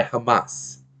by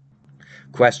Hamas.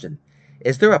 Question.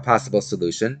 Is there a possible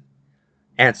solution?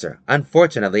 Answer.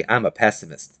 Unfortunately, I'm a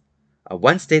pessimist. A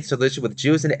one-state solution with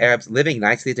Jews and Arabs living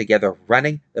nicely together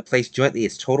running the place jointly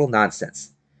is total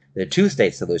nonsense. The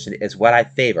two-state solution is what I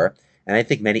favor, and I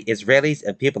think many Israelis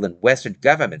and people in Western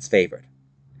governments favored.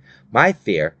 My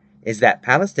fear is that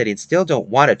Palestinians still don't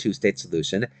want a two-state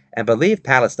solution and believe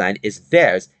Palestine is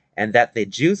theirs and that the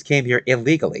Jews came here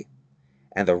illegally.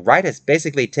 And the right has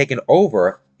basically taken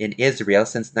over in Israel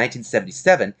since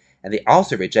 1977, and they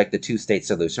also reject the two-state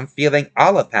solution, feeling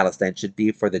all of Palestine should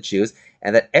be for the Jews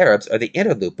and that Arabs are the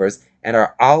interlopers and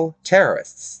are all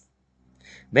terrorists.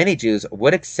 Many Jews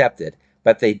would accept it,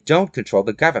 but they don't control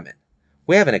the government.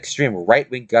 We have an extreme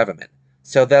right-wing government,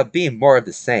 so there'll be more of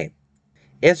the same.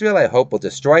 Israel, I hope, will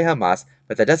destroy Hamas,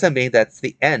 but that doesn't mean that's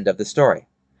the end of the story.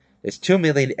 There's 2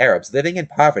 million Arabs living in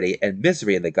poverty and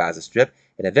misery in the Gaza Strip,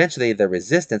 and eventually the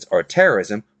resistance or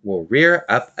terrorism will rear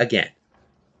up again.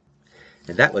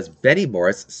 And that was Benny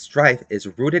Morris' Strife is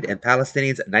Rooted in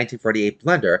Palestinians' 1948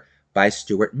 Blunder by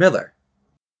Stuart Miller.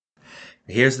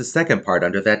 Here's the second part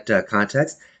under that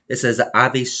context. This is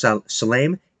Avi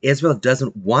Shlaim, Israel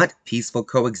Doesn't Want Peaceful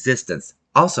Coexistence,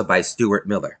 also by Stuart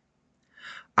Miller.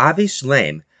 Avi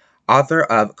Shlaim, author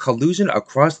of Collusion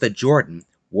Across the Jordan,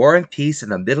 War and Peace in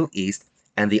the Middle East,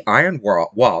 and the Iron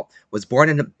Wall, was born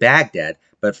in Baghdad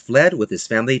but fled with his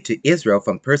family to Israel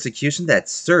from persecution that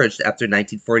surged after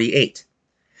 1948.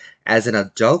 As an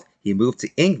adult, he moved to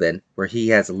England, where he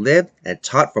has lived and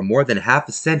taught for more than half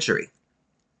a century.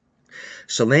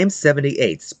 Shlaim,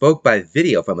 78, spoke by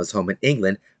video from his home in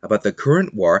England about the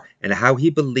current war and how he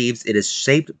believes it is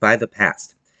shaped by the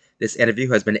past. This interview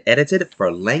has been edited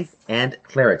for length and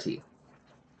clarity.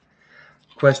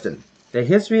 Question. The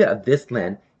history of this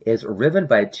land is riven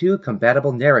by two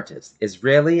compatible narratives,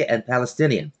 Israeli and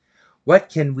Palestinian. What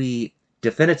can we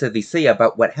definitively say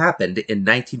about what happened in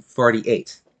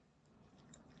 1948?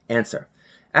 Answer.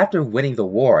 After the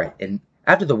war in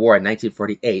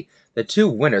 1948, the two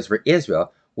winners were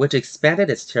Israel, which expanded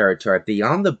its territory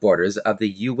beyond the borders of the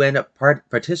UN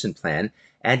partition plan,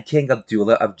 and King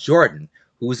Abdullah of Jordan,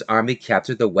 whose army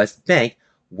captured the West Bank,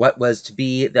 what was to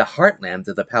be the heartland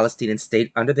of the Palestinian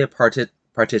state under the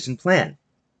partition plan.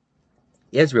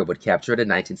 Israel would capture it in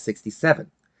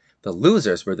 1967. The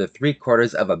losers were the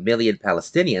 750,000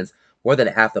 Palestinians, more than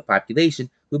half the population,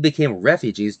 who became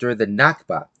refugees during the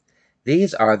Nakba.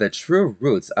 These are the true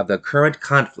roots of the current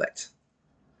conflict.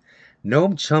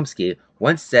 Noam Chomsky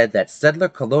once said that settler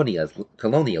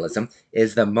colonialism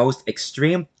is the most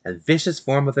extreme and vicious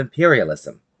form of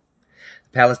imperialism.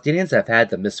 The Palestinians have had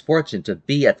the misfortune to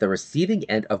be at the receiving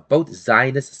end of both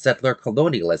Zionist settler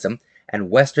colonialism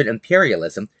and Western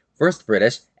imperialism, first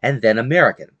British and then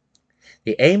American.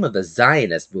 The aim of the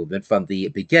Zionist movement from the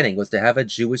beginning was to have a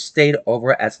Jewish state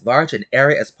over as large an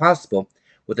area as possible,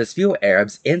 with as few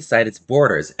Arabs inside its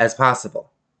borders as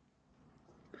possible.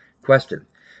 Question.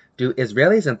 Do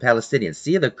Israelis and Palestinians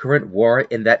see the current war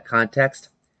in that context?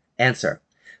 Answer.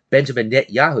 Benjamin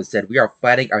Netanyahu said, "We are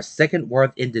fighting our second war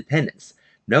of independence.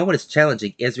 No one is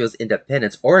challenging Israel's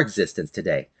independence or existence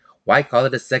today. Why call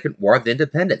it a second war of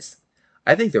independence?"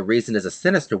 I think the reason is a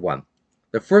sinister one.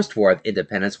 The first war of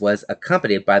independence was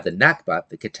accompanied by the Nakba,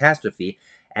 the catastrophe,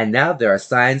 and now there are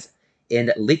signs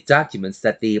in leaked documents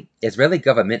that the Israeli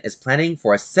government is planning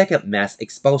for a second mass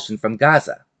expulsion from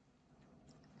Gaza.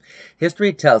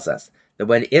 History tells us that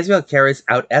when Israel carries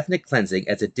out ethnic cleansing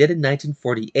as it did in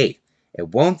 1948, it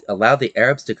won't allow the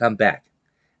Arabs to come back.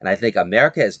 And I think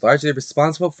America is largely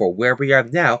responsible for where we are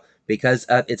now because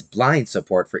of its blind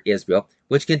support for Israel,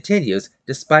 which continues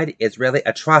despite Israeli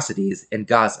atrocities in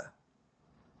Gaza.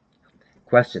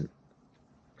 Question.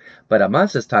 But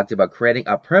Hamas has talked about creating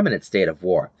a permanent state of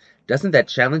war. Doesn't that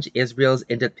challenge Israel's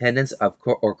independence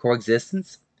or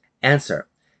coexistence? Answer.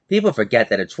 People forget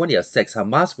that in 2006,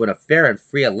 Hamas won a fair and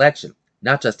free election,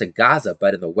 not just in Gaza,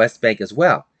 but in the West Bank as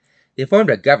well. They formed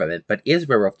a government, but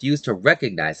Israel refused to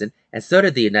recognize it, and so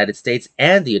did the United States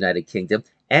and the United Kingdom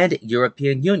and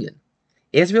European Union.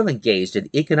 Israel engaged in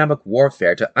economic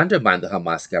warfare to undermine the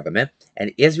Hamas government,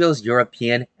 and Israel's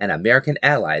European and American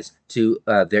allies, to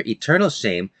their eternal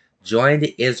shame,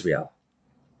 joined Israel.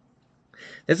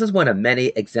 This is one of many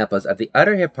examples of the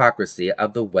utter hypocrisy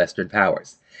of the Western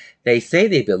powers. They say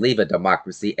they believe in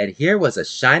democracy, and here was a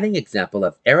shining example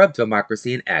of Arab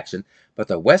democracy in action, but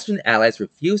the Western allies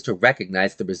refused to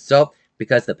recognize the result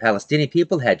because the Palestinian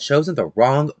people had chosen the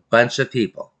wrong bunch of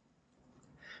people.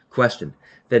 Question.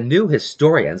 The new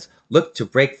historians look to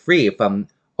break free from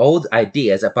old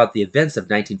ideas about the events of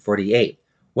 1948.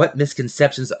 What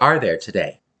misconceptions are there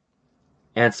today?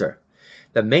 Answer.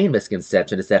 The main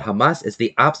misconception is that Hamas is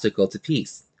the obstacle to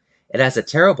peace. It has a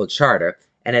terrible charter,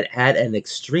 and it had an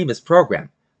extremist program,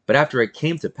 but after it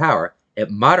came to power, it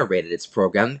moderated its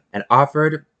program and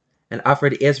offered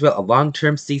Israel a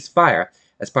long-term ceasefire,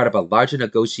 as part of a larger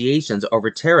negotiations over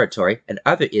territory and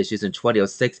other issues in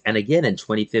 2006 and again in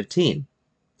 2015.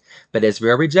 But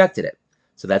Israel rejected it.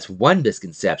 So that's one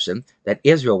misconception, that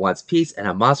Israel wants peace and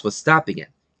Hamas was stopping it.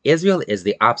 Israel is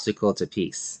the obstacle to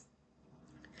peace.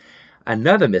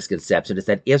 Another misconception is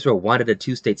that Israel wanted a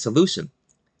two-state solution.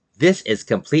 This is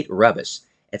complete rubbish.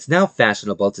 It's now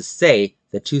fashionable to say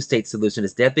the two-state solution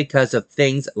is dead because of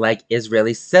things like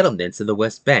Israeli settlements in the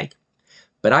West Bank.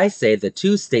 But I say the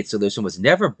two-state solution was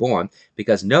never born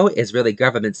because no Israeli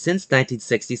government since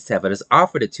 1967 has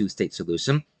offered a two-state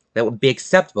solution that would be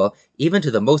acceptable even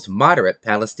to the most moderate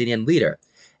Palestinian leader,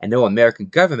 and no American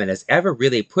government has ever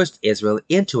really pushed Israel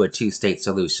into a two-state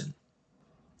solution.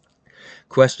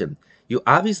 Question: you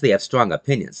obviously have strong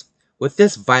opinions. With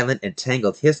this violent and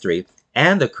tangled history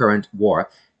and the current war,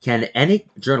 can any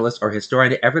journalist or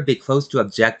historian ever be close to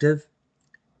objective?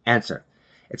 Answer: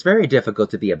 it's very difficult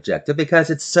to be objective because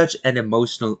it's such an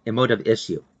emotive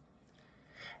issue.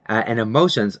 And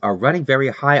emotions are running very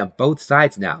high on both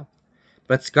sides now.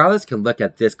 But scholars can look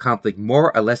at this conflict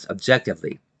more or less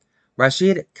objectively.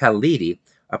 Rashid Khalidi,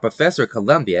 a professor at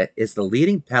Columbia, is the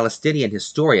leading Palestinian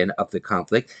historian of the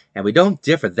conflict, and we don't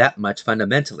differ that much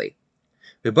fundamentally.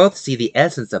 We both see the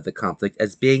essence of the conflict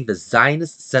as being the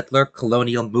Zionist settler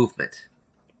colonial movement.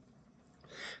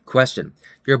 Question: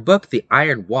 your book, The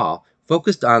Iron Wall,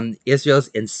 focused on Israel's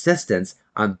insistence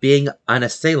on being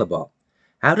unassailable.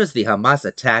 How does the Hamas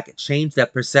attack change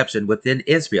that perception within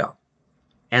Israel?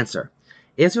 Answer: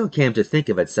 Israel came to think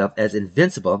of itself as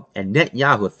invincible, and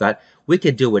Netanyahu thought we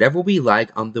can do whatever we like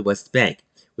on the West Bank.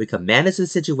 We can manage the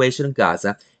situation in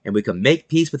Gaza, and we can make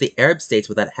peace with the Arab states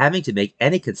without having to make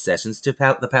any concessions to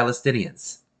the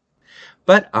Palestinians.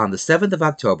 But on the 7th of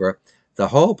October, the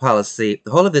whole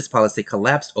of this policy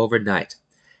collapsed overnight,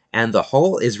 and the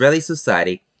whole Israeli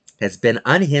society has been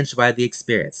unhinged by the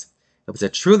experience. It was a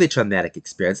truly traumatic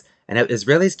experience, and now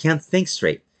Israelis can't think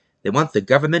straight. They want the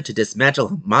government to dismantle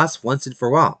Hamas once and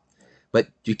for all. But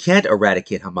you can't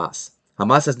eradicate Hamas.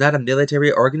 Hamas is not a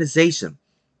military organization.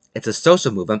 It's a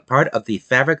social movement, part of the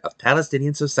fabric of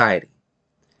Palestinian society.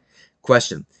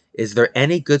 Question: is there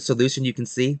any good solution you can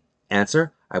see?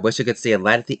 Answer: I wish I could see a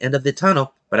light at the end of the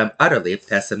tunnel, but I'm utterly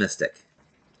pessimistic.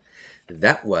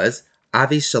 That was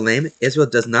Avi Shalem, Israel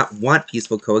Does Not Want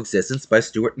Peaceful Coexistence by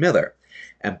Stuart Miller.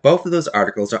 And both of those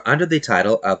articles are under the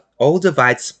title of Old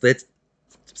Divide Splits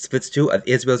Two of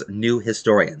Israel's New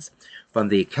Historians, from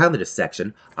the calendar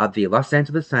section of the Los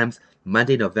Angeles Times,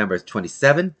 Monday, November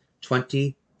 27,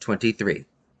 2023.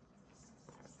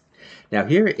 Now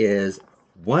here is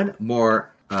one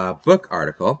more book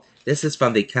article. This is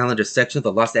from the calendar section of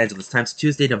the Los Angeles Times,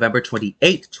 Tuesday, November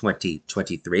 28,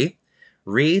 2023.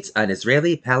 Reads on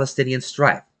Israeli-Palestinian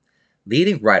strife.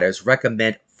 Leading writers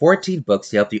recommend 14 books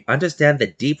to help you understand the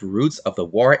deep roots of the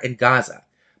war in Gaza,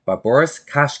 by Boris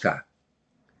Kashka.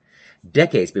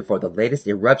 Decades before the latest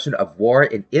eruption of war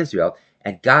in Israel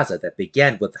and Gaza that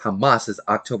began with Hamas's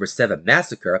October 7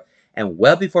 massacre, and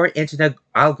well before internet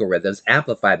algorithms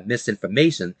amplified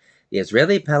misinformation, the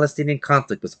Israeli-Palestinian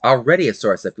conflict was already a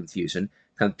source of confusion,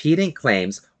 competing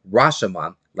claims,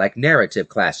 Rashomon, like narrative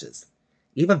clashes.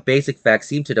 Even basic facts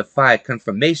seem to defy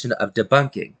confirmation of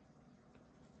debunking.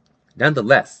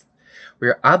 Nonetheless, we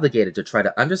are obligated to try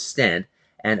to understand,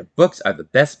 and books are the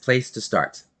best place to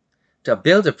start. To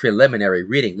build a preliminary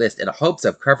reading list in hopes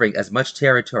of covering as much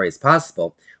territory as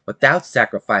possible without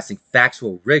sacrificing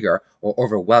factual rigor or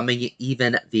overwhelming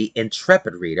even the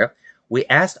intrepid reader, we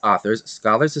asked authors,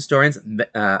 scholars, historians,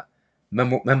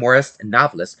 memoirists, and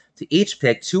novelists to each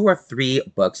pick 2 or 3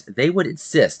 books they would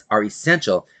insist are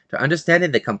essential to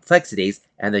understanding the complexities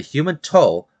and the human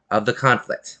toll of the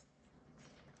conflict.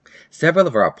 Several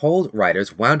of our polled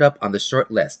writers wound up on the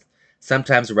short list,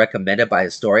 sometimes recommended by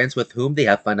historians with whom they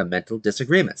have fundamental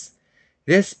disagreements.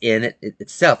 This in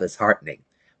itself is heartening,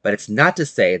 but it's not to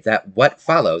say that what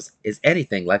follows is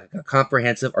anything like a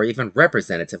comprehensive or even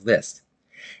representative list.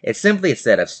 It's simply a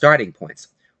set of starting points.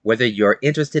 Whether you're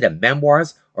interested in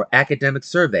memoirs or academic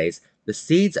surveys, the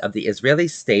seeds of the Israeli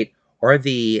state, or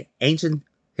the ancient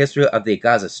history of the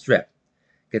Gaza Strip,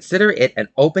 consider it an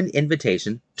open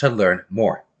invitation to learn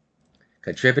more.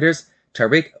 Contributors: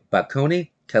 Tariq Bakoni,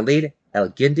 Khalid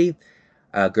El-Gindi,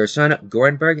 Gershon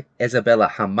Gorenberg, Isabella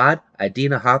Hamad,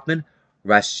 Adina Hoffman,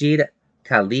 Rashid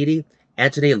Khalidi,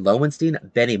 Anthony Lowenstein,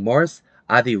 Benny Morris,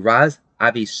 Avi Raz,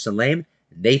 Avi Shalem,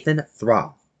 Nathan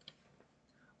Thrall.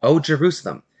 O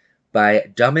Jerusalem,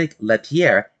 by Dominic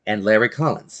Lapierre and Larry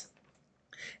Collins.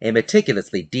 A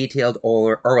meticulously detailed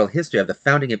oral history of the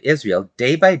founding of Israel,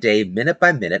 day by day, minute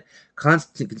by minute,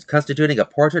 constituting a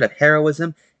portrait of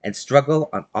heroism and struggle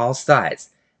on all sides,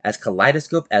 as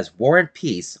kaleidoscope as War and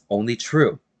Peace, Only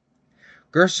True.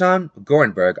 Gershon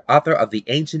Gorenberg, author of The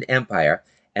Ancient Empire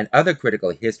and other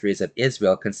critical histories of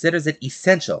Israel, considers it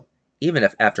essential, even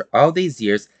if after all these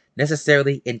years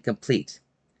necessarily incomplete.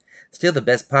 Still the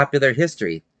best popular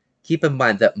history. Keep in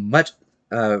mind that much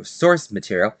source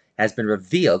material has been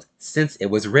revealed since it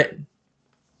was written.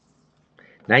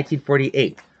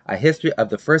 1948, A History of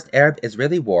the First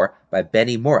Arab-Israeli War by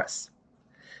Benny Morris.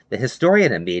 The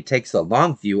historian in me takes a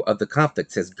long view of the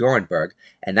conflict, says Gorenberg,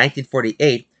 and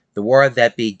 1948, the war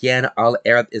that began all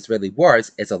Arab-Israeli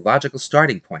wars, is a logical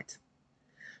starting point.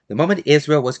 The moment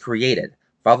Israel was created,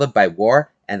 followed by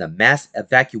war and the mass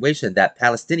evacuation that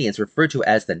Palestinians refer to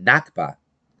as the Nakba.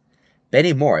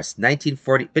 Benny Morris's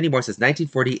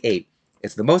 1948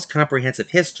 is the most comprehensive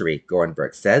history,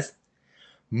 Gorenberg says.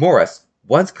 Morris,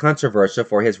 once controversial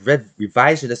for his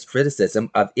revisionist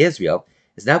criticism of Israel,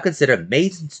 is now considered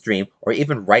mainstream or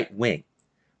even right-wing,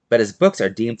 but his books are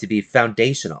deemed to be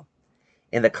foundational.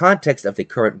 In the context of the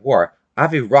current war,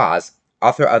 Avi Raz,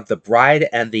 author of The Bride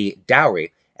and the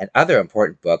Dowry and other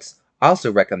important books,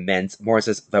 also recommends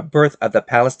Morris's The Birth of the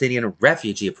Palestinian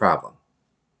Refugee Problem.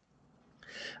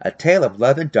 A Tale of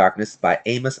Love and Darkness by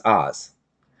Amos Oz.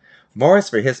 Morris,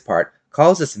 for his part,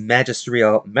 calls this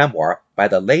magisterial memoir by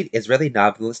the late Israeli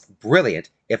novelist brilliant,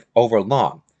 if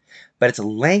overlong, but its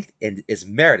length is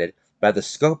merited by the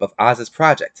scope of Oz's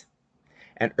project.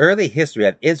 An early history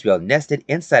of Israel nested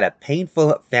inside a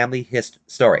painful family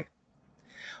story.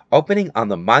 Opening on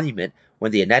the monument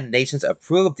when the United Nations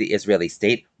approved the Israeli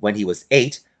state when he was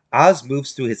 8, Oz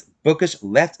moves through his bookish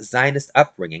left Zionist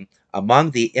upbringing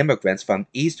among the immigrants from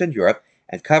Eastern Europe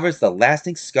and covers the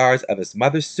lasting scars of his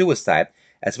mother's suicide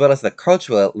as well as the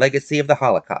cultural legacy of the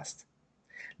Holocaust.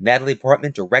 Natalie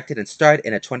Portman directed and starred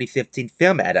in a 2015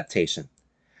 film adaptation.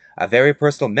 A very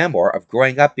personal memoir of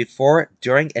growing up before,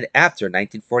 during, and after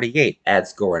 1948,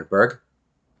 adds Gorenberg.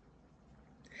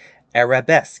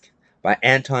 Arabesque by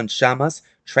Anton Shamas,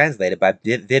 translated by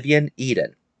Vivian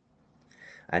Eden.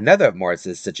 Another of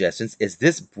Morris's suggestions is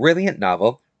this brilliant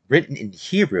novel, written in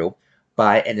Hebrew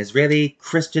by an Israeli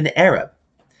Christian Arab,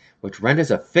 which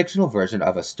renders a fictional version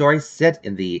of a story set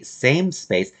in the same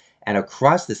space and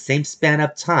across the same span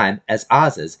of time as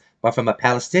Oz's, but from a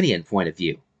Palestinian point of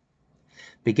view.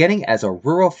 Beginning as a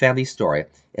rural family story,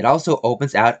 it also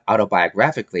opens out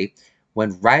autobiographically when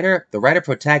the writer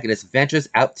protagonist ventures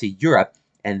out to Europe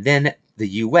and then the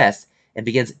US and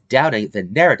begins doubting the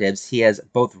narratives he has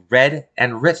both read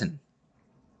and written.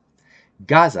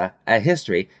 Gaza, A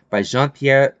History by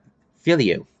Jean-Pierre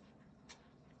Filiou.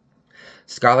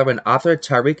 Scholar and author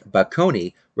Tariq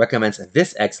Bakoni recommends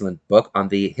this excellent book on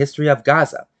the history of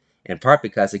Gaza, in part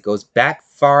because it goes back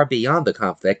far beyond the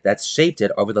conflict that's shaped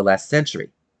it over the last century.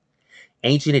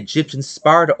 Ancient Egyptians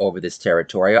sparred over this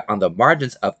territory on the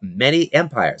margins of many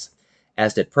empires,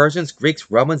 as did Persians,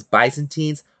 Greeks, Romans,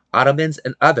 Byzantines, Ottomans,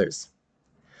 and others.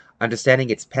 Understanding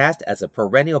its past as a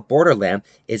perennial borderland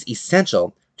is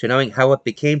essential to knowing how it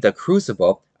became the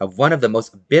crucible of one of the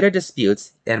most bitter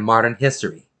disputes in modern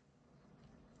history.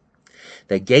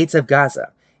 The Gates of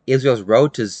Gaza, Israel's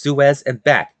Road to Suez and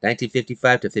Back,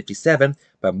 1955-57,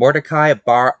 by Mordecai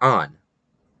Bar-On.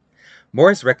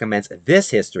 Morris recommends this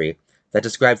history that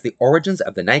describes the origins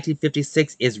of the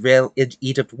 1956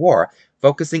 Israel-Egypt War,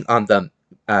 focusing on the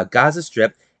Gaza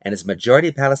Strip and its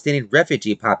majority Palestinian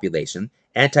refugee population,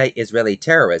 anti-Israeli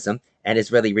terrorism, and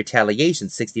Israeli retaliation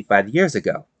 65 years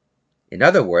ago. In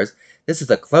other words, this is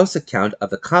a close account of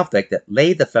the conflict that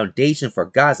laid the foundation for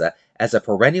Gaza as a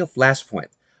perennial flashpoint,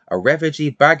 a refugee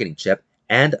bargaining chip,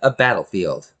 and a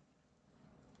battlefield.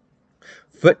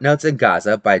 Footnotes in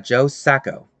Gaza by Joe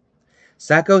Sacco.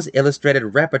 Sacco's illustrated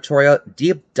repertorial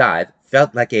deep dive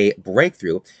felt like a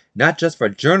breakthrough not just for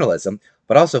journalism,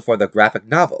 but also for the graphic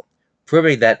novel,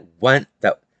 proving that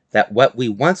what we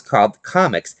once called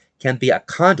comics can be a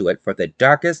conduit for the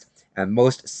darkest and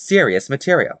most serious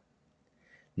material.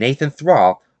 Nathan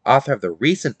Thrall, author of the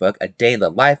recent book A Day in the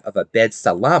Life of Abed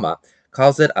Salama,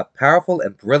 calls it a powerful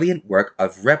and brilliant work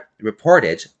of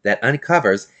reportage that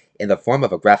uncovers, in the form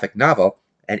of a graphic novel,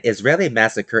 an Israeli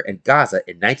massacre in Gaza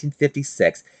in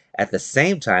 1956, at the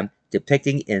same time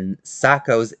depicting in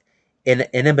Sacco's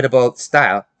inimitable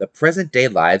style the present-day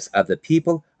lives of the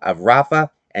people of Rafah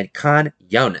and Khan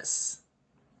Younis.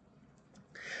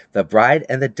 The Bride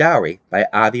and the Dowry by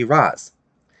Avi Raz.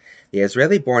 The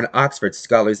Israeli-born Oxford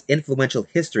scholar's influential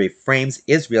history frames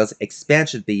Israel's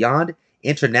expansion beyond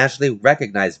internationally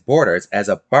recognized borders as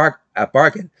a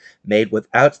bargain made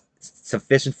without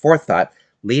sufficient forethought,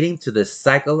 leading to the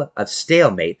cycle of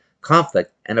stalemate,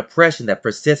 conflict, and oppression that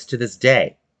persists to this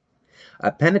day.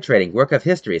 A penetrating work of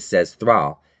history, says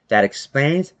Thrall, that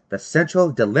explains the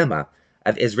central dilemma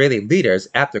of Israeli leaders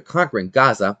after conquering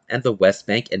Gaza and the West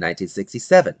Bank in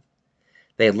 1967.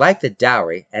 They liked the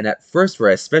dowry and at first were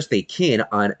especially keen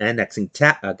on annexing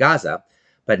Gaza,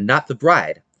 but not the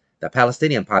bride, the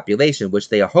Palestinian population which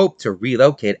they hoped to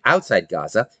relocate outside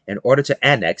Gaza in order to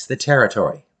annex the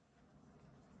territory.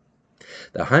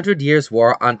 The 100 Years'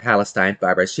 War on Palestine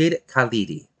by Rashid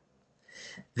Khalidi.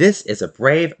 This is a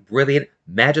brave, brilliant,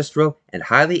 magistral, and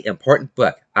highly important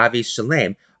book, Avi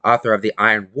Shalem, author of The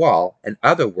Iron Wall and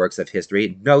other works of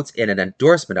history, notes in an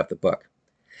endorsement of the book.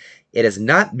 It is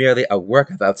not merely a work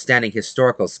of outstanding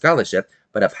historical scholarship,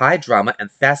 but of high drama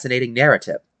and fascinating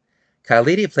narrative.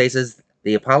 Khalidi places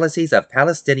the policies of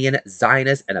Palestinian,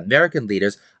 Zionist, and American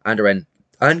leaders under an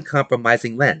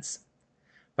uncompromising lens.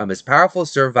 From his powerful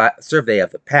survey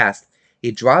of the past,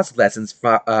 he draws lessons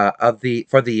for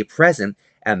the present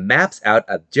and maps out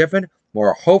a different,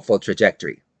 more hopeful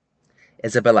trajectory.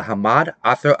 Isabella Hamad,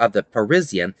 author of The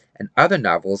Parisian and other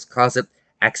novels, calls it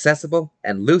accessible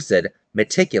and lucid,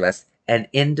 meticulous, and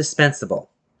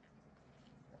indispensable.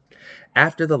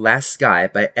 After the Last Sky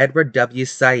by Edward W.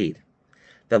 Said.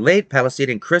 The late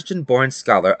Palestinian Christian-born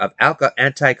scholar of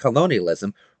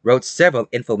anti-colonialism wrote several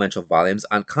influential volumes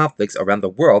on conflicts around the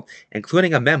world,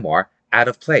 including a memoir, Out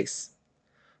of Place.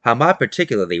 Hamad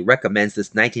particularly recommends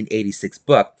this 1986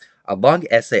 book, a long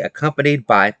essay accompanied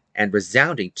by, and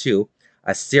resounding to,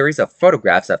 a series of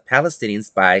photographs of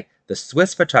Palestinians by the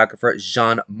Swiss photographer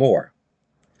Jean Moore.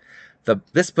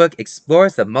 This book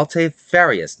explores the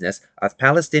multifariousness of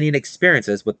Palestinian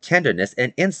experiences with tenderness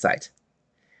and insight.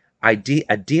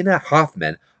 Adina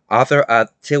Hoffman, author of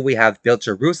Till We Have Built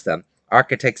Jerusalem,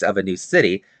 Architects of a New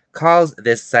City, calls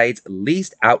this site's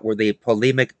least outwardly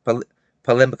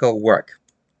polemical work,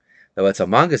 though it's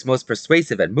among his most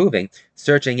persuasive and moving,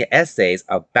 searching essays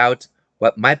about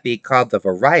what might be called the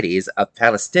varieties of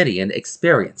Palestinian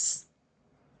experience.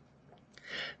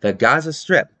 The Gaza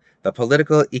Strip, The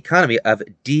Political Economy of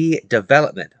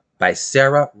De-Development by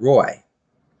Sarah Roy.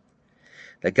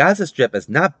 The Gaza Strip is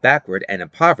not backward and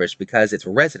impoverished because its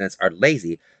residents are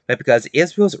lazy, but because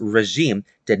Israel's regime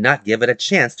did not give it a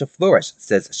chance to flourish,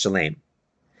 says Shalem.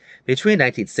 Between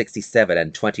 1967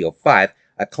 and 2005,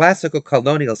 a classical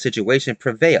colonial situation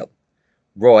prevailed.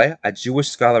 Roy, a Jewish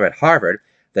scholar at Harvard,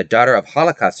 the daughter of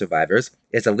Holocaust survivors,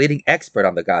 is a leading expert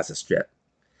on the Gaza Strip.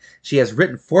 She has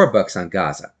written 4 books on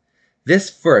Gaza.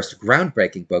 This first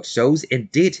groundbreaking book shows in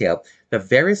detail the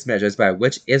various measures by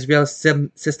which Israel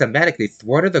systematically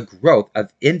thwarted the growth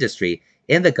of industry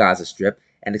in the Gaza Strip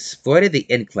and exploited the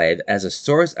enclave as a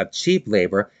source of cheap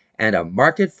labor and a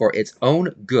market for its own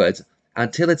goods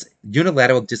until its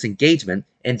unilateral disengagement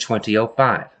in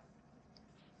 2005.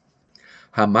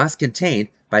 Hamas Contained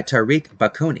by Tariq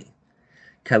Bakoni.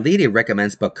 Khalidi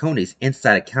recommends Bakoni's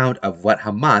inside account of what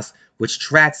Hamas, which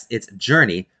tracks its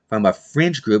journey from a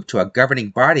fringe group to a governing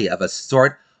body of a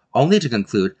sort, only to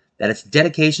conclude that its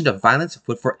dedication to violence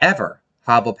would forever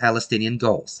hobble Palestinian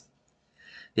goals.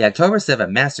 The October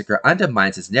 7 massacre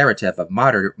undermines his narrative of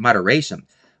moderation,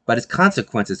 but its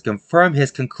consequences confirm his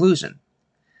conclusion.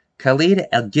 Khalid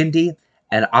El-Gindi,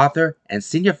 an author and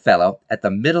senior fellow at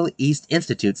the Middle East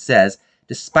Institute, says,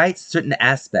 despite certain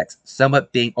aspects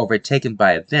somewhat being overtaken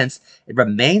by events, it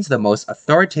remains the most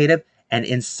authoritative and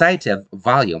incisive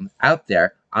volume out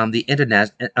there on the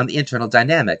internal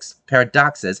dynamics,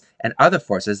 paradoxes, and other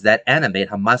forces that animate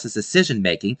Hamas's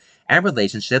decision-making and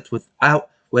relationships with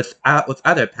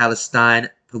other Palestine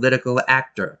political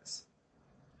actors.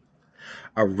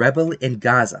 A Rebel in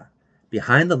Gaza,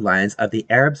 Behind the Lines of the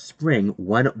Arab Spring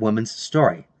One Woman's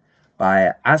Story,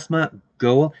 by Asma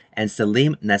Gul and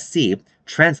Salim Nassib,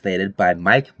 translated by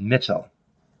Mike Mitchell.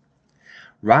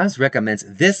 Raz recommends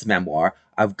this memoir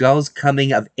of Gul's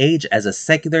coming of age as a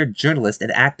secular journalist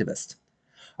and activist.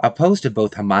 Opposed to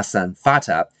both Hamas and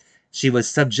Fatah, she was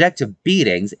subject to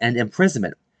beatings and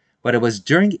imprisonment, but it was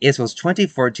during Israel's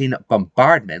 2014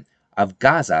 bombardment of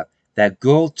Gaza that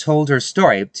Gul told her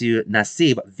story to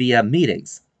Nassib via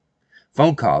meetings,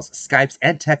 phone calls, Skypes,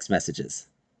 and text messages.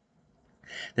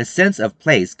 The sense of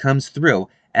place comes through,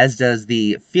 as does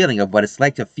the feeling of what it's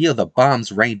like to feel the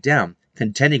bombs rain down,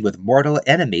 contending with mortal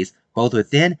enemies both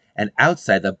within and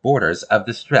outside the borders of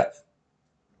the Strip.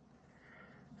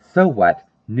 So What?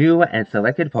 New and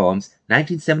Selected Poems,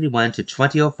 1971 to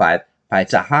 2005, by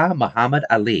Taha Muhammad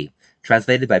Ali,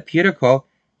 translated by Peter Cole,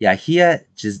 Yahya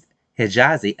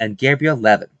Hijazi, and Gabriel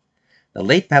Levin. The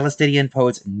late Palestinian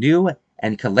poet's new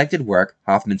and collected work,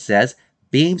 Hoffman says,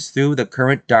 beams through the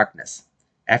current darkness.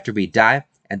 After we die,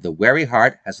 and the weary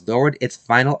heart has lowered its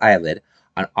final eyelid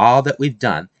on all that we've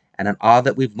done, and on all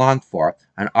that we've longed for,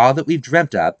 on all that we've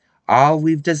dreamt of, all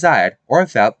we've desired or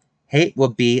felt, hate will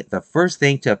be the first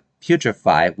thing to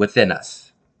putrefy within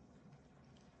us.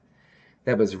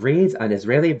 That was Reads on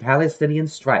Israeli-Palestinian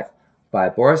Strife by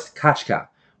Boris Kachka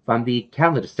from the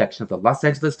calendar section of the Los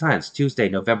Angeles Times, Tuesday,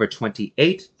 November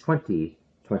 28,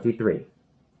 2023. All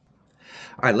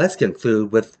right, let's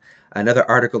conclude with another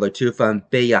article or two from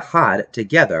Beyahad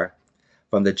Together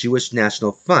from the Jewish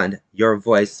National Fund, Your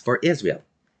Voice for Israel.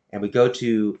 And we go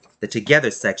to the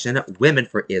Together section, Women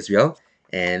for Israel,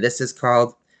 and this is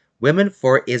called Women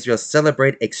for Israel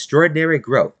Celebrate Extraordinary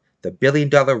Growth, the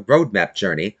Billion-Dollar Roadmap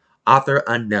Journey, author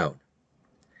unknown.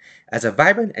 As a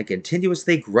vibrant and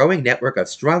continuously growing network of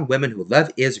strong women who love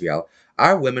Israel,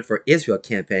 our Women for Israel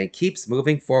campaign keeps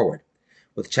moving forward.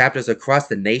 With chapters across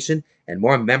the nation and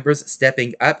more members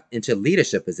stepping up into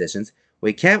leadership positions,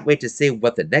 we can't wait to see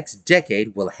what the next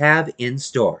decade will have in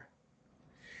store.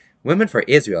 Women for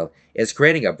Israel is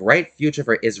creating a bright future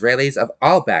for Israelis of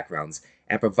all backgrounds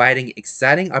and providing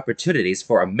exciting opportunities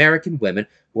for American women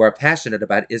who are passionate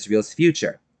about Israel's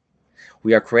future.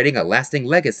 We are creating a lasting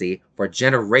legacy for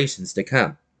generations to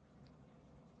come.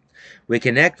 We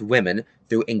connect women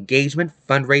through engagement,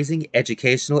 fundraising,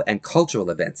 educational, and cultural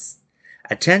events.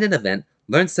 Attend an event,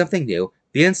 learn something new,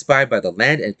 be inspired by the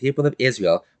land and people of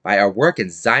Israel, by our work in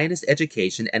Zionist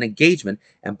education and engagement,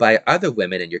 and by other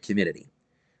women in your community.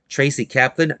 Tracy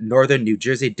Kaplan, Northern New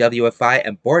Jersey WFI,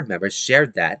 and board members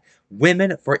shared that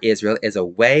Women for Israel is a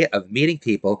way of meeting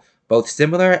people, both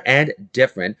similar and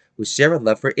different, who share a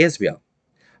love for Israel.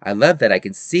 I love that I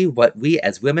can see what we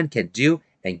as women can do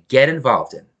and get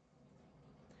involved in.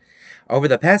 Over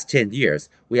the past 10 years,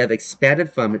 we have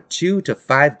expanded from 2 to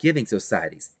 5 giving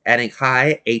societies, adding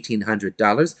High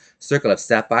 $1,800, Circle of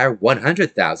Sapphire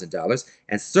 $100,000,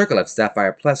 and Circle of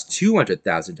Sapphire Plus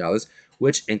 $200,000,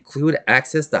 which include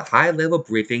access to high-level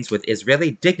briefings with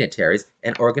Israeli dignitaries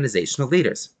and organizational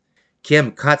leaders.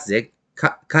 Kim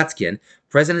Kotzkin,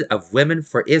 president of Women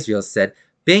for Israel, said,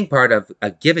 "Being part of a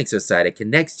giving society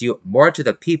connects you more to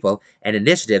the people and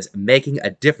initiatives making a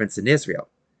difference in Israel.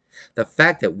 The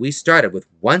fact that we started with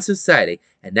one society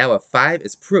and now have 5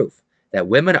 is proof that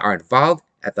women are involved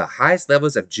at the highest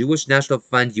levels of Jewish National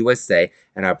Fund USA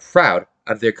and are proud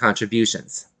of their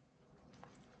contributions."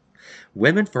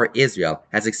 Women for Israel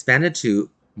has expanded to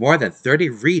more than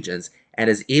 30 regions and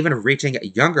is even reaching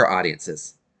younger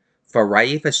audiences. For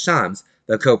Raifa Shams,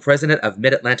 the co-president of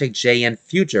Mid-Atlantic JN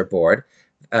Future Board,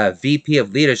 VP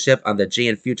of Leadership on the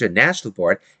JN Future National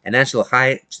Board, and National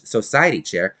High Society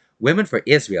Chair, Women for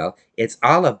Israel, it's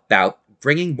all about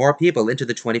bringing more people into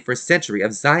the 21st century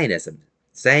of Zionism,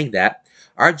 saying that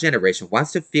our generation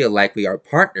wants to feel like we are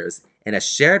partners in a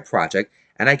shared project,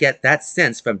 and I get that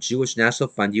sense from Jewish National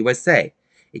Fund USA.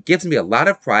 It gives me a lot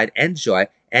of pride and joy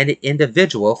and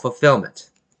individual fulfillment.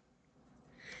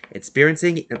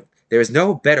 There is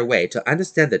no better way to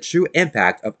understand the true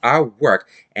impact of our work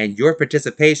and your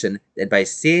participation than by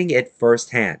seeing it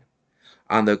firsthand.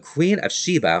 On the Queen of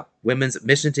Sheba, Women's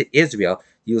Mission to Israel,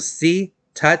 you'll see,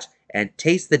 touch, and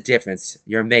taste the difference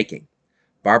you're making.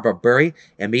 Barbara Burry,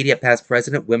 immediate past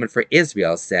president, Women for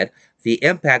Israel, said, "The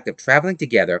impact of traveling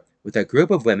together with a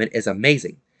group of women is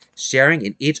amazing. Sharing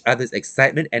in each other's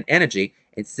excitement and energy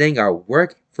and seeing our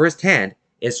work firsthand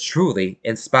is truly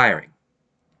inspiring."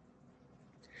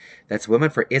 That's Women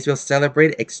for Israel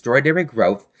Celebrate Extraordinary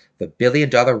Growth, the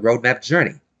Billion-Dollar Roadmap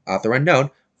Journey, author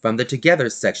unknown, from the Together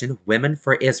section, Women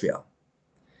for Israel.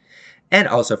 And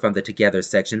also from the Together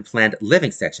section, Planned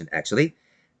Living section, actually.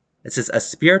 This is A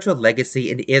Spiritual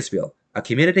Legacy in Israel. A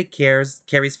community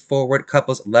carries forward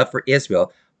couples' love for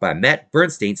Israel by Matt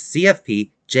Bernstein,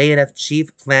 CFP, JNF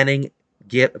Chief Planned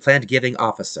Giving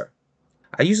Officer.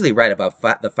 I usually write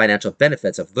about the financial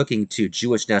benefits of looking to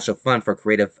Jewish National Fund for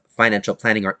creative financial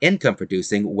planning or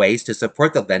income-producing ways to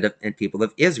support the land and people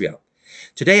of Israel.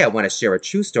 Today, I want to share a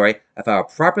true story of how a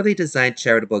properly designed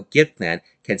charitable gift plan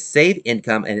can save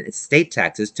income and estate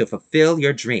taxes to fulfill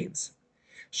your dreams.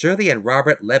 Shirley and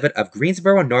Robert Levitt of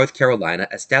Greensboro, North Carolina,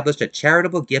 established a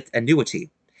charitable gift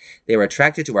annuity. They were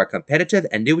attracted to our competitive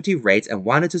annuity rates and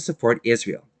wanted to support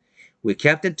Israel. We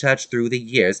kept in touch through the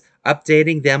years,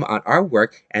 updating them on our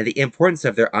work and the importance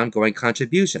of their ongoing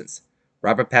contributions.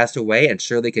 Robert passed away and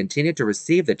Shirley continued to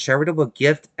receive the charitable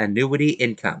gift annuity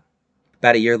income.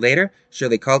 About a year later,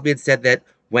 Shirley called me and said that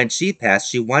when she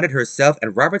passed, she wanted herself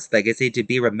and Robert's legacy to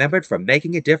be remembered for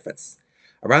making a difference.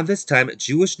 Around this time,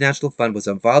 Jewish National Fund was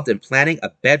involved in planning a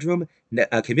bedroom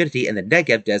community in the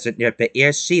Negev desert near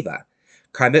Be'er Sheva.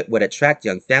 Carmit would attract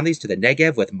young families to the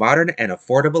Negev with modern and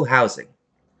affordable housing.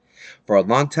 For a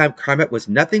long time, Carmit was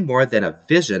nothing more than a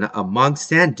vision among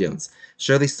sand dunes.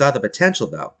 Shirley saw the potential,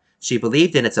 though. She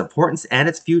believed in its importance and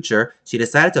its future. She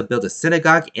decided to build a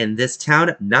synagogue in this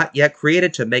town not yet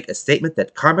created to make a statement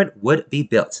that Carmel would be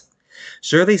built.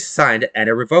 Shirley signed an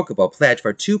irrevocable pledge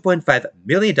for $2.5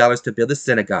 million to build a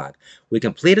synagogue. We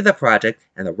completed the project,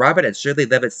 and the Robert and Shirley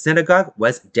Levitt Synagogue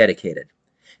was dedicated.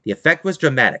 The effect was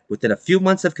dramatic. Within a few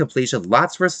months of completion,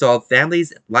 lots were sold,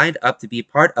 families lined up to be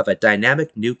part of a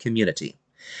dynamic new community.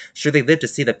 Shirley lived to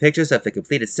see the pictures of the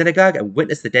completed synagogue and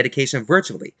witnessed the dedication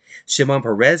virtually. Shimon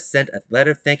Peres sent a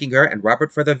letter thanking her and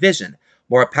Robert for their vision.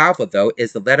 More powerful, though,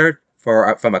 is the letter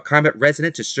from a Carmel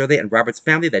resident to Shirley and Robert's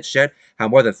family that shared how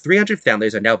more than 300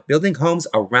 families are now building homes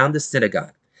around the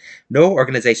synagogue. No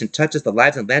organization touches the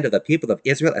lives and land of the people of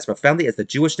Israel as profoundly as the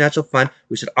Jewish National Fund.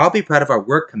 We should all be proud of our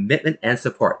work, commitment, and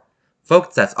support.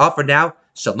 Folks, that's all for now.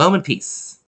 Shalom and peace.